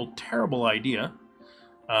terrible, terrible idea.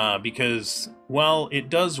 Because while it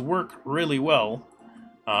does work really well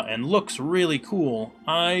and looks really cool,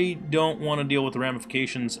 I don't want to deal with the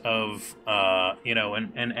ramifications of you know,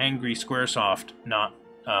 an angry Squaresoft not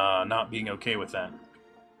being okay with that.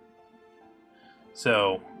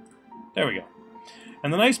 So there we go.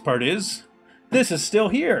 And the nice part is, this is still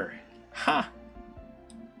here. Ha!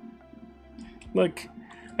 Look,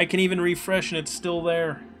 I can even refresh and it's still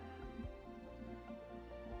there.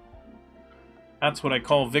 That's what I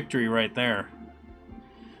call victory right there.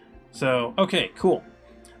 So, okay, cool.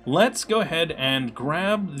 Let's go ahead and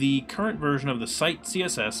grab the current version of the site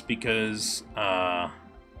CSS, because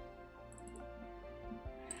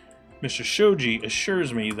Mr. Shoji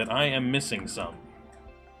assures me that I am missing some.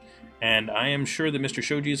 And I am sure that Mr.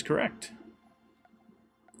 Shoji is correct.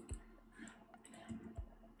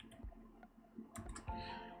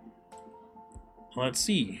 Let's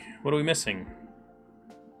see. What are we missing?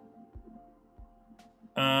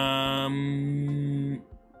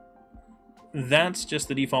 That's just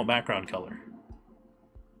the default background color.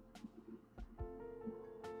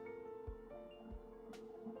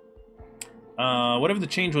 Whatever the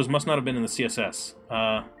change was must not have been in the CSS.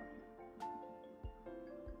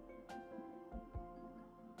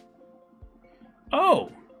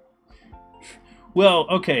 Oh! Well,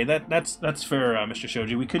 okay, that's fair, Mr.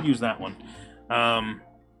 Shoji. We could use that one.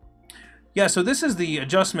 Yeah, so this is the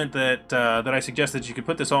adjustment that I suggested. You could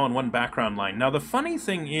put this all in one background line. Now, the funny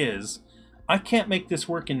thing is, I can't make this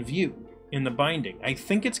work in Vue in the binding. I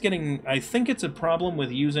think it's a problem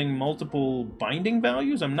with using multiple binding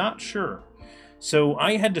values. I'm not sure. So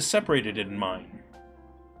I had to separate it in mine.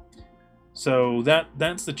 So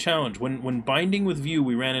that's the challenge. When binding with Vue,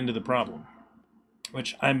 we ran into the problem,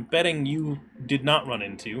 which I'm betting you did not run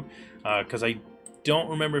into, because I don't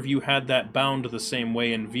remember if you had that bound the same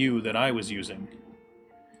way in Vue that I was using.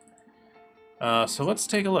 So let's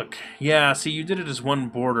take a look. Yeah, see, you did it as one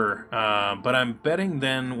border, but I'm betting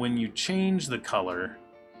then when you change the color,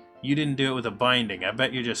 you didn't do it with a binding. I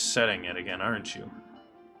bet you're just setting it again, aren't you?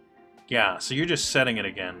 Yeah, so you're just setting it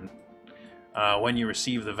again when you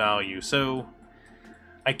receive the value. So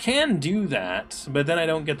I can do that, but then I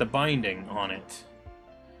don't get the binding on it.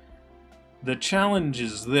 The challenge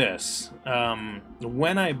is this.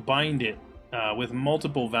 When I bind it with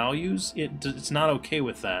multiple values, it's not okay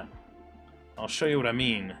with that. I'll show you what I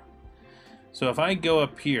mean. So if I go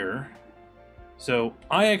up here, so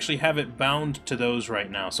I actually have it bound to those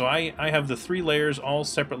right now. So I have the 3 layers all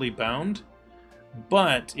separately bound,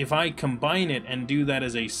 but if I combine it and do that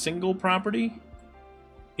as a single property,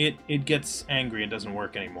 it gets angry and doesn't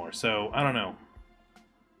work anymore. So I don't know.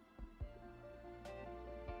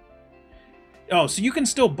 Oh, so you can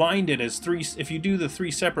still bind it as 3. If you do the 3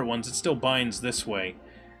 separate ones, it still binds this way.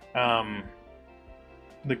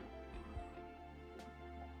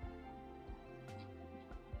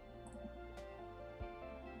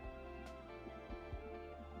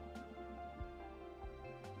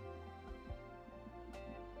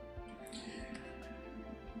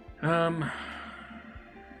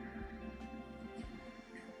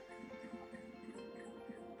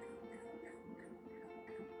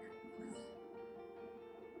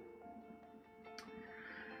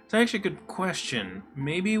 It's actually a good question.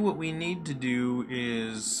 Maybe what we need to do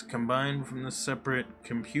is combine from the separate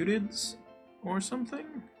computeds or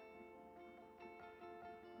something?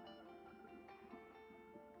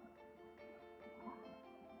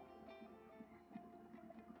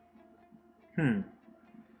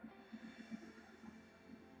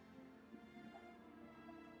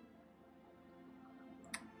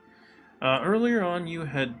 Earlier on you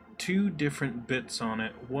had 2 different bits on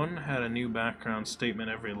it. One had a new background statement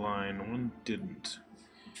every line, one didn't.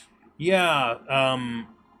 Yeah,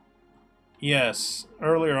 yes.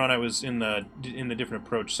 Earlier on I was in the different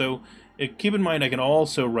approach. So keep in mind I can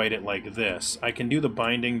also write it like this. I can do the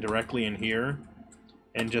binding directly in here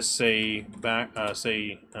and just say background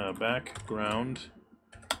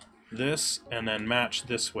this and then match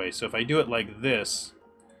this way. So if I do it like this,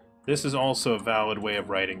 this is also a valid way of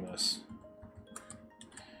writing this.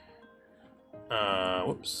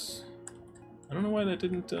 Whoops. I don't know why that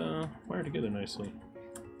didn't wire together nicely.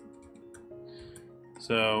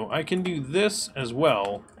 So I can do this as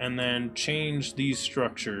well, and then change these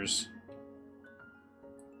structures.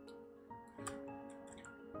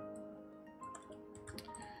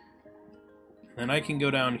 Then I can go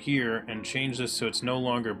down here and change this so it's no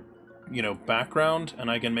longer, you know, background, and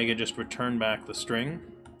I can make it just return back the string.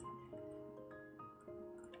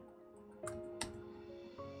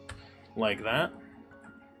 Like that.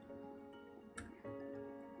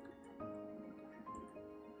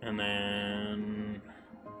 And then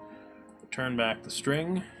return back the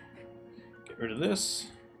string. Get rid of this.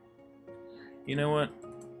 You know what?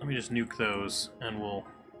 Let me just nuke those and we'll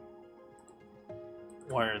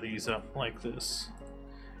wire these up like this.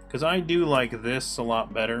 Because I do like this a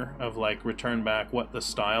lot better, of like return back what the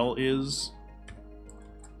style is.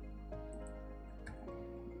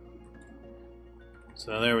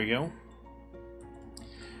 So there we go.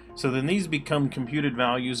 So then these become computed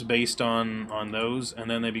values based on those,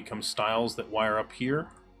 and then they become styles that wire up here.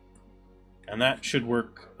 And that should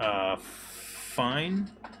work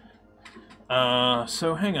fine.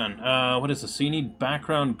 So hang on, what is this? So you need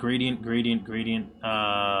background, gradient, gradient, gradient.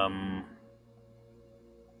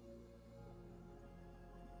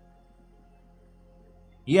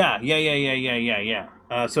 Yeah.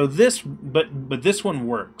 So this, but this one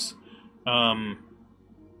works.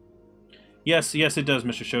 Yes, it does,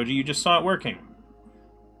 Mr. Shoji. You just saw it working.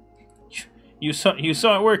 You saw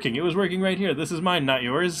it working. It was working right here. This is mine, not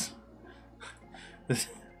yours.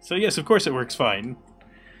 So yes, of course it works fine.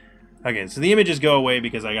 Okay, so the images go away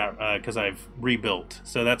because I've rebuilt.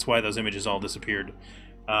 So that's why those images all disappeared.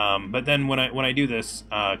 But then when I do this,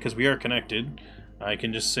 because we are connected, I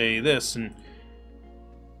can just say this and.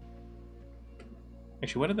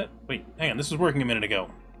 Actually, what did that? Wait, hang on. This was working a minute ago.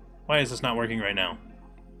 Why is this not working right now?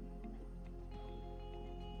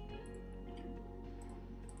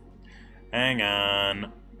 Hang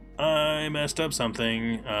on. I messed up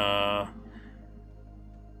something.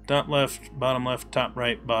 Top left, bottom left, top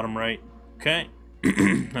right, bottom right. Okay.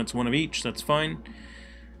 That's one of each. That's fine.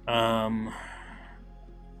 Oh,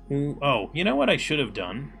 you know what I should have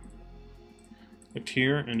done? Looked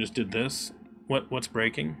here and just did this. What's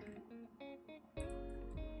breaking?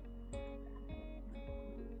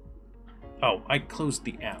 Oh, I closed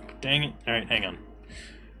the app. Dang it. Alright, hang on.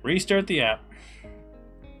 Restart the app.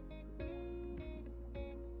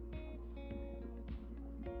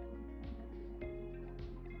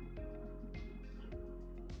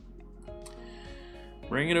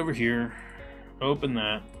 Bring it over here. Open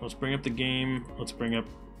that. Let's bring up the game. Let's bring up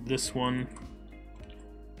this one.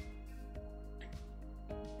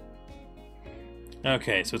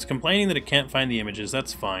 Okay, so it's complaining that it can't find the images.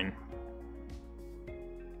 That's fine.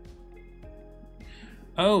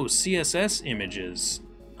 Oh, CSS images.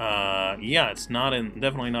 Yeah, it's not in.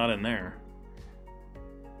 Definitely not in there.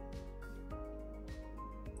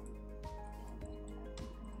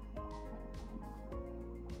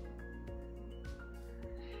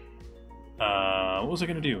 What was I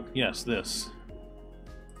gonna do? Yes, this.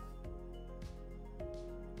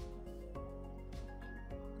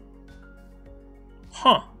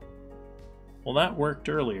 Huh. Well, that worked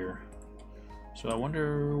earlier. So I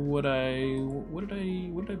wonder what did I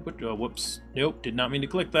put? Oh, whoops. Nope, did not mean to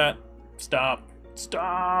click that. Stop.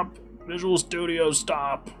 Stop. Visual Studio,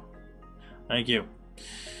 stop. Thank you.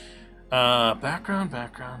 Background.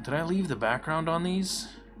 Did I leave the background on these?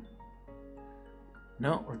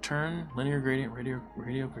 No, return linear gradient,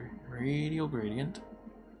 radial gradient.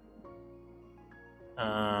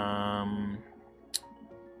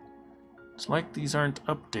 It's like these aren't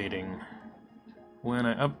updating. When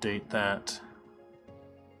I update that,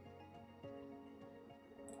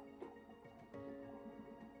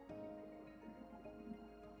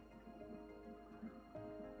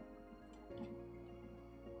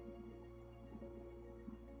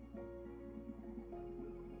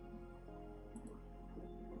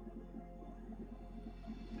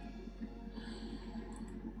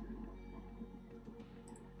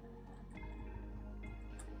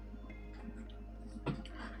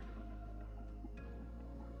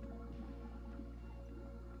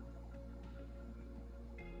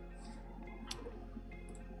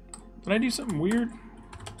 did I do something weird?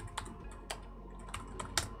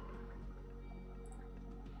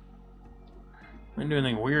 I didn't do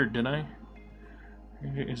anything weird, did I?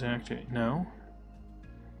 Is actually no.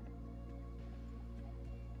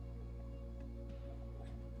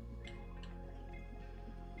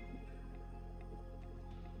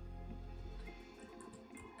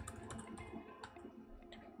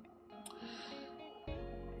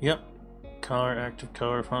 Yep. Color, active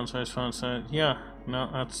color, font size. Yeah, no,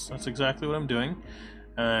 that's exactly what I'm doing.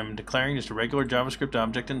 I'm declaring just a regular JavaScript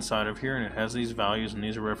object inside of here, and it has these values, and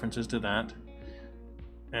these are references to that.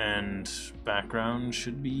 And background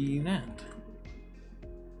should be that.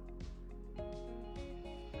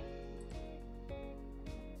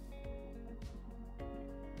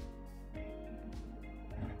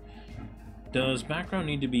 Does background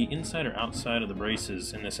need to be inside or outside of the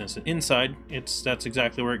braces in this instance? Inside. That's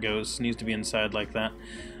exactly where it goes. It needs to be inside like that.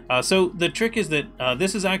 So the trick is that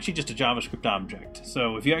this is actually just a JavaScript object.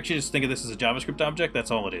 So if you actually just think of this as a JavaScript object,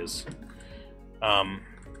 that's all it is.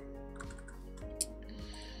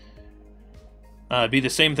 It'd be the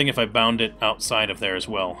same thing if I bound it outside of there as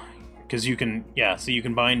well. Because you can, yeah, so you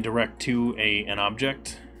can bind direct to an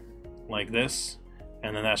object like this,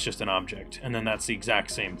 and then that's just an object. And then that's the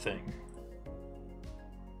exact same thing.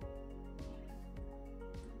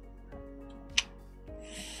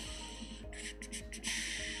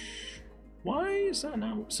 Why is that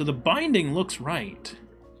not? So the binding looks right.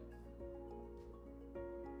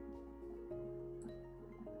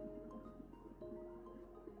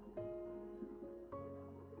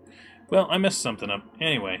 Well, I messed something up.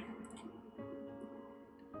 Anyway.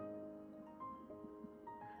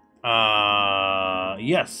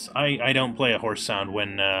 Yes, I don't play a horse sound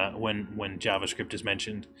when JavaScript is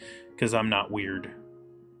mentioned, because I'm not weird.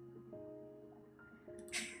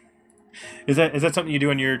 Is that something you do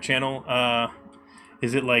on your channel?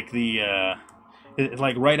 Is it like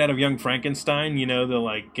like right out of Young Frankenstein? You know,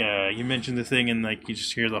 you mention the thing and like you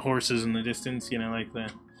just hear the horses in the distance. You know, like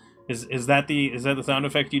the is that the sound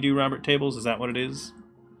effect you do, Robert Tables? Is that what it is?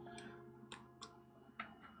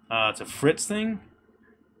 It's a Fritz thing.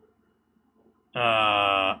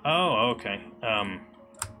 Oh, okay. Hang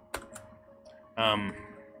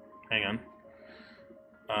on.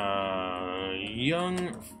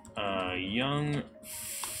 Young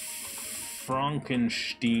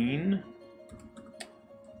Frankenstein.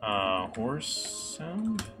 Horse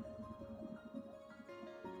sound.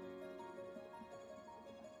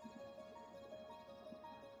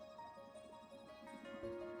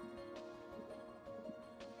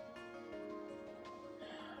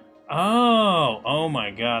 Oh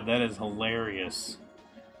my god, that is hilarious.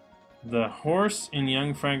 The horse in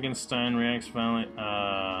Young Frankenstein reacts violently.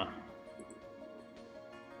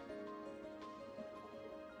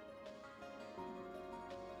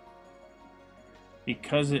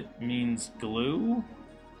 Because it means glue?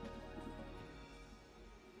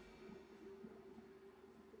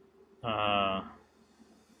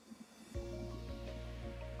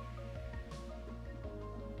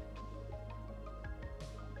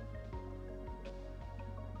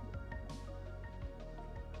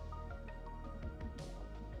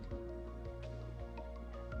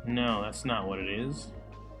 No, that's not what it is.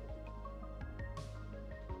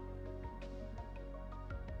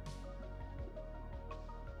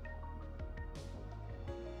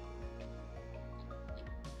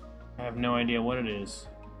 I have no idea what it is.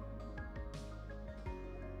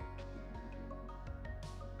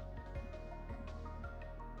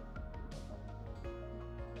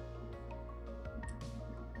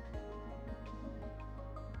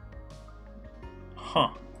 Huh.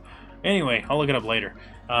 Anyway, I'll look it up later.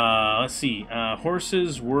 Let's see.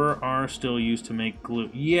 Horses are still used to make glue.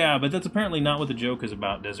 Yeah, but that's apparently not what the joke is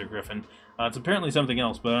about, Desert Griffin. It's apparently something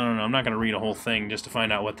else, but I don't know. I'm not going to read a whole thing just to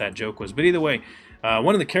find out what that joke was. But either way,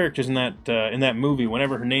 one of the characters in that movie,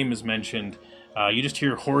 whenever her name is mentioned, you just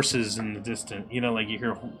hear horses in the distance. You know, like you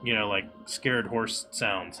hear, like scared horse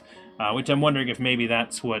sounds. Which I'm wondering if maybe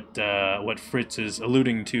that's what Fritz is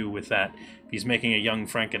alluding to with that. He's making a Young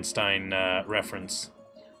Frankenstein reference,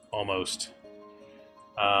 almost.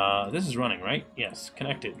 This is running, right? Yes,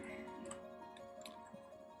 connected.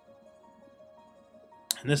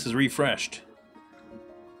 And this is refreshed.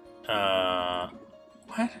 What?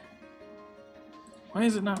 Why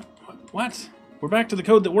is it not? What? We're back to the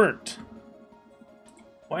code that worked.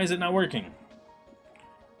 Why is it not working?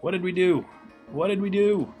 What did we do? What did we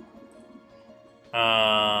do?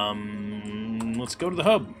 Let's go to the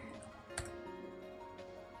hub.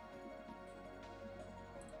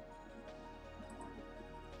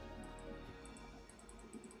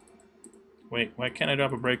 Wait, why can't I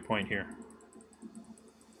drop a breakpoint here?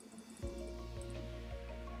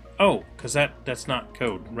 Oh, because that's not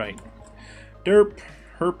code, right. Derp,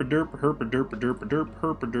 herp-a-derp, herp-a-derp, derp-a-derp,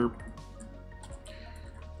 herp-a-derp.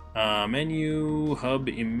 Menu, hub,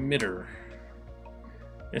 emitter.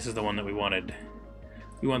 This is the one that we wanted.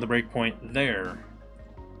 We want the breakpoint there.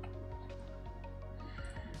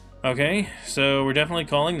 Okay, so we're definitely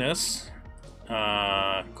calling this.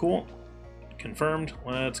 Cool. Confirmed.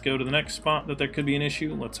 Let's go to the next spot that there could be an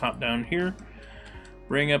issue. Let's hop down here,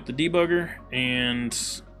 bring up the debugger,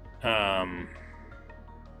 and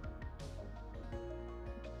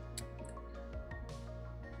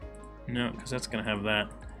no, because that's going to have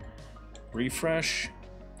that. Refresh.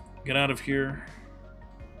 Get out of here.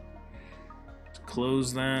 Let's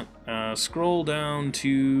close that. Scroll down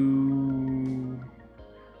to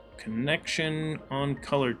connection on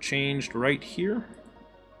color changed right here.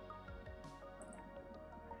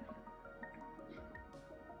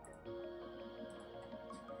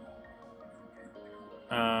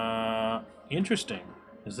 Interesting.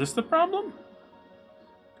 Is this the problem?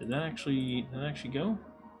 Did that actually go?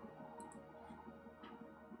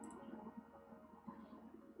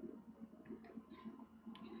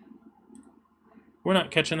 We're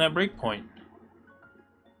not catching that breakpoint.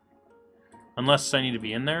 Unless I need to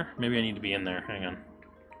be in there. Maybe I need to be in there. Hang on.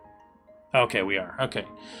 Okay, we are. Okay.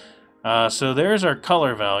 So there's our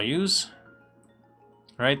color values.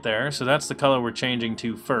 Right there. So that's the color we're changing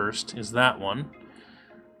to first, is that one.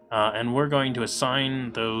 And we're going to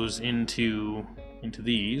assign those into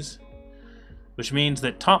these, which means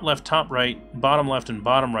that top left, top right, bottom left, and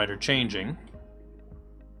bottom right are changing.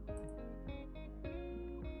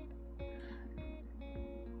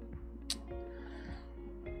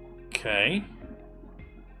 Okay.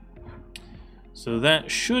 So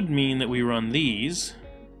that should mean that we run these.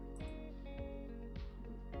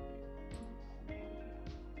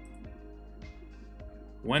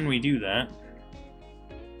 When we do that.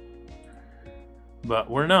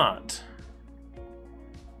 But we're not.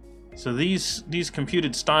 So these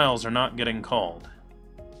computed styles are not getting called.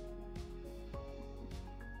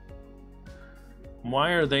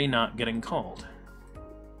 Why are they not getting called?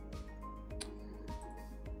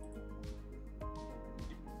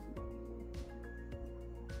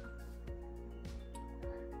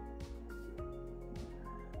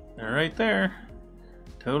 They're right there.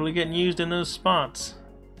 Totally getting used in those spots.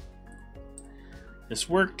 This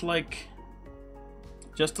worked like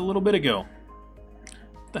just a little bit ago.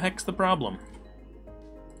 What the heck's the problem?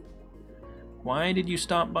 Why did you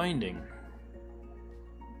stop binding?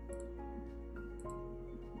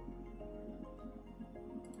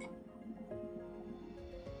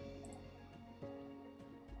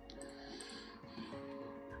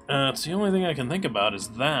 It's the only thing I can think about is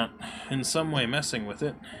that in some way messing with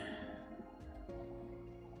it.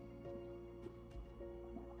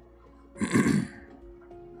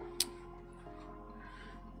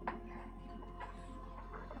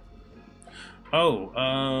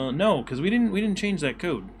 Oh, no, because we didn't change that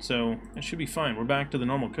code, so it should be fine. We're back to the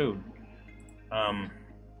normal code.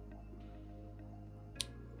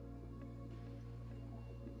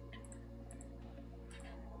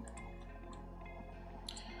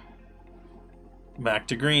 Back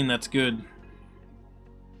to green, that's good.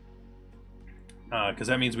 Because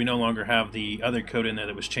that means we no longer have the other code in there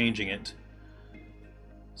that was changing it.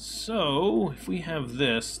 So, if we have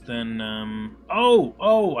this, then...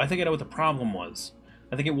 Oh! I think I know what the problem was.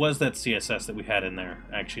 I think it was that CSS that we had in there,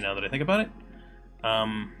 actually, now that I think about it.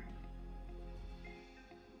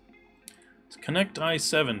 Let's connect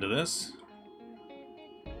i7 to this.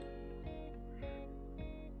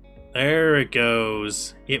 There it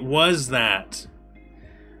goes. It was that.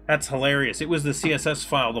 That's hilarious. It was the CSS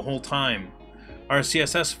file the whole time. Our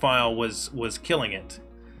CSS file was killing it.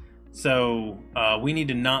 So we need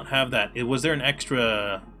to not have that. Was there an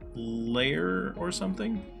extra layer or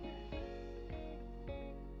something?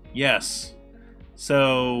 Yes.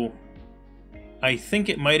 So I think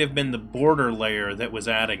it might have been the border layer that was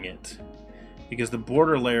adding it, because the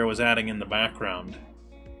border layer was adding in the background.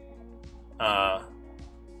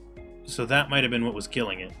 So that might have been what was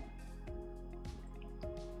killing it.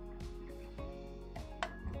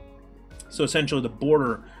 So essentially the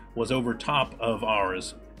border was over top of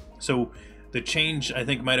ours. So the change, I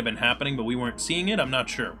think, might have been happening, but we weren't seeing it. I'm not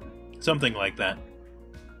sure. Something like that.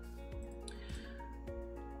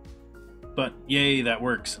 But yay, that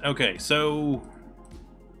works. Okay, so...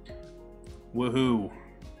 Woohoo.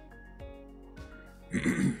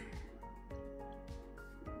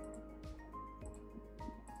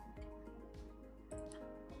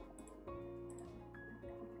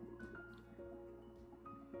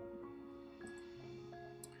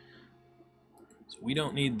 So we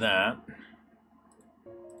don't need that.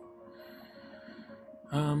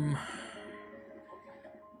 I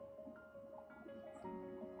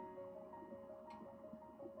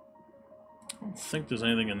don't think there's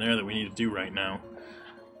anything in there that we need to do right now.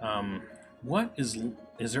 What is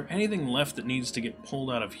there anything left that needs to get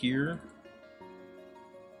pulled out of here?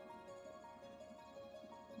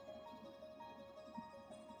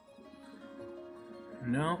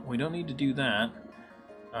 No, we don't need to do that.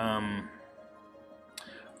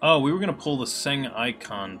 Oh, we were gonna pull the Tseng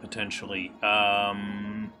icon potentially.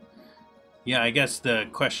 Yeah, I guess the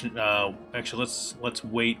question. Actually, let's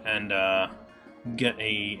wait and get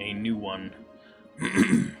a new one.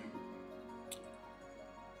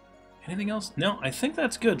 Anything else? No, I think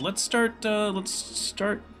that's good. Let's start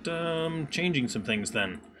changing some things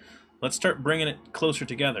then. Let's start bringing it closer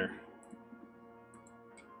together.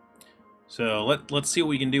 So let's see what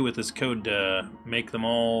we can do with this code to make them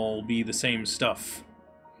all be the same stuff.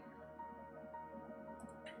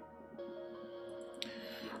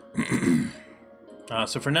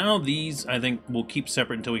 So for now, these I think we'll keep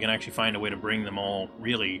separate until we can actually find a way to bring them all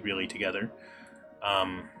really together.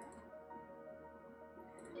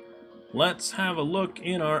 Let's have a look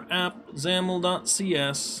in our app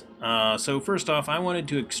XAML.cs. So first off, I wanted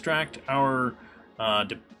to extract our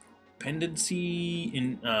dependency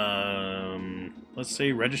in, let's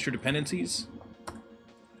say, register dependencies.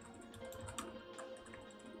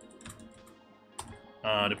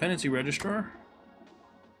 Dependency registrar.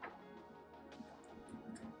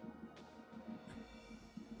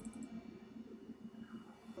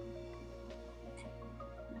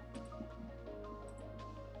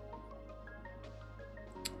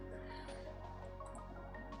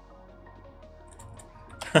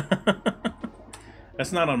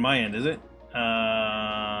 That's not on my end, is it?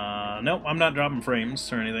 Nope, I'm not dropping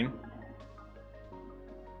frames or anything.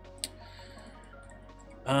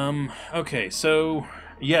 Okay, so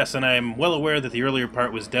yes, and I'm well aware that the earlier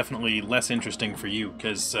part was definitely less interesting for you,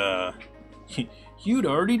 because you'd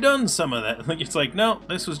already done some of that. It's like, no,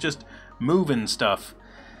 this was just moving stuff.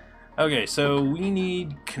 Okay, so we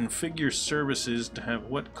need configure services to have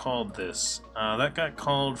what called this. That got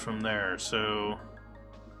called from there, so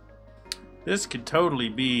this could totally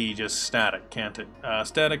be just static, can't it?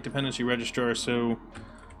 Static dependency registrar, so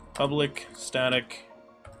public static.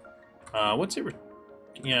 What's it?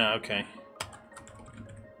 Yeah, okay.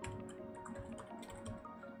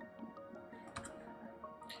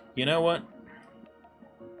 You know what?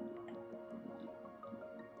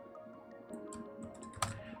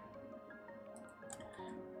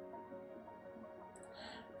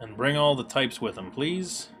 And bring all the types with them,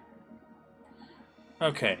 please.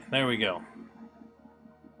 Okay, there we go.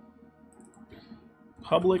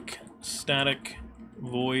 Public static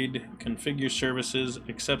void configure services,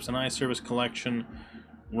 accepts an iService collection,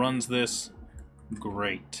 runs this.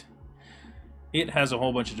 Great. It has a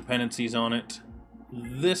whole bunch of dependencies on it.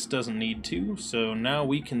 This doesn't need to, so now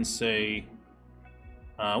we can say,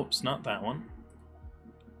 oops, not that one.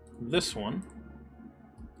 This one.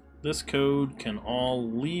 This code can all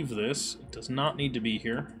leave this. It does not need to be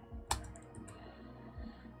here.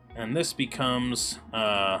 And this becomes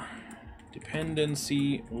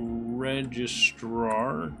dependency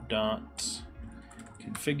registrar dot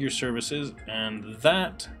configure services, and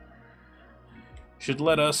that should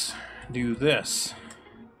let us do this.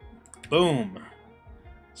 Boom.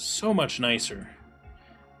 So much nicer.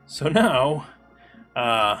 So now,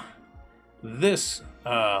 this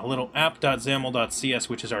little app.xaml.cs,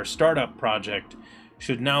 which is our startup project,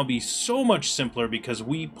 should now be so much simpler because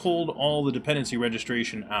we pulled all the dependency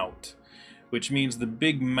registration out, which means the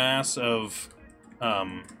big mass of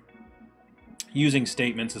using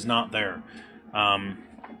statements is not there.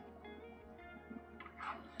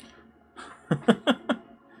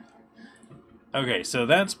 Okay, so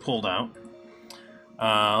that's pulled out.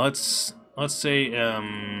 Let's say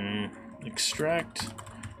extract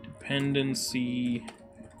dependency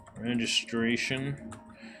registration.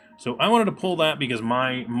 So I wanted to pull that because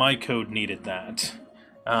my code needed that.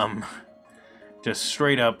 Just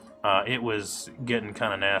straight up, it was getting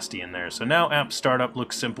kind of nasty in there. So now app startup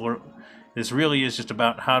looks simpler. This really is just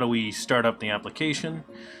about how do we start up the application,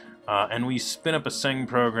 and we spin up a Tseng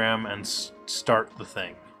program and start the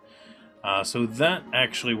thing. So that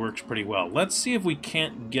actually works pretty well. Let's see if we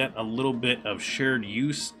can't get a little bit of shared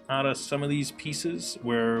use out of some of these pieces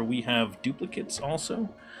where we have duplicates also.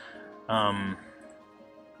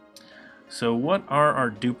 So what are our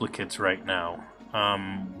duplicates right now?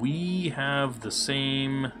 We have the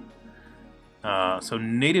same. So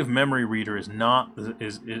native memory reader is not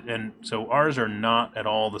and so ours are not at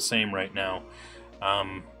all the same right now.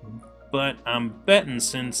 But I'm betting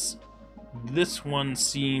since this one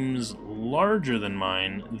seems larger than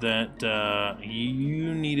mine that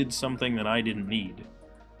you needed something that I didn't need.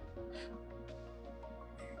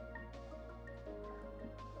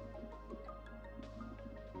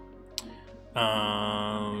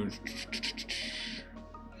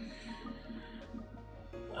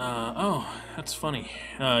 Oh, that's funny.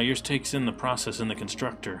 Yours takes in the process in the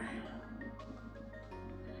constructor.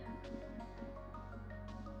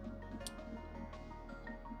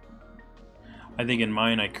 I think in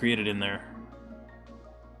mine I created in there.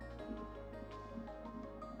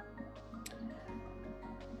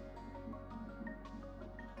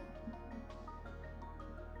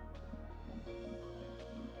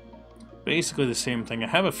 Basically the same thing. I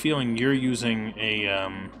have a feeling you're using a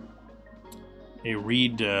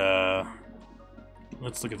read.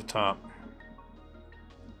 Let's look at the top.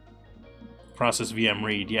 Process VM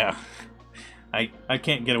read. Yeah, I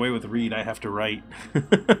can't get away with read. I have to write.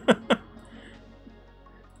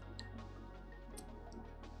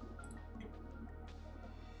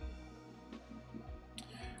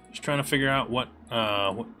 Just trying to figure out what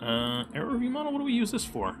error review model. What do we use this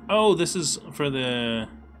for? Oh, this is for the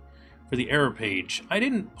error page. I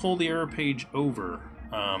didn't pull the error page over.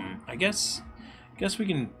 I guess we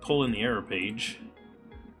can pull in the error page.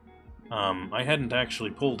 I hadn't actually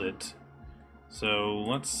pulled it, so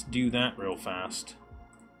let's do that real fast.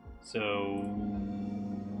 So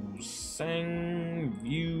Tseng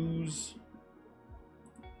views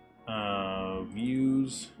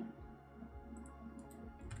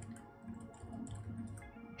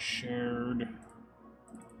shared.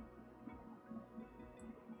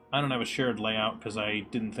 I don't have a shared layout because I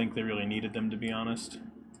didn't think they really needed them, to be honest.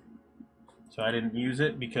 So I didn't use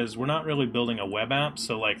it because we're not really building a web app,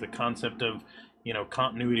 so like the concept of, you know,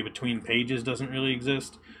 continuity between pages doesn't really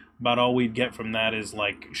exist. About all we'd get from that is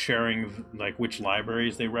like sharing like which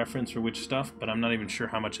libraries they reference for which stuff, but I'm not even sure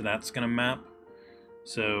how much of that's going to map.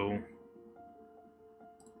 So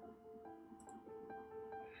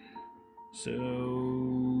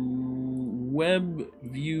web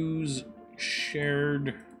views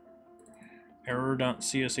shared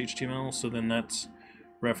error.cshtml, so then that's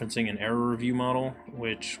referencing an error view model,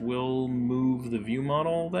 which will move the view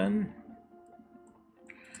model then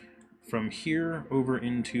from here over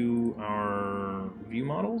into our view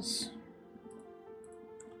models.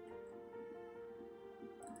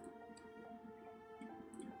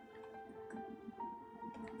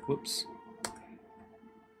 Whoops.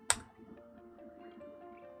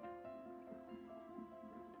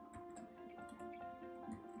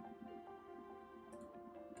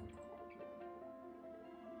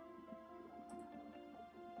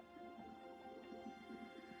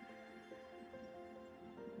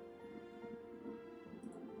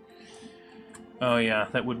 Oh yeah,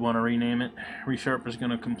 that would want to rename it. ReSharp is going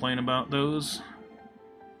to complain about those.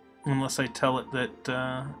 Unless I tell it that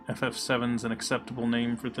FF7 is an acceptable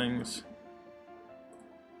name for things.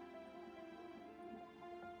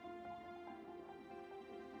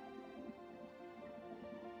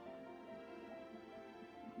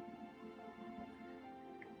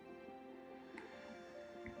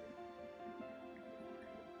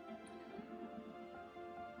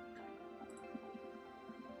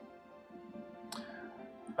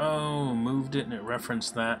 Oh, moved it and it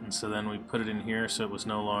referenced that, and so then we put it in here so it was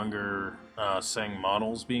no longer Tseng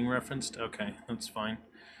models being referenced. Okay, that's fine.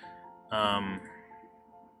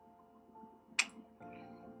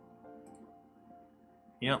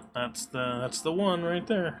 Yep, that's the one right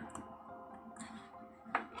there.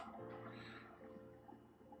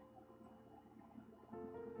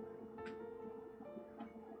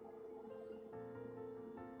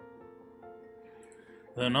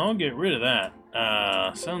 Then I'll get rid of that.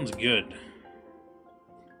 Sounds good.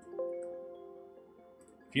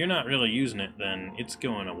 If you're not really using it, then it's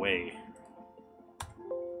going away.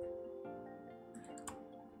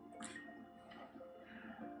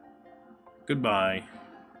 Goodbye.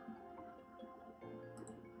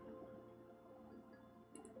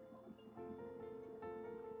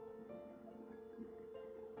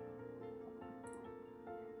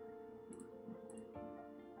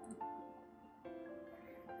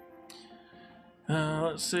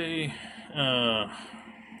 Let's see.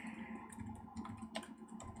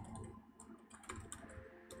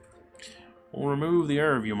 We'll remove the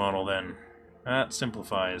error view model then. That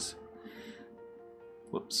simplifies.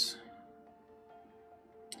 Whoops.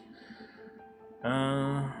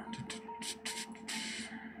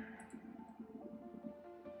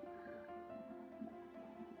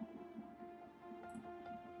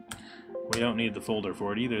 We don't need the folder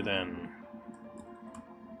for it either then.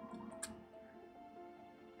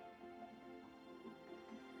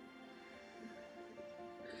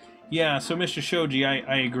 Yeah, so Mr. Shoji,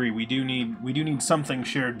 I agree. We do need something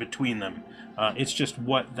shared between them. It's just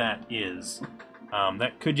what that is.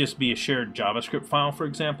 That could just be a shared JavaScript file, for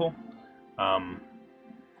example. And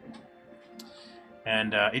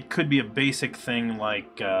it could be a basic thing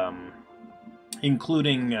like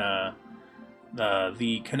including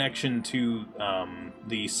the connection to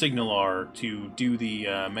the SignalR to do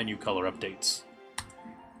the menu color updates.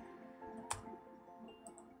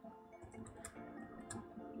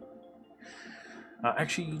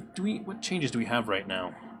 Actually, what changes do we have right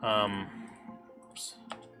now? Oops.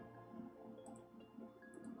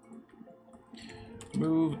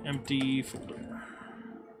 Move empty folder.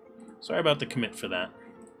 Sorry about the commit for that.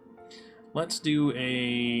 Let's do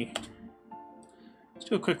a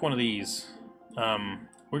quick one of these.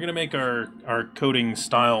 We're gonna make our coding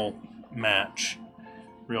style match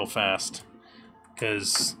real fast,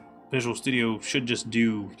 because Visual Studio should just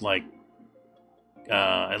do like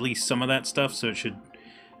at least some of that stuff, so it should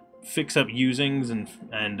fix up usings and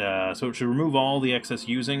so it should remove all the excess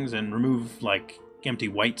usings and remove like empty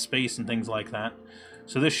white space and things like that.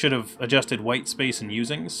 So this should have adjusted white space and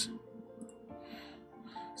usings.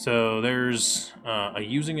 So there's a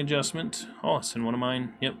using adjustment. Oh, it's in one of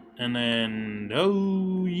mine. Yep. And then,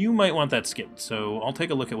 oh, you might want that skipped. So I'll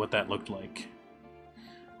take a look at what that looked like.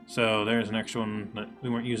 So there's an extra one that we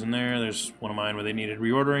weren't using there. There's one of mine where they needed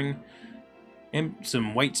reordering. And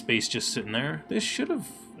some white space just sitting there. This should have...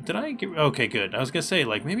 Did I get... Okay, good. I was going to say,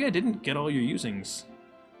 like, maybe I didn't get all your usings.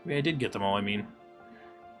 Maybe I did get them all, I mean.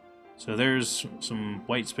 So there's some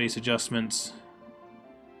white space adjustments.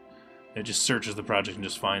 It just searches the project and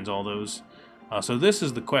just finds all those. So this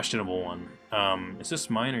is the questionable one. Is this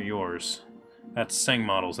mine or yours? That's Tseng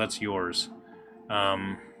models. That's yours.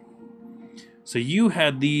 So you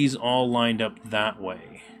had these all lined up that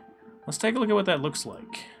way. Let's take a look at what that looks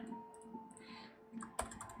like.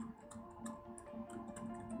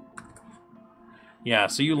 Yeah,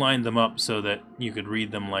 so you lined them up so that you could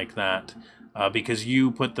read them like that, because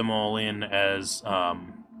you put them all in as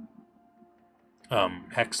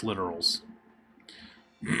hex literals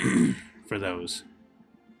for those.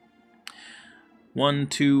 1,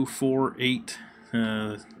 2, 4, 8,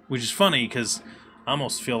 which is funny because I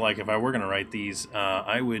almost feel like if I were going to write these,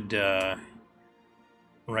 I would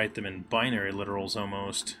write them in binary literals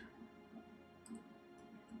almost.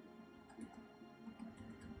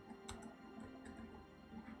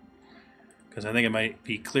 Because I think it might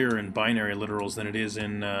be clearer in binary literals than it is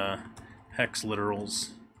in hex literals.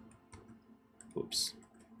 Whoops.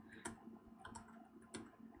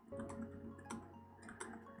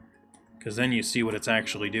 Because then you see what it's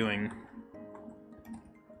actually doing.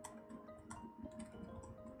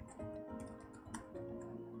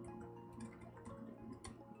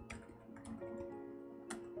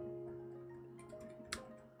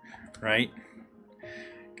 Right?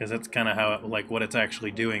 Because that's kind of how, like, what it's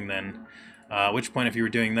actually doing then. At which point, if you were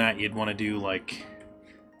doing that, you'd want to do, like,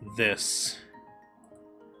 this.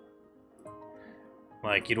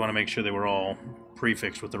 Like, you'd want to make sure they were all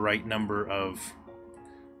prefixed with the right number of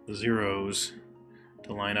zeros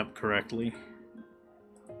to line up correctly.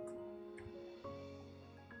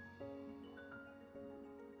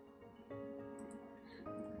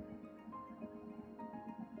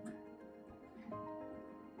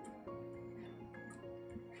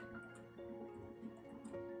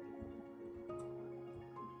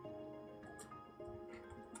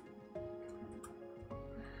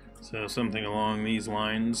 So something along these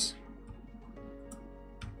lines.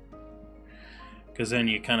 Because then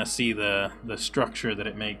you kind of see the structure that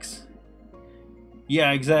it makes.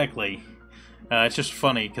 Yeah, exactly. It's just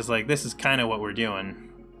funny, because like this is kind of what we're doing.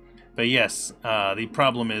 But yes, the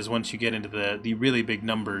problem is once you get into the really big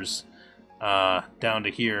numbers down to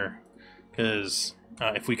here, because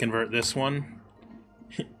if we convert this one,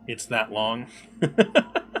 it's that long.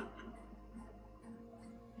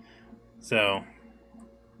 So,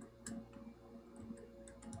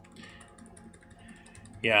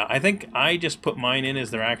 yeah, I think I just put mine in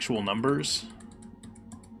as their actual numbers.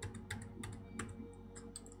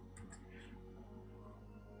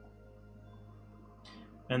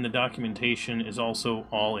 And the documentation is also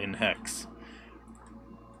all in hex.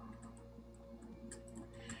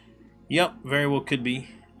 Yep, very well could be.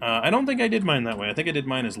 I don't think I did mine that way. I think I did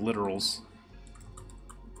mine as literals.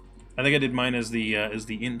 I think I did mine as the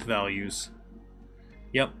int values.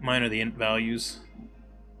 Yep, mine are the int values.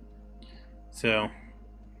 So,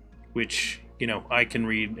 which, you know, I can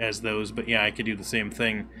read as those, but yeah, I could do the same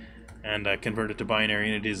thing and convert it to binary,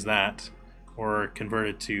 and it is that. Or convert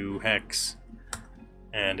it to hex,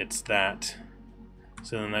 and it's that.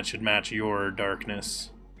 So then that should match your darkness.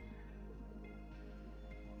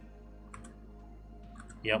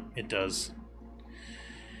 Yep, it does.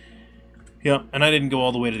 Yep, and I didn't go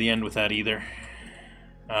all the way to the end with that either.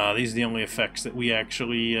 These are the only effects that we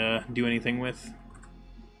actually do anything with.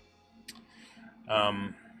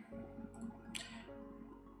 I'm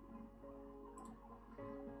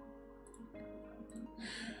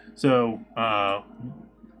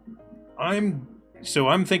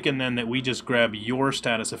thinking then that we just grab your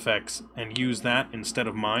status effects and use that instead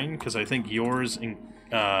of mine, because I think yours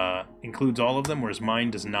includes all of them, whereas mine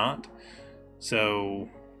does not. So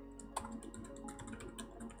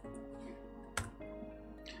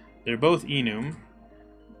they're both enum.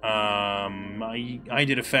 I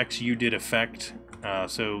did effects, you did effect,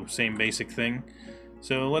 so same basic thing.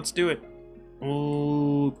 So let's do it.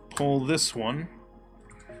 We'll pull this one,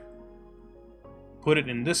 put it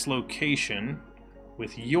in this location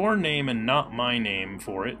with your name and not my name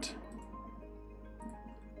for it.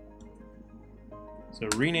 So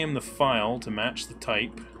rename the file to match the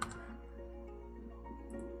type.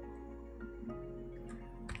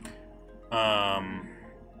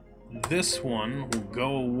 This one will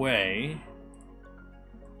go away.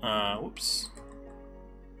 Whoops.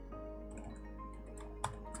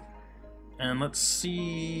 And let's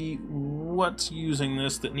see what's using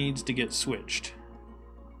this that needs to get switched.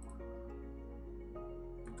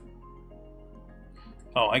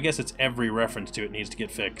 Oh, I guess it's every reference to it needs to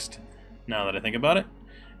get fixed, now that I think about it.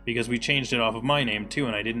 Because we changed it off of my name too,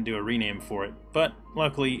 and I didn't do a rename for it. But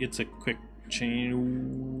luckily, it's a quick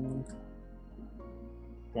change.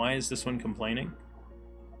 Why is this one complaining?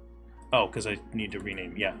 Oh, because I need to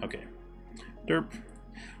rename. Yeah, okay. Derp.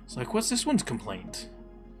 It's like, what's this one's complaint?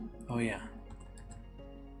 Oh, yeah.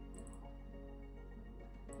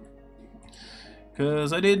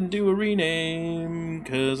 Because I didn't do a rename,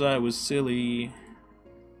 because I was silly.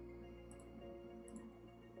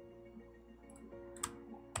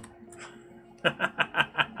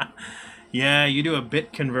 Yeah, you do a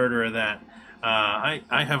bit converter of that. I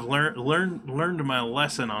have learned my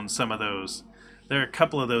lesson on some of those. There are a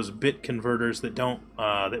couple of those bit converters that don't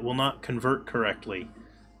that will not convert correctly.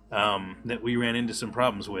 That we ran into some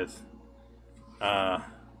problems with.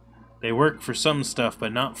 They work for some stuff,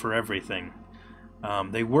 but not for everything.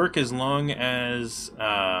 They work as long as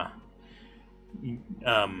you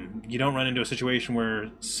don't run into a situation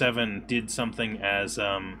where 7 did something as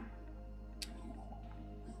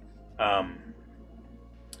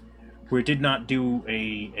where it did not do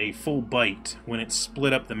a full byte. When it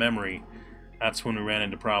split up the memory, that's when we ran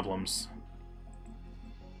into problems.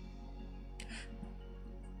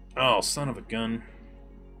 Oh, son of a gun.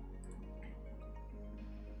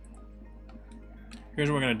 Here's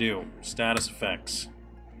what we're going to do. Status effects.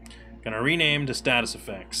 Going to rename to status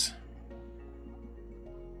effects.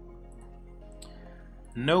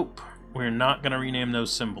 Nope. We're not going to rename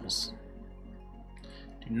those symbols.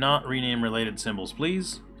 Do not rename related symbols,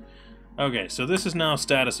 please. Okay, so this is now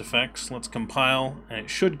status effects. Let's compile, and it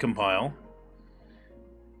should compile.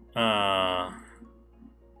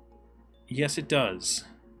 Yes, it does.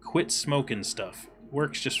 Quit smoking stuff.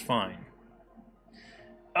 Works just fine.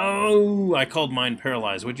 Oh, I called mine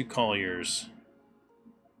paralyzed. What'd you call yours?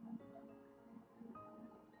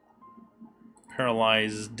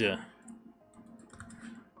 Paralyzed.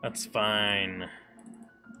 That's fine.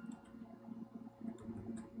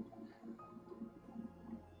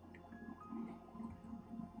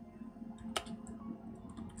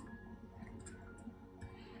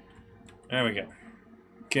 There we go.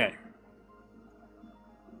 Okay.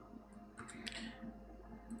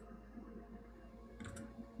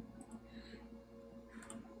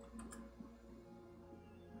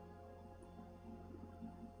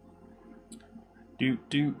 Do.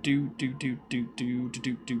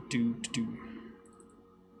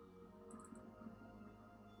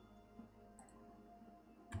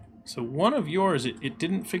 So one of yours, it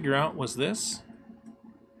didn't figure out was this?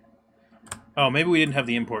 Oh, maybe we didn't have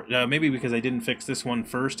the import. Maybe because I didn't fix this one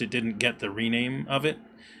first, it didn't get the rename of it.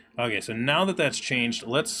 Okay, so now that that's changed,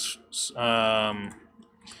 let's...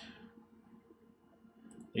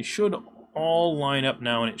 they should all line up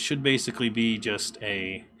now, and it should basically be just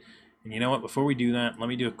a... And you know what, before we do that, let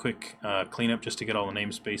me do a quick cleanup just to get all the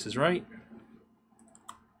namespaces right.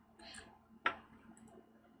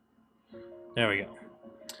 There we go.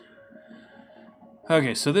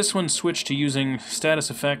 Okay, so this one switched to using status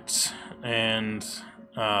effects, and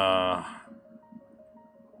other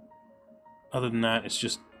than that, it's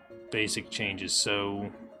just basic changes.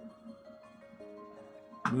 So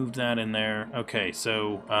move that in there. Okay,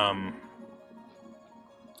 so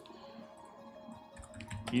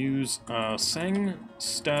use Tseng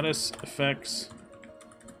status effects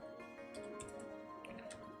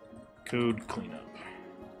code cleanup.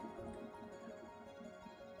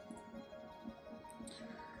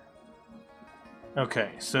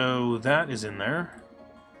 Okay, so that is in there.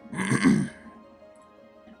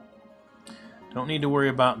 Don't need to worry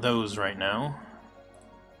about those right now.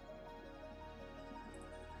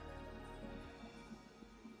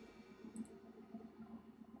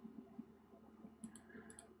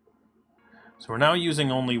 So we're now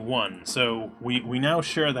using only one. So we now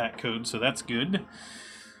share that code, so that's good.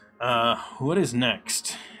 What is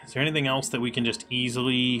next? Is there anything else that we can just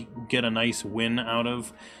easily get a nice win out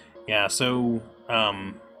of? Yeah, so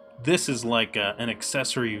this is like an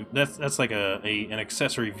accessory. That's like an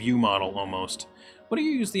accessory view model almost. What do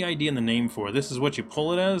you use the ID and the name for? This is what you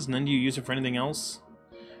pull it as, and then do you use it for anything else?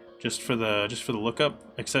 Just for the lookup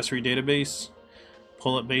accessory database.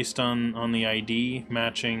 Pull it based on the ID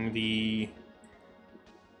matching the.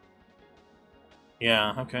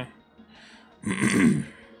 Yeah. Okay.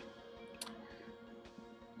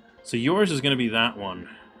 So yours is going to be that one.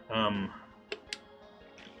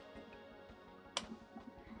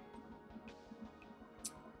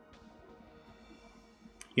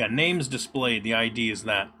 Yeah, names displayed, the ID is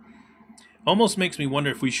that. Almost makes me wonder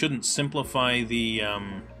if we shouldn't simplify the...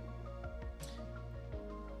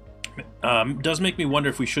 does make me wonder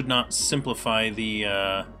if we should not simplify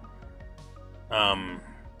the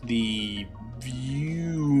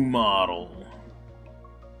view model.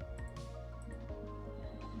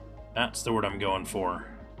 That's the word I'm going for.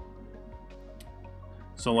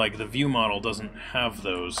 So, like, the view model doesn't have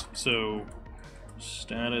those. So,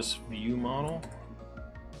 status view model...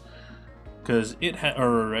 Because it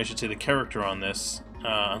or I should say the character on this,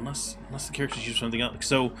 unless the characters use something else.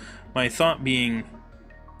 So my thought being,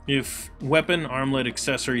 if weapon, armlet,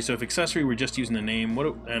 accessory. So if accessory, we're just using the name.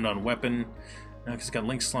 And on weapon, because it's got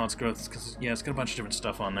link slots growth. Because yeah, it's got a bunch of different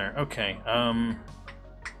stuff on there. Okay.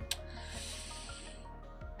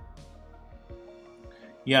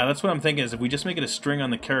 Yeah, that's what I'm thinking. Is if we just make it a string on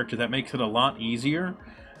the character, that makes it a lot easier.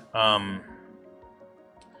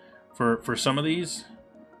 For some of these.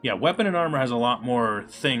 Yeah, weapon and armor has a lot more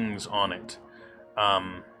things on it.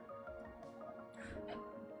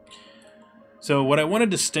 So what I want to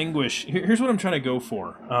distinguish... Here's what I'm trying to go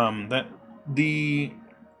for.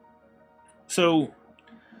 So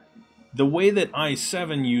the way that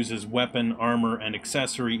i7 uses weapon, armor, and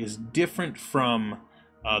accessory is different from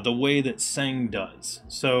the way that Tseng does.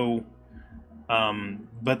 So,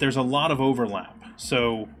 but there's a lot of overlap.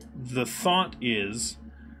 So the thought is...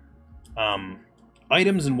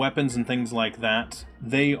 items and weapons and things like that,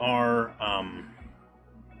 they are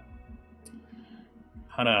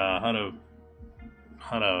how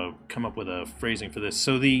to come up with a phrasing for this.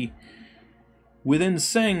 So within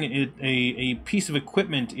Tseng, a piece of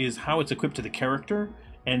equipment is how it's equipped to the character,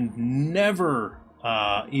 and never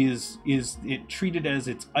is it treated as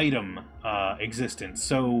its item existence.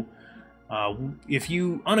 So if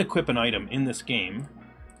you unequip an item in this game,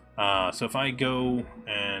 so if I go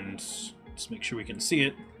and let's make sure we can see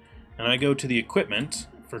it. And I go to the equipment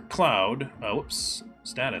for Cloud. Whoops.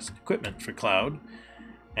 Status. Equipment for Cloud.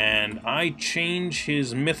 And I change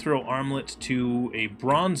his mithril armlet to a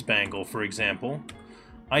bronze bangle, for example.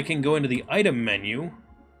 I can go into the item menu,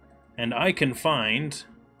 and I can find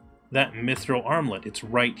that mithril armlet. It's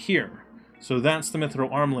right here. So that's the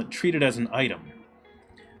mithril armlet treated as an item.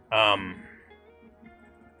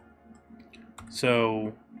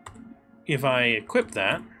 So if I equip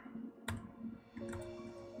that,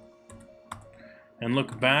 and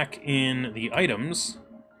look back in the items,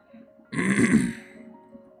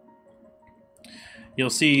 you'll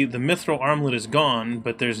see the mithril armlet is gone,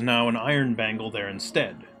 but there's now an iron bangle there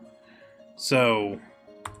instead. So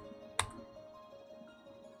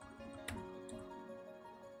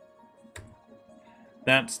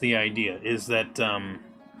that's the idea, is that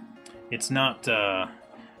it's not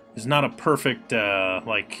a perfect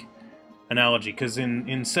like analogy, because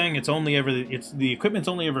in Tseng it's only ever the equipment's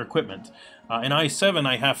only ever equipment. In i7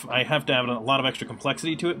 I have to have a lot of extra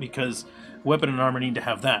complexity to it, because weapon and armor need to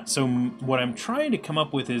have that. So what I'm trying to come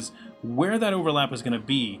up with is where that overlap is going to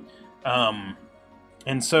be,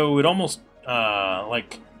 and so it almost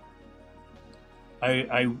like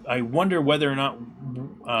I wonder whether or not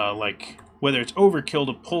like whether it's overkill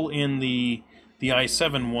to pull in the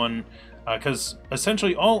i7 one, because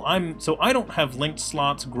essentially so I don't have linked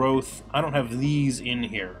slots, growth, I don't have these in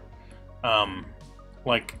here.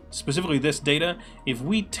 Like specifically this data, if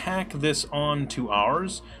we tack this on to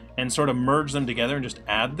ours and sort of merge them together and just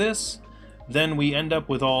add this, then we end up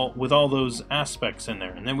with all those aspects in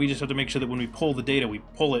there, and then we just have to make sure that when we pull the data, we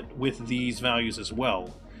pull it with these values as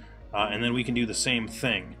well, and then we can do the same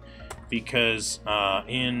thing, because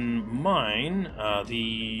in mine,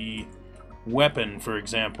 the weapon, for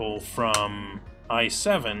example, from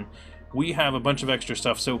i7, we have a bunch of extra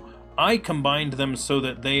stuff, so I combined them so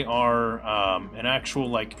that they are an actual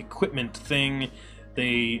like equipment thing.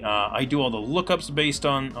 I do all the lookups based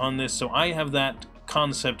on this, so I have that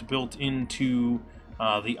concept built into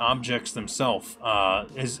the objects themselves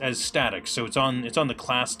as static. So it's on the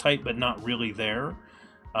class type, but not really there.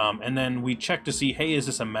 And then we check to see, hey, is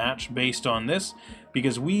this a match based on this?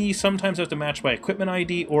 Because we sometimes have to match by equipment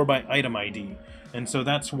ID or by item ID, and so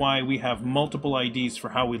that's why we have multiple IDs for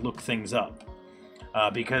how we look things up.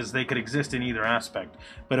 Because they could exist in either aspect.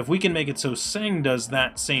 But if we can make it so Tseng does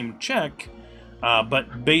that same check,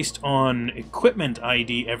 but based on equipment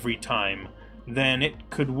ID every time, then it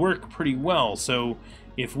could work pretty well. So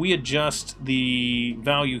if we adjust the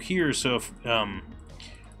value here, so if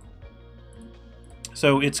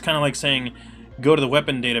so it's kind of like saying go to the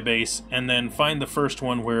weapon database and then find the first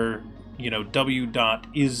one where, you know, w dot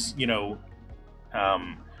is,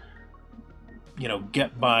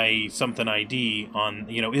 get by something ID on,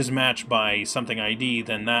 is matched by something ID,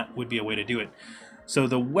 then that would be a way to do it. So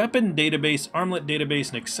the weapon database, armlet database,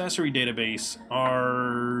 and accessory database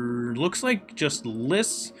looks like just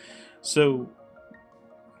lists. So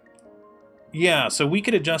yeah, so we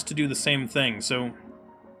could adjust to do the same thing. So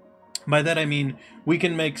by that I mean we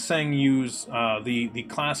can make Tseng use the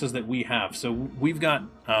classes that we have. So we've got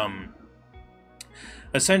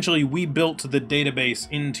essentially, we built the database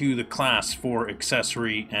into the class for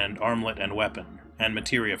accessory and armlet and weapon, and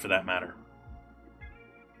materia for that matter.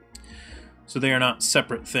 So they are not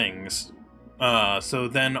separate things. So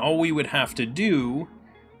then all we would have to do...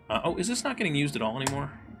 oh, is this not getting used at all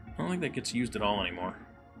anymore? I don't think that gets used at all anymore.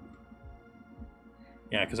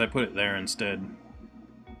 Yeah, because I put it there instead.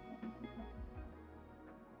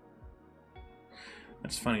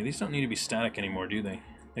 That's funny. These don't need to be static anymore, do they?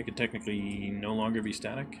 They could technically no longer be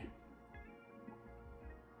static.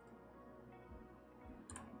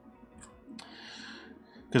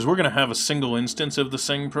 Because we're going to have a single instance of the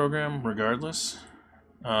Tseng program regardless.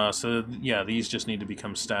 So yeah, these just need to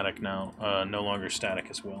become static now, no longer static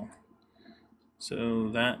as well. So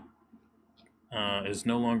that is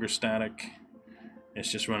no longer static. It's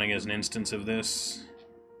just running as an instance of this.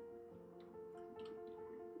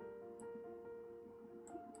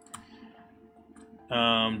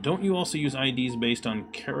 Don't you also use IDs based on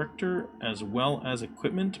character as well as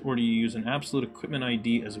equipment, or do you use an absolute equipment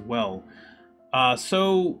ID as well?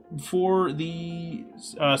 So for the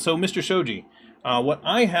so Mr. Shoji, what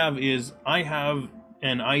I have is I have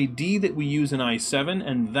an ID that we use in i7,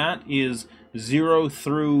 and that is 0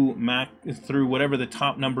 through through whatever the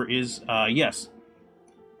top number is. Yes.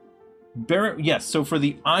 Barrett, yes. So for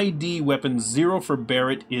the ID weapon, 0 for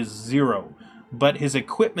Barrett is 0. But his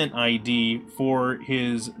equipment ID for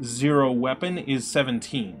his 0 weapon is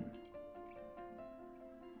 17.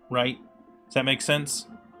 Right? Does that make sense?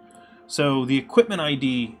 So the equipment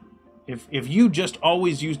ID, if you just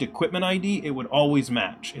always used equipment ID, it would always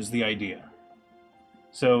match, is the idea.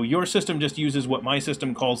 So your system just uses what my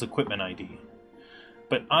system calls equipment ID.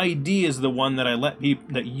 But ID is the one that I let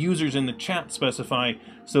that users in the chat specify,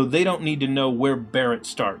 so they don't need to know where Barrett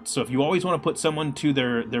starts. So if you always want to put someone to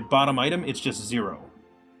their bottom item, it's just 0.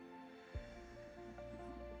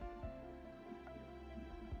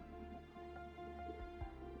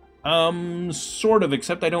 Sort of,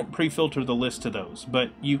 except I don't pre-filter the list to those.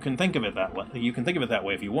 But you can think of it that way. You can think of it that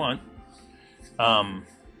way if you want.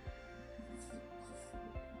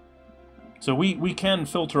 So we can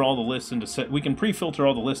filter all the lists into we can pre-filter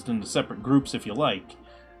all the lists into separate groups if you like,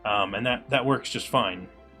 and that works just fine.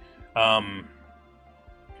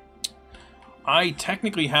 I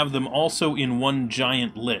technically have them also in one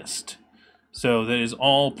giant list, so that is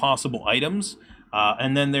all possible items,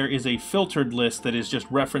 and then there is a filtered list that is just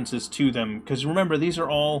references to them, because remember, these are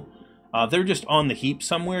all, they're just on the heap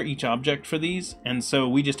somewhere, each object for these, and so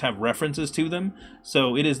we just have references to them,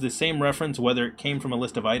 so it is the same reference whether it came from a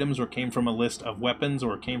list of items, or came from a list of weapons,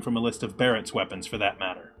 or came from a list of Barrett's weapons, for that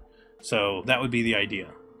matter. So that would be the idea.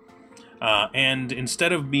 And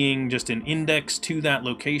instead of being just an index to that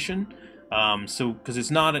location, so because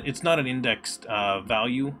it's not an indexed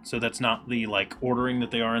value, so that's not the like ordering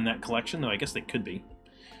that they are in that collection, though I guess they could be.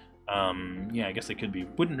 Yeah, I guess they could be.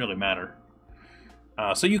 Wouldn't really matter.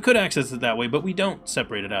 So you could access it that way, but we don't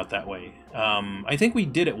separate it out that way. I think we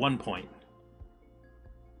did at one point.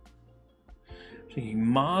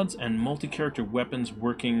 Mods and multi-character weapons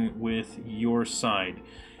working with your side.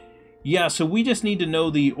 Yeah, so we just need to know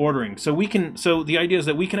the ordering. So the idea is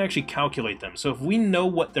that we can actually calculate them. So if we know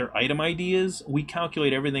what their item ID is, we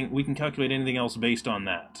calculate everything. We can calculate anything else based on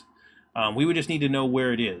that. We would just need to know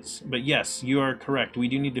where it is. But yes, you are correct. We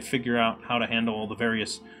do need to figure out how to handle all the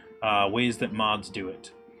various ways that mods do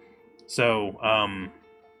it. So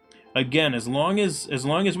again, as long as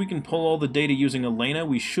we can pull all the data using Elena,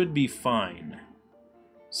 we should be fine.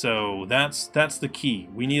 So that's the key.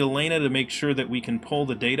 We need Elena to make sure that we can pull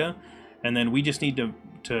the data, and then we just need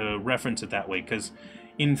to reference it that way, because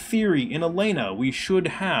in theory, in Elena, we should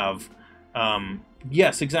have,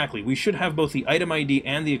 yes, exactly, we should have both the item ID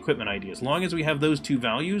and the equipment ID. As long as we have those two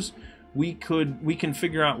values, we can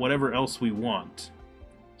figure out whatever else we want.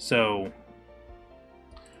 So,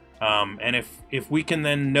 and if we can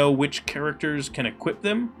then know which characters can equip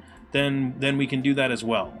them, then we can do that as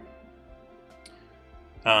well.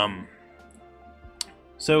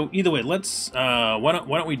 So either way, let's why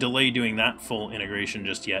don't we delay doing that full integration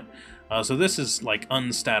just yet? So this is like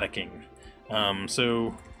unstaticking.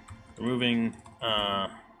 So removing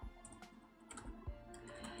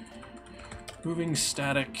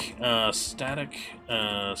static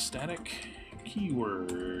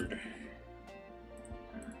keyword.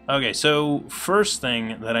 Okay, so first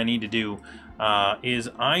thing that I need to do is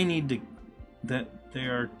I need to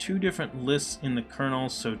there are two different lists in the kernel,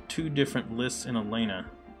 so two different lists in Elena.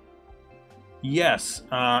 Yes,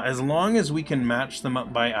 as long as we can match them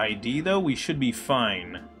up by ID, though, we should be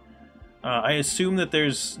fine. I assume that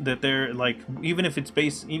they're like, even if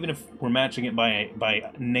we're matching it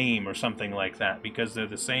by name or something like that, because they're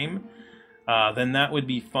the same, then that would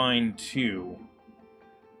be fine too.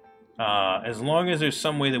 As long as there's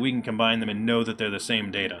some way that we can combine them and know that they're the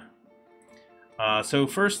same data. So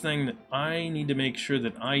first thing that I need to make sure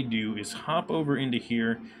that I do is hop over into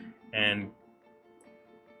here, and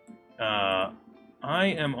I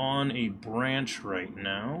am on a branch right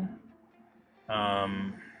now.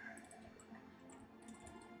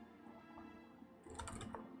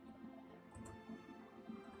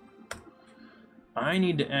 I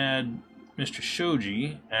need to add Mr.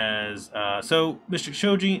 Shoji as, so Mr.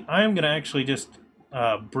 Shoji, I am going to actually just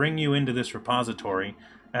bring you into this repository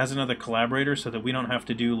as another collaborator so that we don't have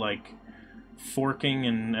to do like forking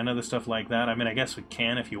and other stuff like that. I mean, I guess we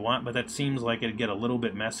can if you want, but that seems like it'd get a little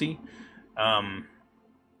bit messy.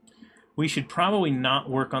 We should probably not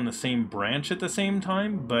work on the same branch at the same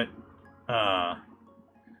time, but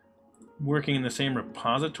working in the same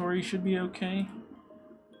repository should be okay.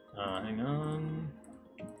 Hang on.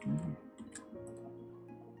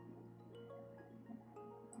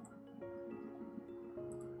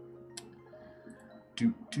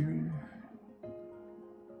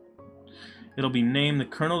 It'll be named. The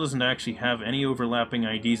kernel doesn't actually have any overlapping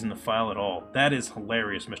IDs in the file at all. That is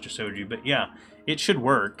hilarious, Mr. Soji. But yeah, it should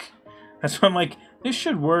work. That's why I'm like, this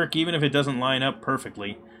should work even if it doesn't line up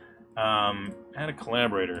perfectly. Add a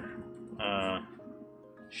collaborator.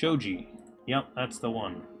 Shoji. Yep, that's the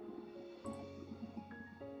one.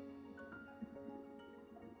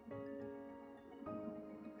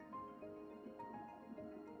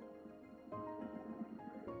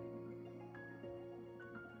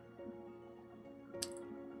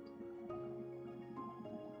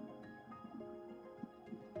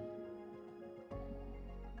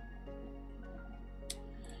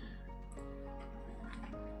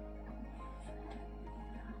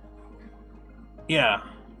 Yeah,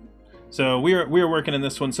 so we're working in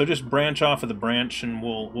this one. So just branch off of the branch, and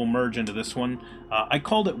we'll merge into this one. I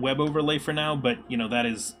called it web overlay for now, but you know that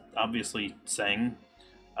is obviously Tseng.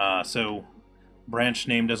 So branch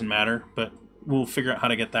name doesn't matter, but we'll figure out how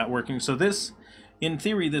to get that working. So this in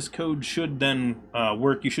theory, this code should then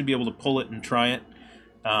work. You should be able to pull it and try it.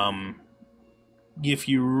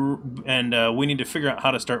 We need to figure out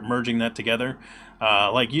how to start merging that together.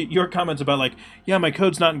 Like your comments about like, yeah, my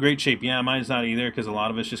code's not in great shape. Yeah, mine's not either, because a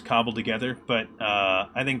lot of it's just cobbled together. But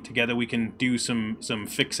I think together we can do some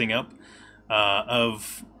fixing up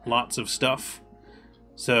of lots of stuff.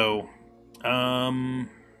 So,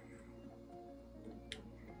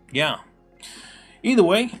 yeah. Either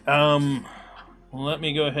way, let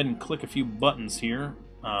me go ahead and click a few buttons here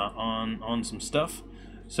on some stuff.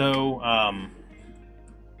 So,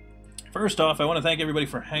 first off, I want to thank everybody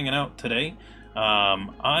for hanging out today.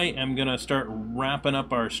 I am going to start wrapping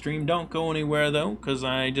up our stream. Don't go anywhere, though, because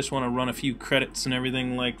I just want to run a few credits and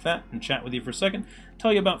everything like that and chat with you for a second,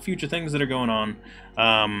 tell you about future things that are going on.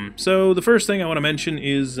 So the first thing I want to mention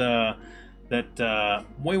is that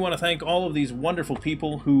we want to thank all of these wonderful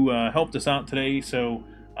people who helped us out today. So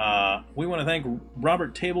we want to thank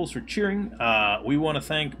Robert Tables for cheering. We want to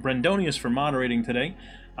thank Brendonius for moderating today.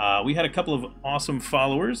 We had a couple of awesome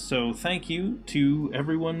followers, so thank you to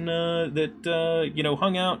everyone that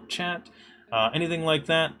hung out, chat, anything like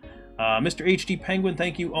that. Mr. HD Penguin,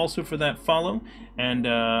 thank you also for that follow, and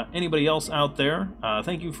anybody else out there,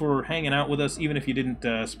 thank you for hanging out with us, even if you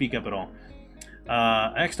didn't speak up at all.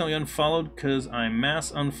 I accidentally unfollowed because I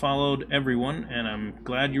mass unfollowed everyone, and I'm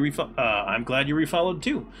glad you refollowed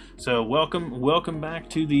too. So welcome back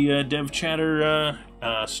to the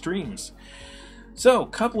DevChatter streams. So, a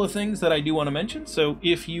couple of things that I do want to mention. So,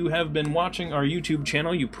 if you have been watching our YouTube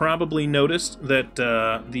channel, you probably noticed that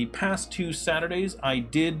the past 2 Saturdays I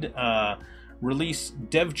did release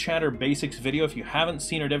DevChatter Basics video. If you haven't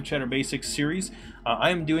seen our DevChatter Basics series, I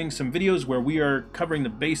am doing some videos where we are covering the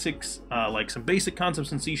basics, like some basic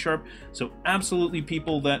concepts in C#. So, absolutely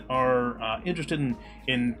people that are interested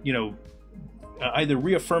in either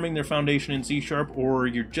reaffirming their foundation in C# or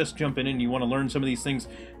you're just jumping in and you want to learn some of these things,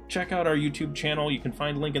 check out our YouTube channel. You can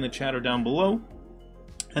find a link in the chatter down below,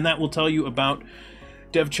 and that will tell you about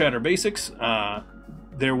DevChatter Basics.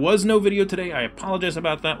 There was no video today. I apologize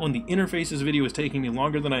about that one. The interfaces video is taking me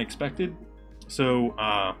longer than I expected, so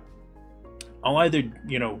I'll either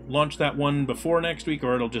launch that one before next week,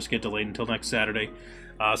 or it'll just get delayed until next Saturday.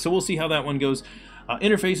 So we'll see how that one goes.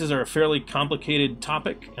 Interfaces are a fairly complicated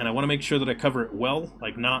topic, and I want to make sure that I cover it well,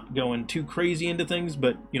 like not going too crazy into things,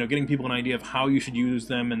 but getting people an idea of how you should use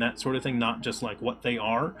them and that sort of thing, not just like what they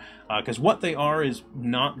are, because what they are is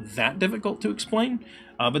not that difficult to explain,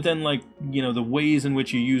 but then the ways in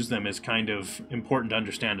which you use them is kind of important to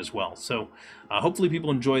understand as well. So hopefully people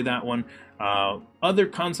enjoy that one. Other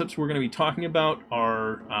concepts we're going to be talking about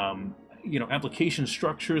are application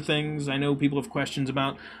structure things I know people have questions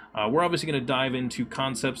about. We're obviously going to dive into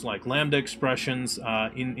concepts like lambda expressions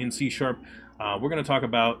in C#. We're going to talk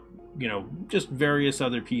about, just various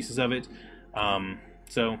other pieces of it.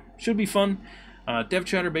 So should be fun.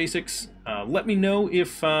 DevChatter Basics. Let me know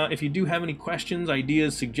if you do have any questions,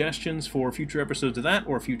 ideas, suggestions for future episodes of that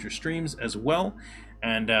or future streams as well.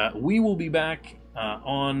 And we will be back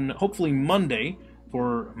on hopefully Monday.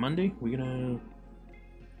 For Monday,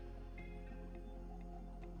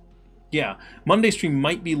 yeah, Monday stream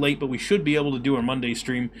might be late, but we should be able to do our Monday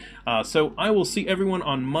stream. So I will see everyone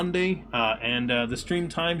on Monday, and the stream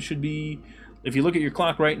time should be, if you look at your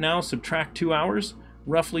clock right now, subtract 2 hours.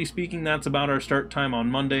 Roughly speaking, that's about our start time on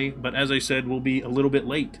Monday, but as I said, we'll be a little bit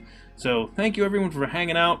late. So thank you everyone for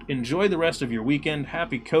hanging out. Enjoy the rest of your weekend.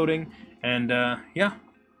 Happy coding, and yeah,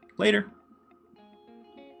 later.